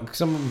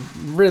 some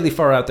really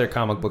far out there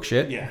comic book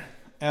shit. Yeah,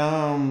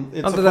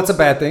 that's a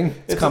bad thing.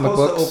 It's comic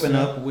books. Supposed to open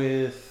up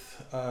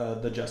with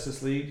the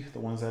Justice League, the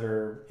ones that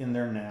are in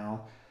there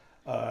now,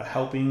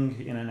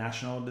 helping in a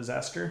national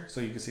disaster.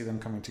 So you can see them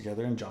coming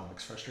together, and John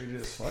looks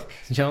frustrated as fuck.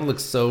 John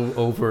looks so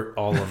over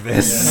all of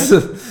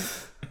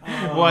this.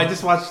 Well, I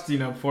just watched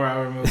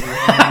 4-hour movie.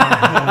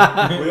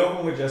 We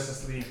open with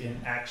Justice League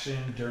in action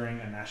during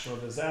a national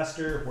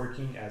disaster,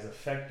 working as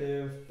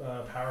effective,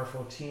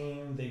 powerful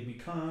team they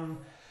become.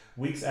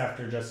 Weeks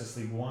after Justice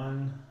League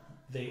 1,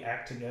 they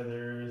act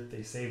together,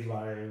 they save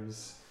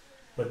lives,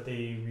 but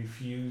they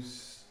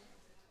refuse.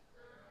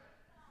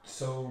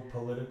 So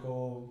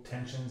political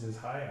tensions is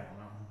high. I don't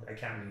know. I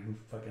can't read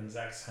fucking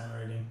Zach's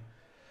handwriting.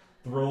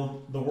 The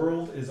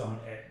world is on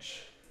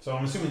edge. So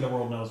I'm assuming the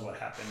world knows what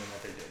happened and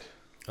what they did.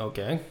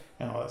 Okay.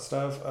 And all that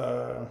stuff.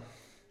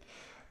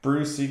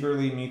 Bruce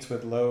secretly meets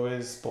with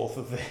Lois, both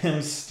of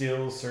them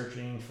still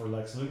searching for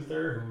Lex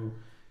Luthor, who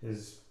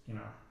is,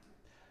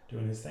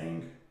 doing his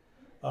thing.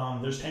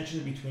 There's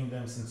tension between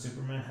them since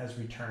Superman has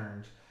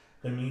returned.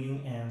 The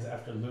meeting ends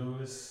after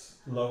Lois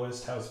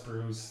tells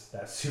Bruce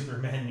that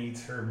Superman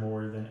needs her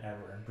more than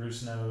ever.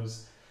 Bruce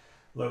knows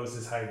Lois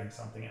is hiding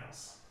something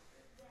else.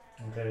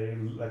 Okay,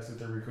 Lex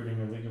Luthor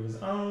recruiting a league of his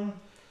own,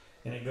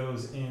 and it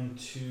goes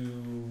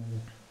into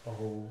a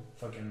whole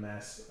fucking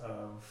mess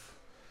of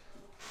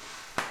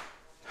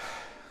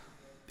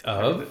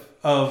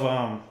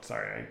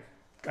sorry,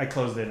 I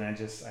closed it and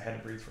I had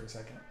to breathe for a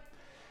second.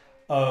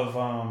 Of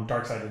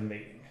Darkseid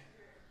invading.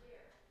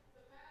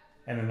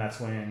 And then that's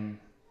when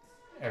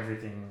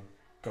everything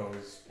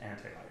goes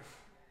anti-life.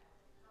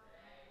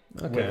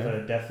 Okay.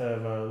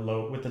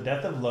 With the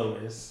death of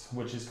Lois,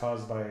 which is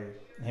caused by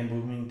him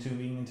moving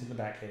Tubing into the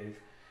Batcave,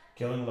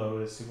 killing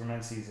Lois,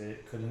 Superman sees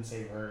it, couldn't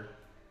save her.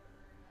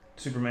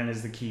 Superman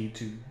is the key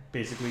to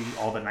basically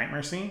all the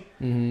nightmare scene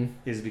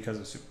is because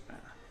of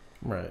Superman.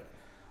 Right.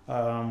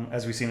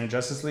 As we've seen in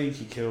Justice League,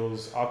 he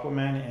kills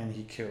Aquaman and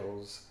he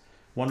kills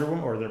Wonder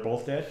Woman, or they're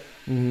both dead.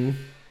 And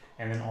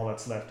then all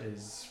that's left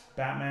is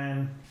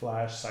Batman,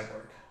 Flash,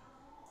 Cyborg.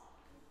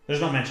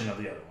 There's no mention of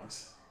the other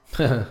ones.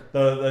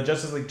 The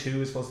Justice League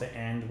 2 is supposed to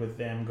end with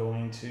them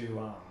going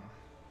to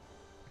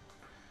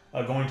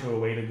a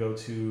way to go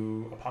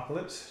to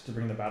Apocalypse to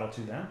bring the battle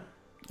to them.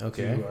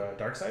 Okay.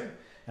 To Darkseid,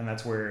 and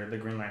that's where the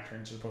Green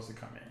Lanterns are supposed to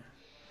come in.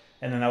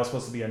 And then that was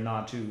supposed to be a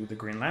nod to the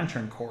Green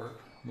Lantern Corps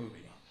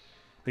movie,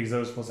 because they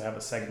were supposed to have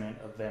a segment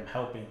of them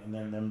helping and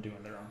then them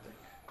doing their own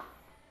thing,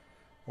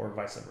 or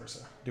vice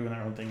versa, doing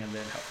their own thing and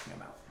then helping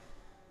them out.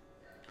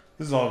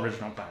 This is all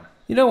original plan.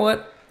 You know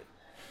what?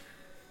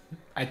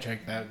 I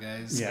checked out,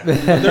 guys. Yeah,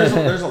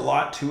 there's a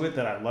lot to it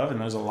that I love, and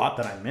there's a lot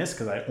that I miss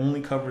because I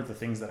only covered the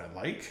things that I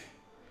like.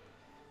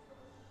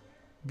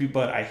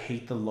 But I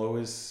hate the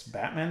Lois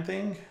Batman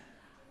thing.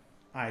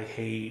 I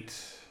hate.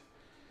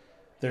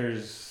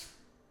 There's.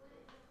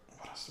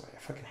 What else do I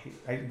fucking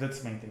hate? That's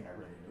the main thing I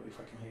really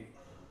fucking hate.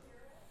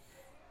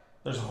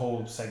 There's a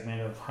whole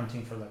segment of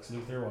hunting for Lex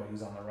Luthor while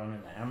he's on the run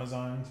in the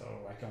Amazon, so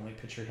I can only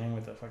picture him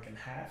with a fucking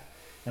hat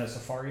and a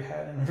safari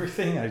hat and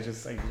everything. I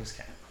just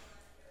can't.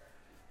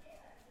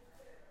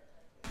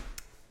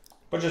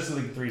 But Justice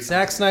League 3.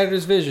 Zack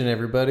Snyder's vision,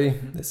 everybody.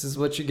 This is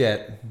what you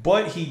get.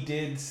 But he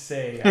did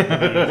say, I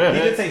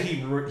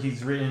believe,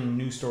 he's written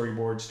new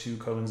storyboards to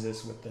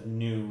coexist with the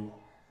new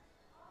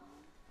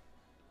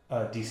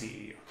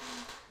DCEU.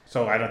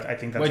 So I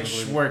think that's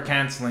which we're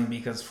canceling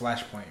because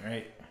Flashpoint,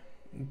 right?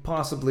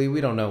 Possibly.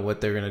 We don't know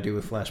what they're going to do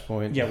with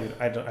Flashpoint. Yeah,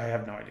 I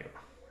have no idea.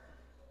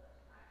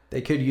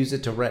 They could use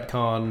it to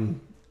retcon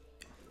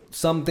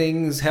some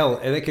things.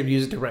 Hell, they could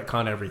use it to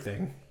retcon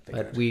everything.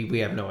 But we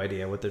have no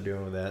idea what they're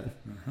doing with that.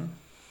 Mm-hmm.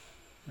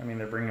 I mean,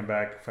 they're bringing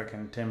back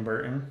fucking Tim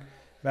Burton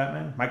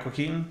Batman, Michael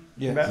Keaton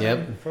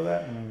Batman for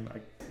that. I mean,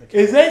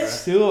 is that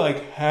still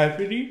like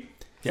happening?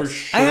 Yes. For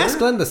sure. I asked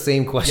Glenn the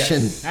same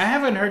question. Yes. I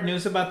haven't heard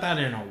news about that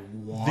in a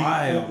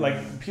while.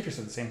 Peter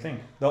said the same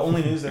thing. The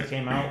only news that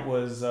came out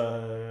was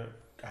I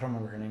don't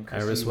remember her name.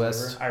 Iris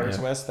West. Iris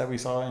West that we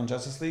saw in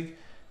Justice League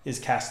is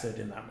casted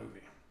in that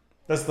movie.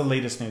 That's the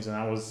latest news, and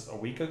that was a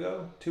week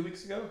ago, 2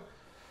 weeks ago.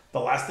 The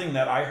last thing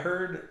that I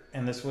heard,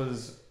 and this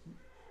was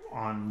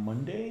on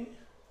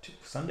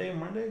Sunday or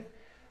Monday,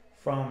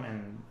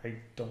 and I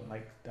don't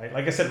like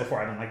I said before,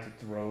 I don't like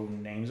to throw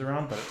names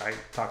around, but I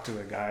talked to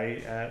a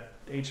guy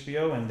at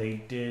HBO, and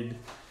they did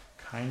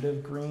kind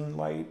of green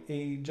light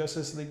a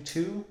Justice League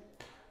 2,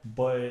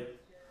 but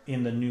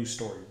in the new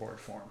storyboard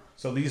form.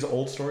 So these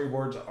old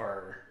storyboards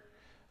are,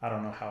 I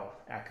don't know how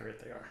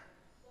accurate they are.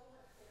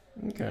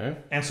 Okay.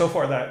 And so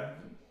far that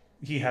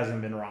he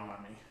hasn't been wrong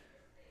on me.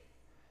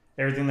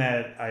 Everything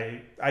that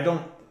I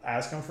don't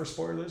ask him for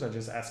spoilers. I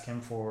just ask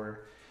him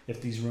for if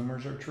these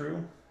rumors are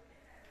true,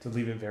 to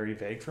leave it very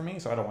vague for me.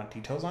 So I don't want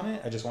details on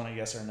it. I just want a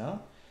yes or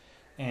no.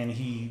 And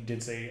he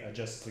did say a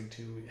Justice League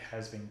 2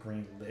 has been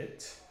green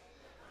lit,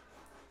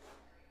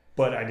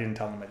 but I didn't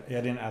tell him. I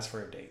didn't ask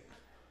for a date.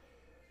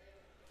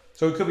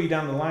 So it could be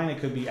down the line. It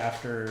could be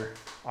after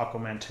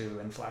Aquaman 2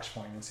 and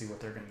Flashpoint, and see what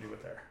they're going to do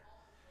with there.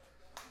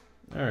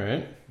 All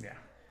right. Yeah.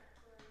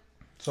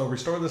 So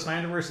Restore the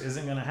Snyderverse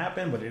isn't going to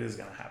happen, but it is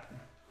going to happen.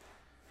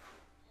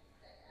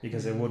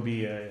 Because it would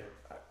be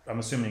I'm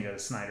assuming a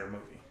Snyder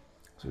movie.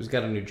 So he's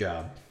got a new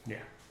job. Yeah.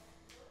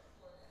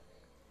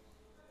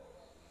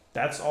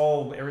 That's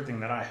everything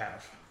that I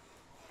have.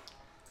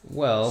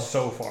 Well,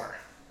 so far.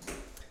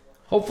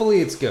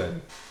 Hopefully it's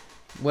good.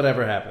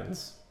 Whatever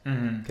happens.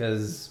 Mm-hmm.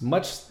 Because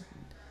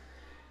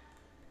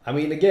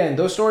again,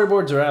 those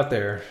storyboards are out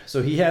there.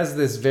 So he has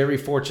this very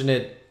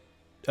fortunate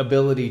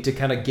ability to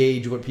kind of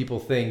gauge what people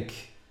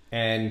think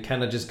and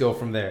kind of just go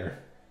from there.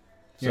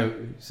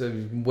 So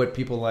what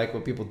people like,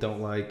 what people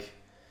don't like.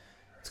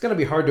 It's going to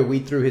be hard to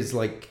weed through his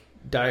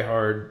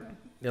diehard,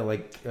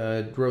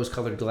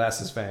 rose-colored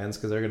glasses fans,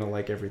 because they're going to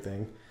like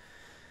everything.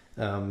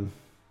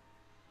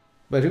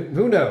 But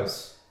who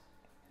knows?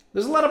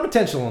 There's a lot of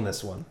potential in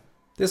this one.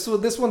 This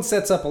one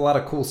sets up a lot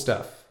of cool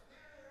stuff.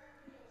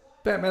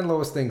 Batman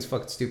Lois thing's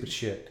fucking stupid as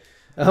shit.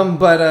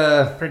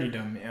 Pretty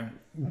dumb, yeah.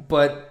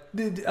 But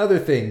the other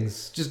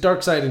things, just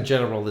Darkseid in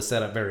general, is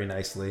set up very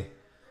nicely.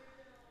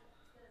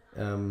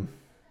 And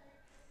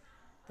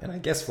I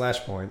guess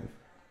Flashpoint.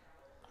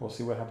 We'll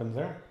see what happens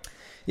there.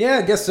 Yeah,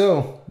 I guess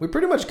so. We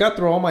pretty much got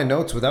through all my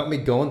notes without me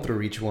going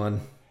through each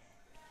one.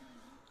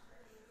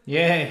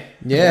 Yay.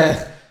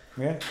 Yeah.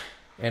 Yeah.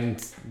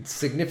 And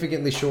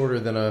significantly shorter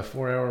than a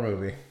 4-hour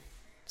movie.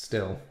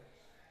 Still.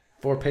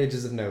 4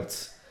 pages of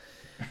notes.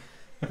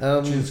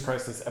 Jesus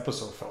Christ, this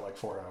episode felt like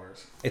 4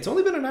 hours. It's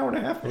only been an hour and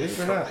a half, believe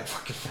it or not. It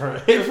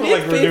felt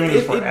like we're doing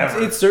this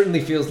forever. It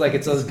certainly feels like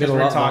it's us Because good a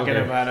we're lot talking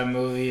longer. about a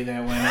movie that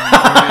went on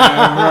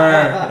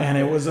forever. And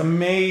it was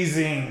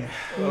amazing.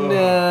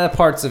 Nah,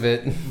 parts of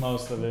it.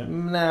 Most of it.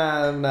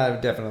 Nah,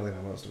 definitely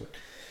not most of it.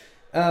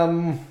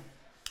 Do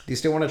you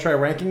still want to try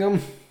ranking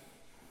them?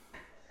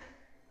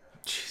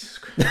 Jesus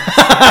Christ.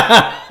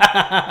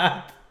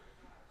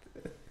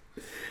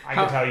 I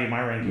can tell you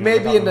my ranking.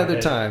 Maybe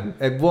another time.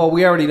 Well,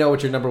 we already know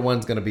what your number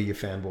one's going to be, you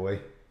fanboy.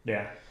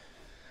 Yeah.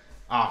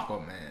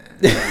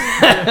 Aquaman.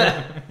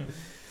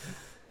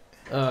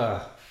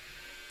 I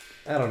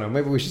don't know.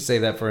 Maybe we should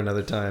save that for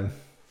another time.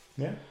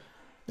 Yeah.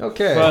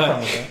 Okay.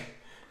 Fuck.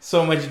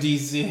 So much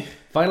DC.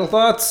 Final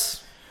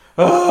thoughts?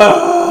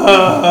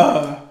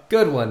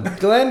 Good one.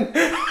 Glenn?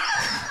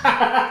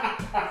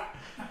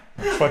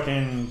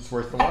 Fucking, it's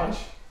worth the watch.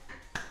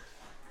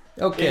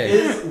 Okay.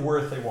 It is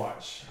worth a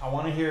watch. I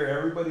want to hear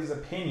everybody's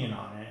opinion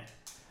on it.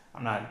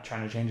 I'm not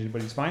trying to change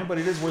anybody's mind, but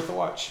it is worth a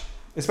watch.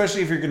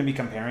 Especially if you're going to be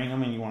comparing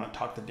them and you want to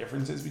talk the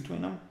differences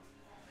between them.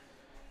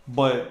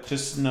 But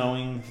just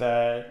knowing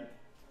that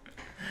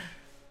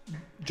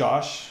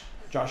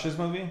Josh's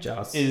movie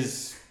Joss.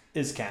 is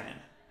canon.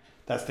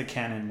 That's the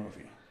canon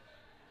movie.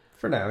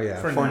 For now,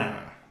 yeah. For now.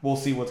 We'll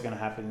see what's going to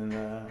happen in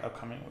the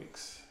upcoming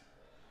weeks.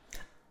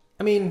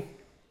 I mean,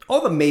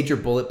 all the major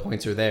bullet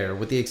points are there,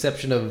 with the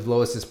exception of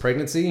Lois's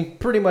pregnancy.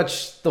 Pretty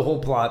much the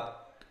whole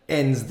plot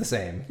ends the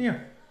same. Yeah.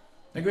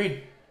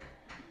 Agreed.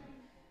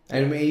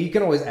 I mean, you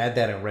can always add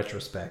that in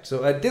retrospect.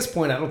 So at this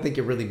point, I don't think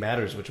it really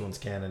matters which one's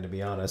canon, to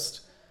be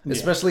honest. Yeah.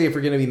 Especially if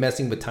we're going to be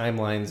messing with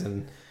timelines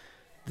and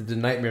the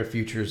Nightmare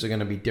Futures are going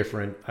to be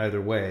different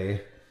either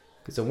way.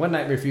 Because in one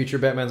Nightmare Future,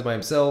 Batman's by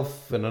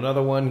himself. And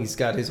another one, he's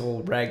got his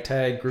whole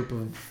ragtag group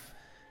of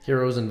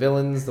heroes and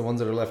villains, the ones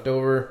that are left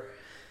over.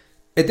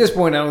 At this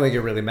point, I don't think it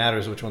really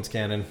matters which one's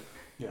canon.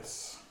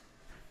 Yes.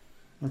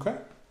 Okay.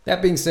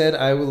 That being said,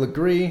 I will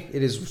agree.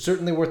 It is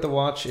certainly worth a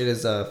watch. It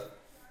is a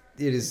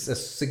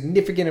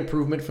significant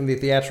improvement from the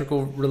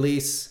theatrical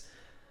release.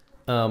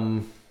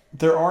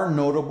 There are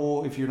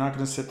notable, if you're not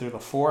going to sit through the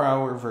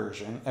 4-hour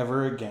version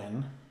ever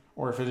again,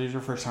 or if it is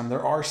your first time,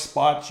 there are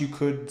spots you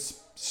could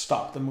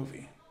stop the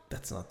movie.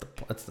 That's not the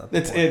point. It's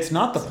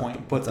not the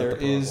point, but that's not there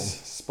the is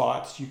problem.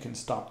 spots you can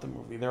stop the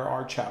movie. There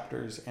are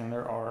chapters and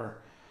there are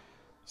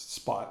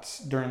spots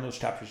during those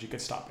chapters you could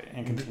stop it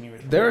and continue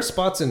it. There are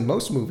spots in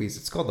most movies.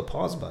 It's called the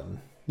pause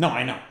button. No,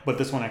 I know, but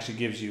this one actually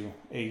gives you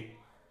a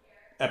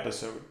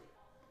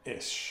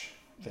episode-ish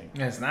thing.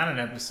 Yeah, it's not an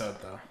episode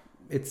though.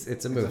 It's a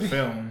It's movie. a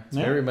film. It's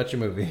very much a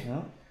movie.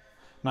 Yeah.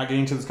 Not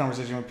getting into this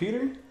conversation with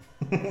Peter.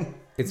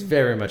 It's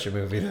very much a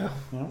movie, though.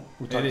 Yeah.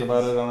 We talked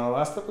about it on our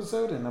last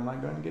episode, and I'm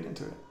not going to get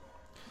into it.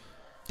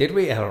 Did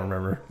we? I don't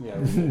remember. Yeah.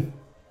 We did.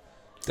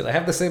 Did I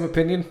have the same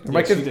opinion?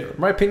 Yes, you did.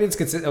 My opinion's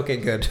consistent. Okay,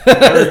 good.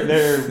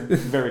 They're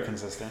very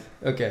consistent.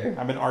 Okay.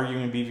 I've been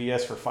arguing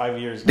BVS for 5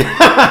 years now.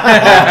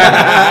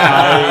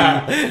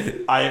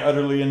 I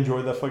utterly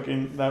enjoy that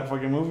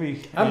fucking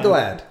movie. I'm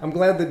glad. I'm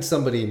glad that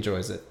somebody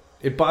enjoys it.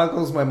 It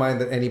boggles my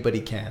mind that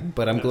anybody can,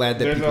 but I'm glad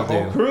that There's people a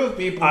whole do. crew of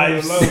people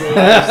I've who love it.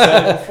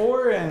 said it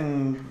before,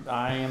 and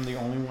I am the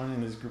only one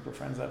in this group of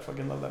friends that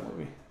fucking love that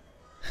movie.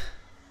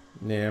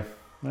 Yeah.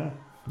 Yeah.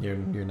 You're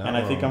not And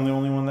I think wrong. I'm the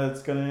only one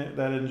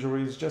that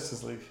enjoys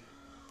Justice League.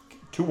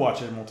 To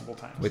watch it multiple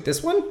times. With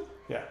this one?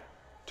 Yeah.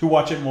 To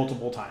watch it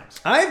multiple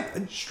times.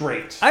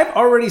 Straight. I've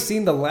already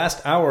seen the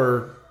last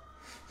hour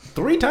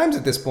 3 times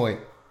at this point.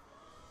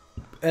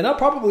 And I'll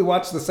probably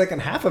watch the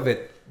second half of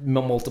it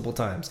multiple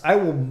times. I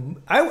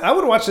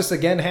would watch this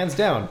again, hands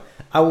down.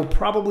 I will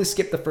probably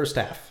skip the first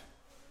half.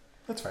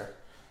 That's fair.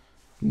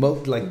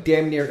 Like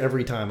damn near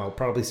every time, I'll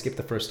probably skip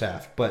the first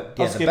half. But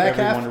yeah, I'll the skip back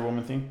every half. Wonder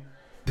Woman theme.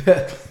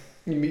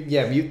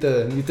 Yeah, mute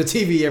the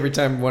TV every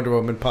time Wonder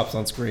Woman pops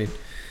on screen.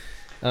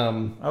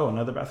 Oh,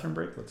 another bathroom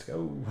break? Let's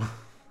go.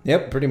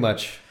 Yep, pretty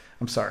much.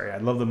 I'm sorry. I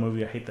love the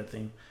movie. I hate that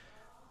theme.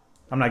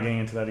 I'm not getting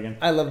into that again.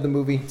 I love the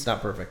movie. It's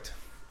not perfect.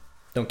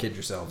 Don't kid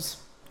yourselves,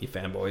 you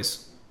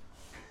fanboys.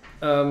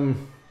 No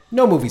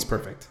movie's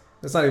perfect.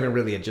 That's not even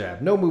really a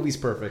jab. No movie's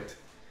perfect.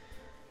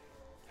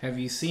 Have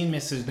you seen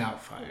Mrs.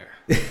 Doubtfire?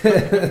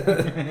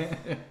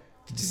 Did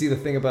you see the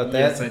thing about that?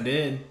 Yes, I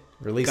did.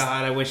 Release,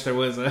 God, I wish there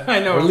was a. I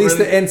know. release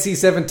the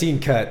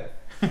NC-17 cut.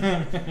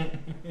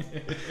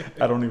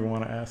 I don't even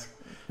want to ask.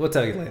 We'll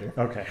tell you later.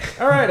 Okay.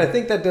 All right, I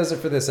think that does it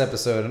for this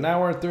episode. An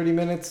hour and 30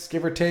 minutes,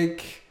 give or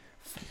take.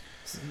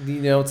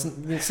 You know, it's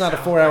not a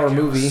 4-hour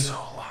movie. So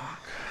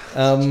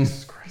long.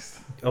 Jesus Christ.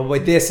 Oh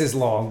wait, this is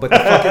long, but the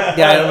fucking,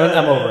 yeah,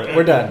 I'm over it.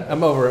 We're done.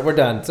 I'm over it. We're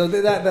done. So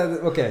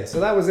okay. So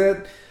that was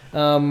it.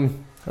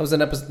 That was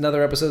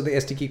another episode of the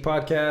SD Geek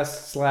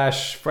Podcast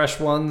 / Fresh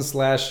Ones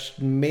 /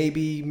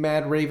 maybe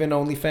Mad Raven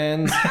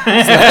OnlyFans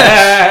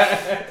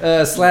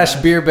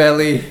 / Beer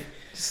Belly.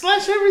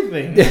 Slash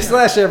everything. Yeah,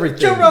 slash everything.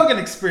 Joe Rogan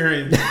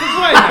Experience.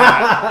 Why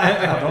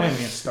not? Don't even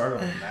get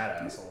started on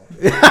that asshole.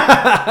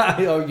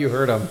 Oh, you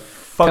heard him.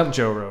 Fuck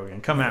Joe Rogan.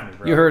 Come at me,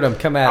 bro. You heard him.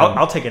 Come at him.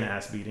 I'll take an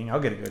ass beating. I'll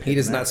get a good. He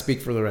does not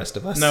speak for the rest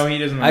of us. No, he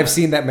doesn't. I've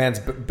seen that man's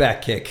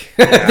back kick.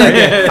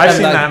 I've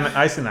seen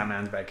that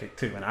man's back kick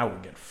too, and I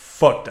would get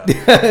fucked up.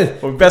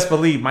 But best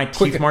believe my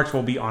teeth marks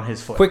will be on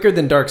his foot. Quicker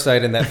than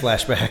Darkseid in that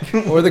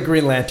flashback, or the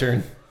Green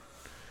Lantern.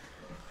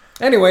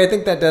 Anyway, I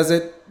think that does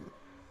it.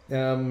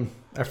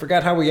 I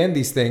forgot how we end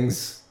these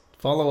things.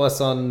 Follow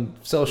us on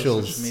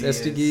socials,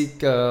 SD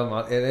Geek,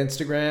 on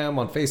Instagram,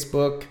 on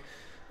Facebook.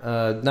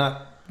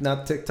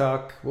 Not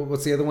TikTok.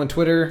 What's the other one?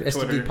 Twitter.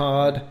 SD Geek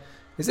Pod.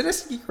 Is it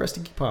SD Geek or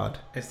SD Geek Pod?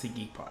 SD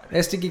Geek Pod.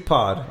 SD Geek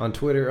Pod on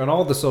Twitter, on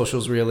all the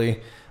socials,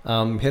 really.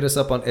 Hit us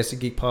up on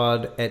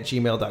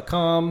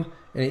sdgeekpod@gmail.com.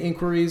 Any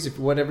inquiries, if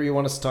whatever you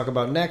want us to talk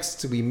about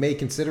next, we may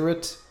consider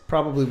it.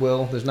 Probably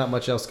will. There's not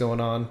much else going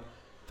on.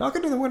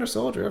 Falcon and the Winter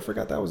Soldier. I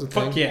forgot that was a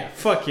thing. Fuck yeah.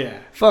 Fuck yeah.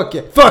 Fuck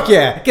yeah. Fuck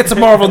yeah. Get some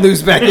Marvel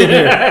news back in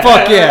here.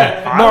 Fuck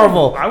yeah.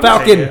 Marvel. I would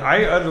Falcon.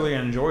 I utterly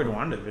enjoyed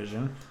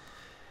WandaVision.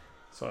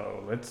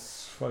 So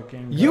let's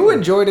fucking go. You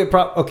enjoyed it.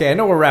 Okay, I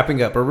know we're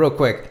wrapping up, but real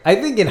quick. I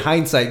think in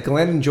hindsight,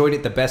 Glenn enjoyed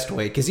it the best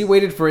way because he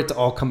waited for it to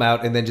all come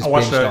out and then just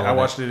binged all of it. I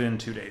watched it in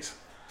 2 days.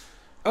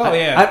 Oh,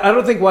 yeah. I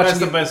don't think watching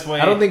That's the best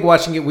way. I don't think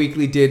watching it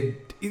weekly did.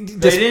 They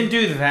didn't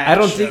do that. I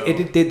don't think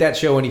it did that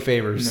show any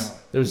favors. No.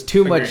 There was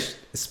too Agreed. much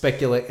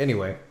speculate.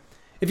 Anyway,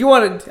 if you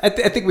wanted, I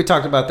think we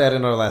talked about that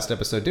in our last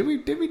episode. Did we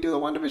do the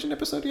WandaVision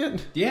episode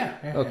yet? Yeah.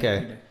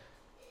 Okay. Yeah,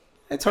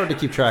 It's hard to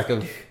keep track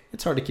of.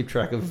 It's hard to keep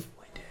track of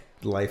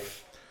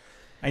life.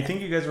 I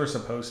think you guys were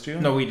supposed to.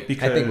 No, we did.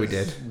 Because I think we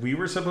did. We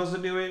were supposed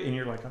to do it, and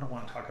you're like, I don't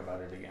want to talk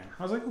about it again.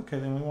 I was like, okay,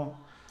 then we won't.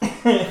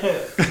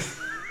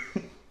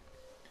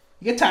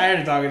 You get tired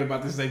of talking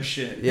about the same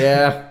shit.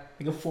 Yeah.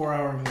 Like a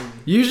 4-hour movie.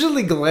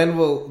 Usually Glenn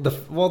will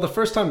the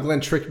first time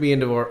Glenn tricked me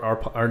into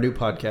our new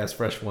podcast,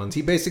 Fresh Ones,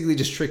 he basically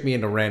just tricked me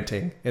into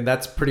ranting, and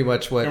that's pretty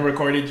much what. And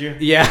recorded you.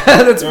 Yeah,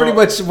 that's pretty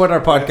much what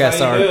our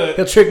podcasts are. do it.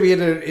 He'll trick me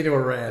into a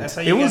rant. That's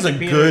how you It was got a to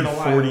be good in a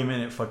while.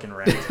 40-minute fucking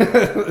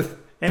rant.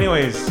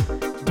 Anyways,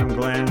 I'm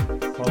Glenn.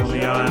 Follow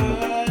me on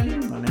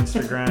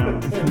Instagram,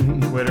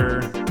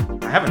 Twitter.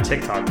 I have a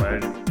TikTok,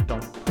 but I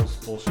don't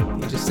post bullshit on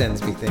He it. just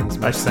sends me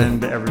things. I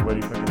send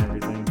everybody fucking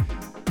everything.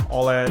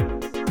 All at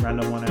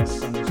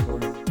random1s_.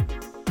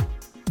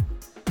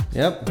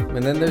 Yep,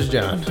 and then there's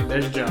John.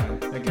 There's John.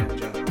 Again,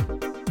 John.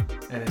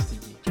 NSD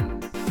Geek John.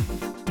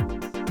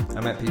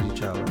 I'm at PG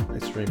Chalo. I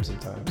stream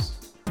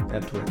sometimes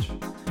at Twitch.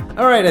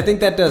 All right, I think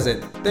that does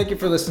it. Thank you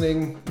for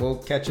listening. We'll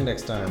catch you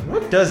next time.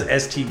 What does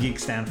ST Geek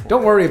stand for?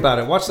 Don't worry about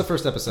it. Watch the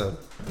first episode.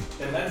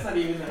 And that's not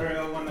even the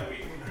real one that we.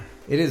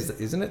 It is,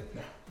 isn't it?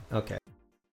 Okay.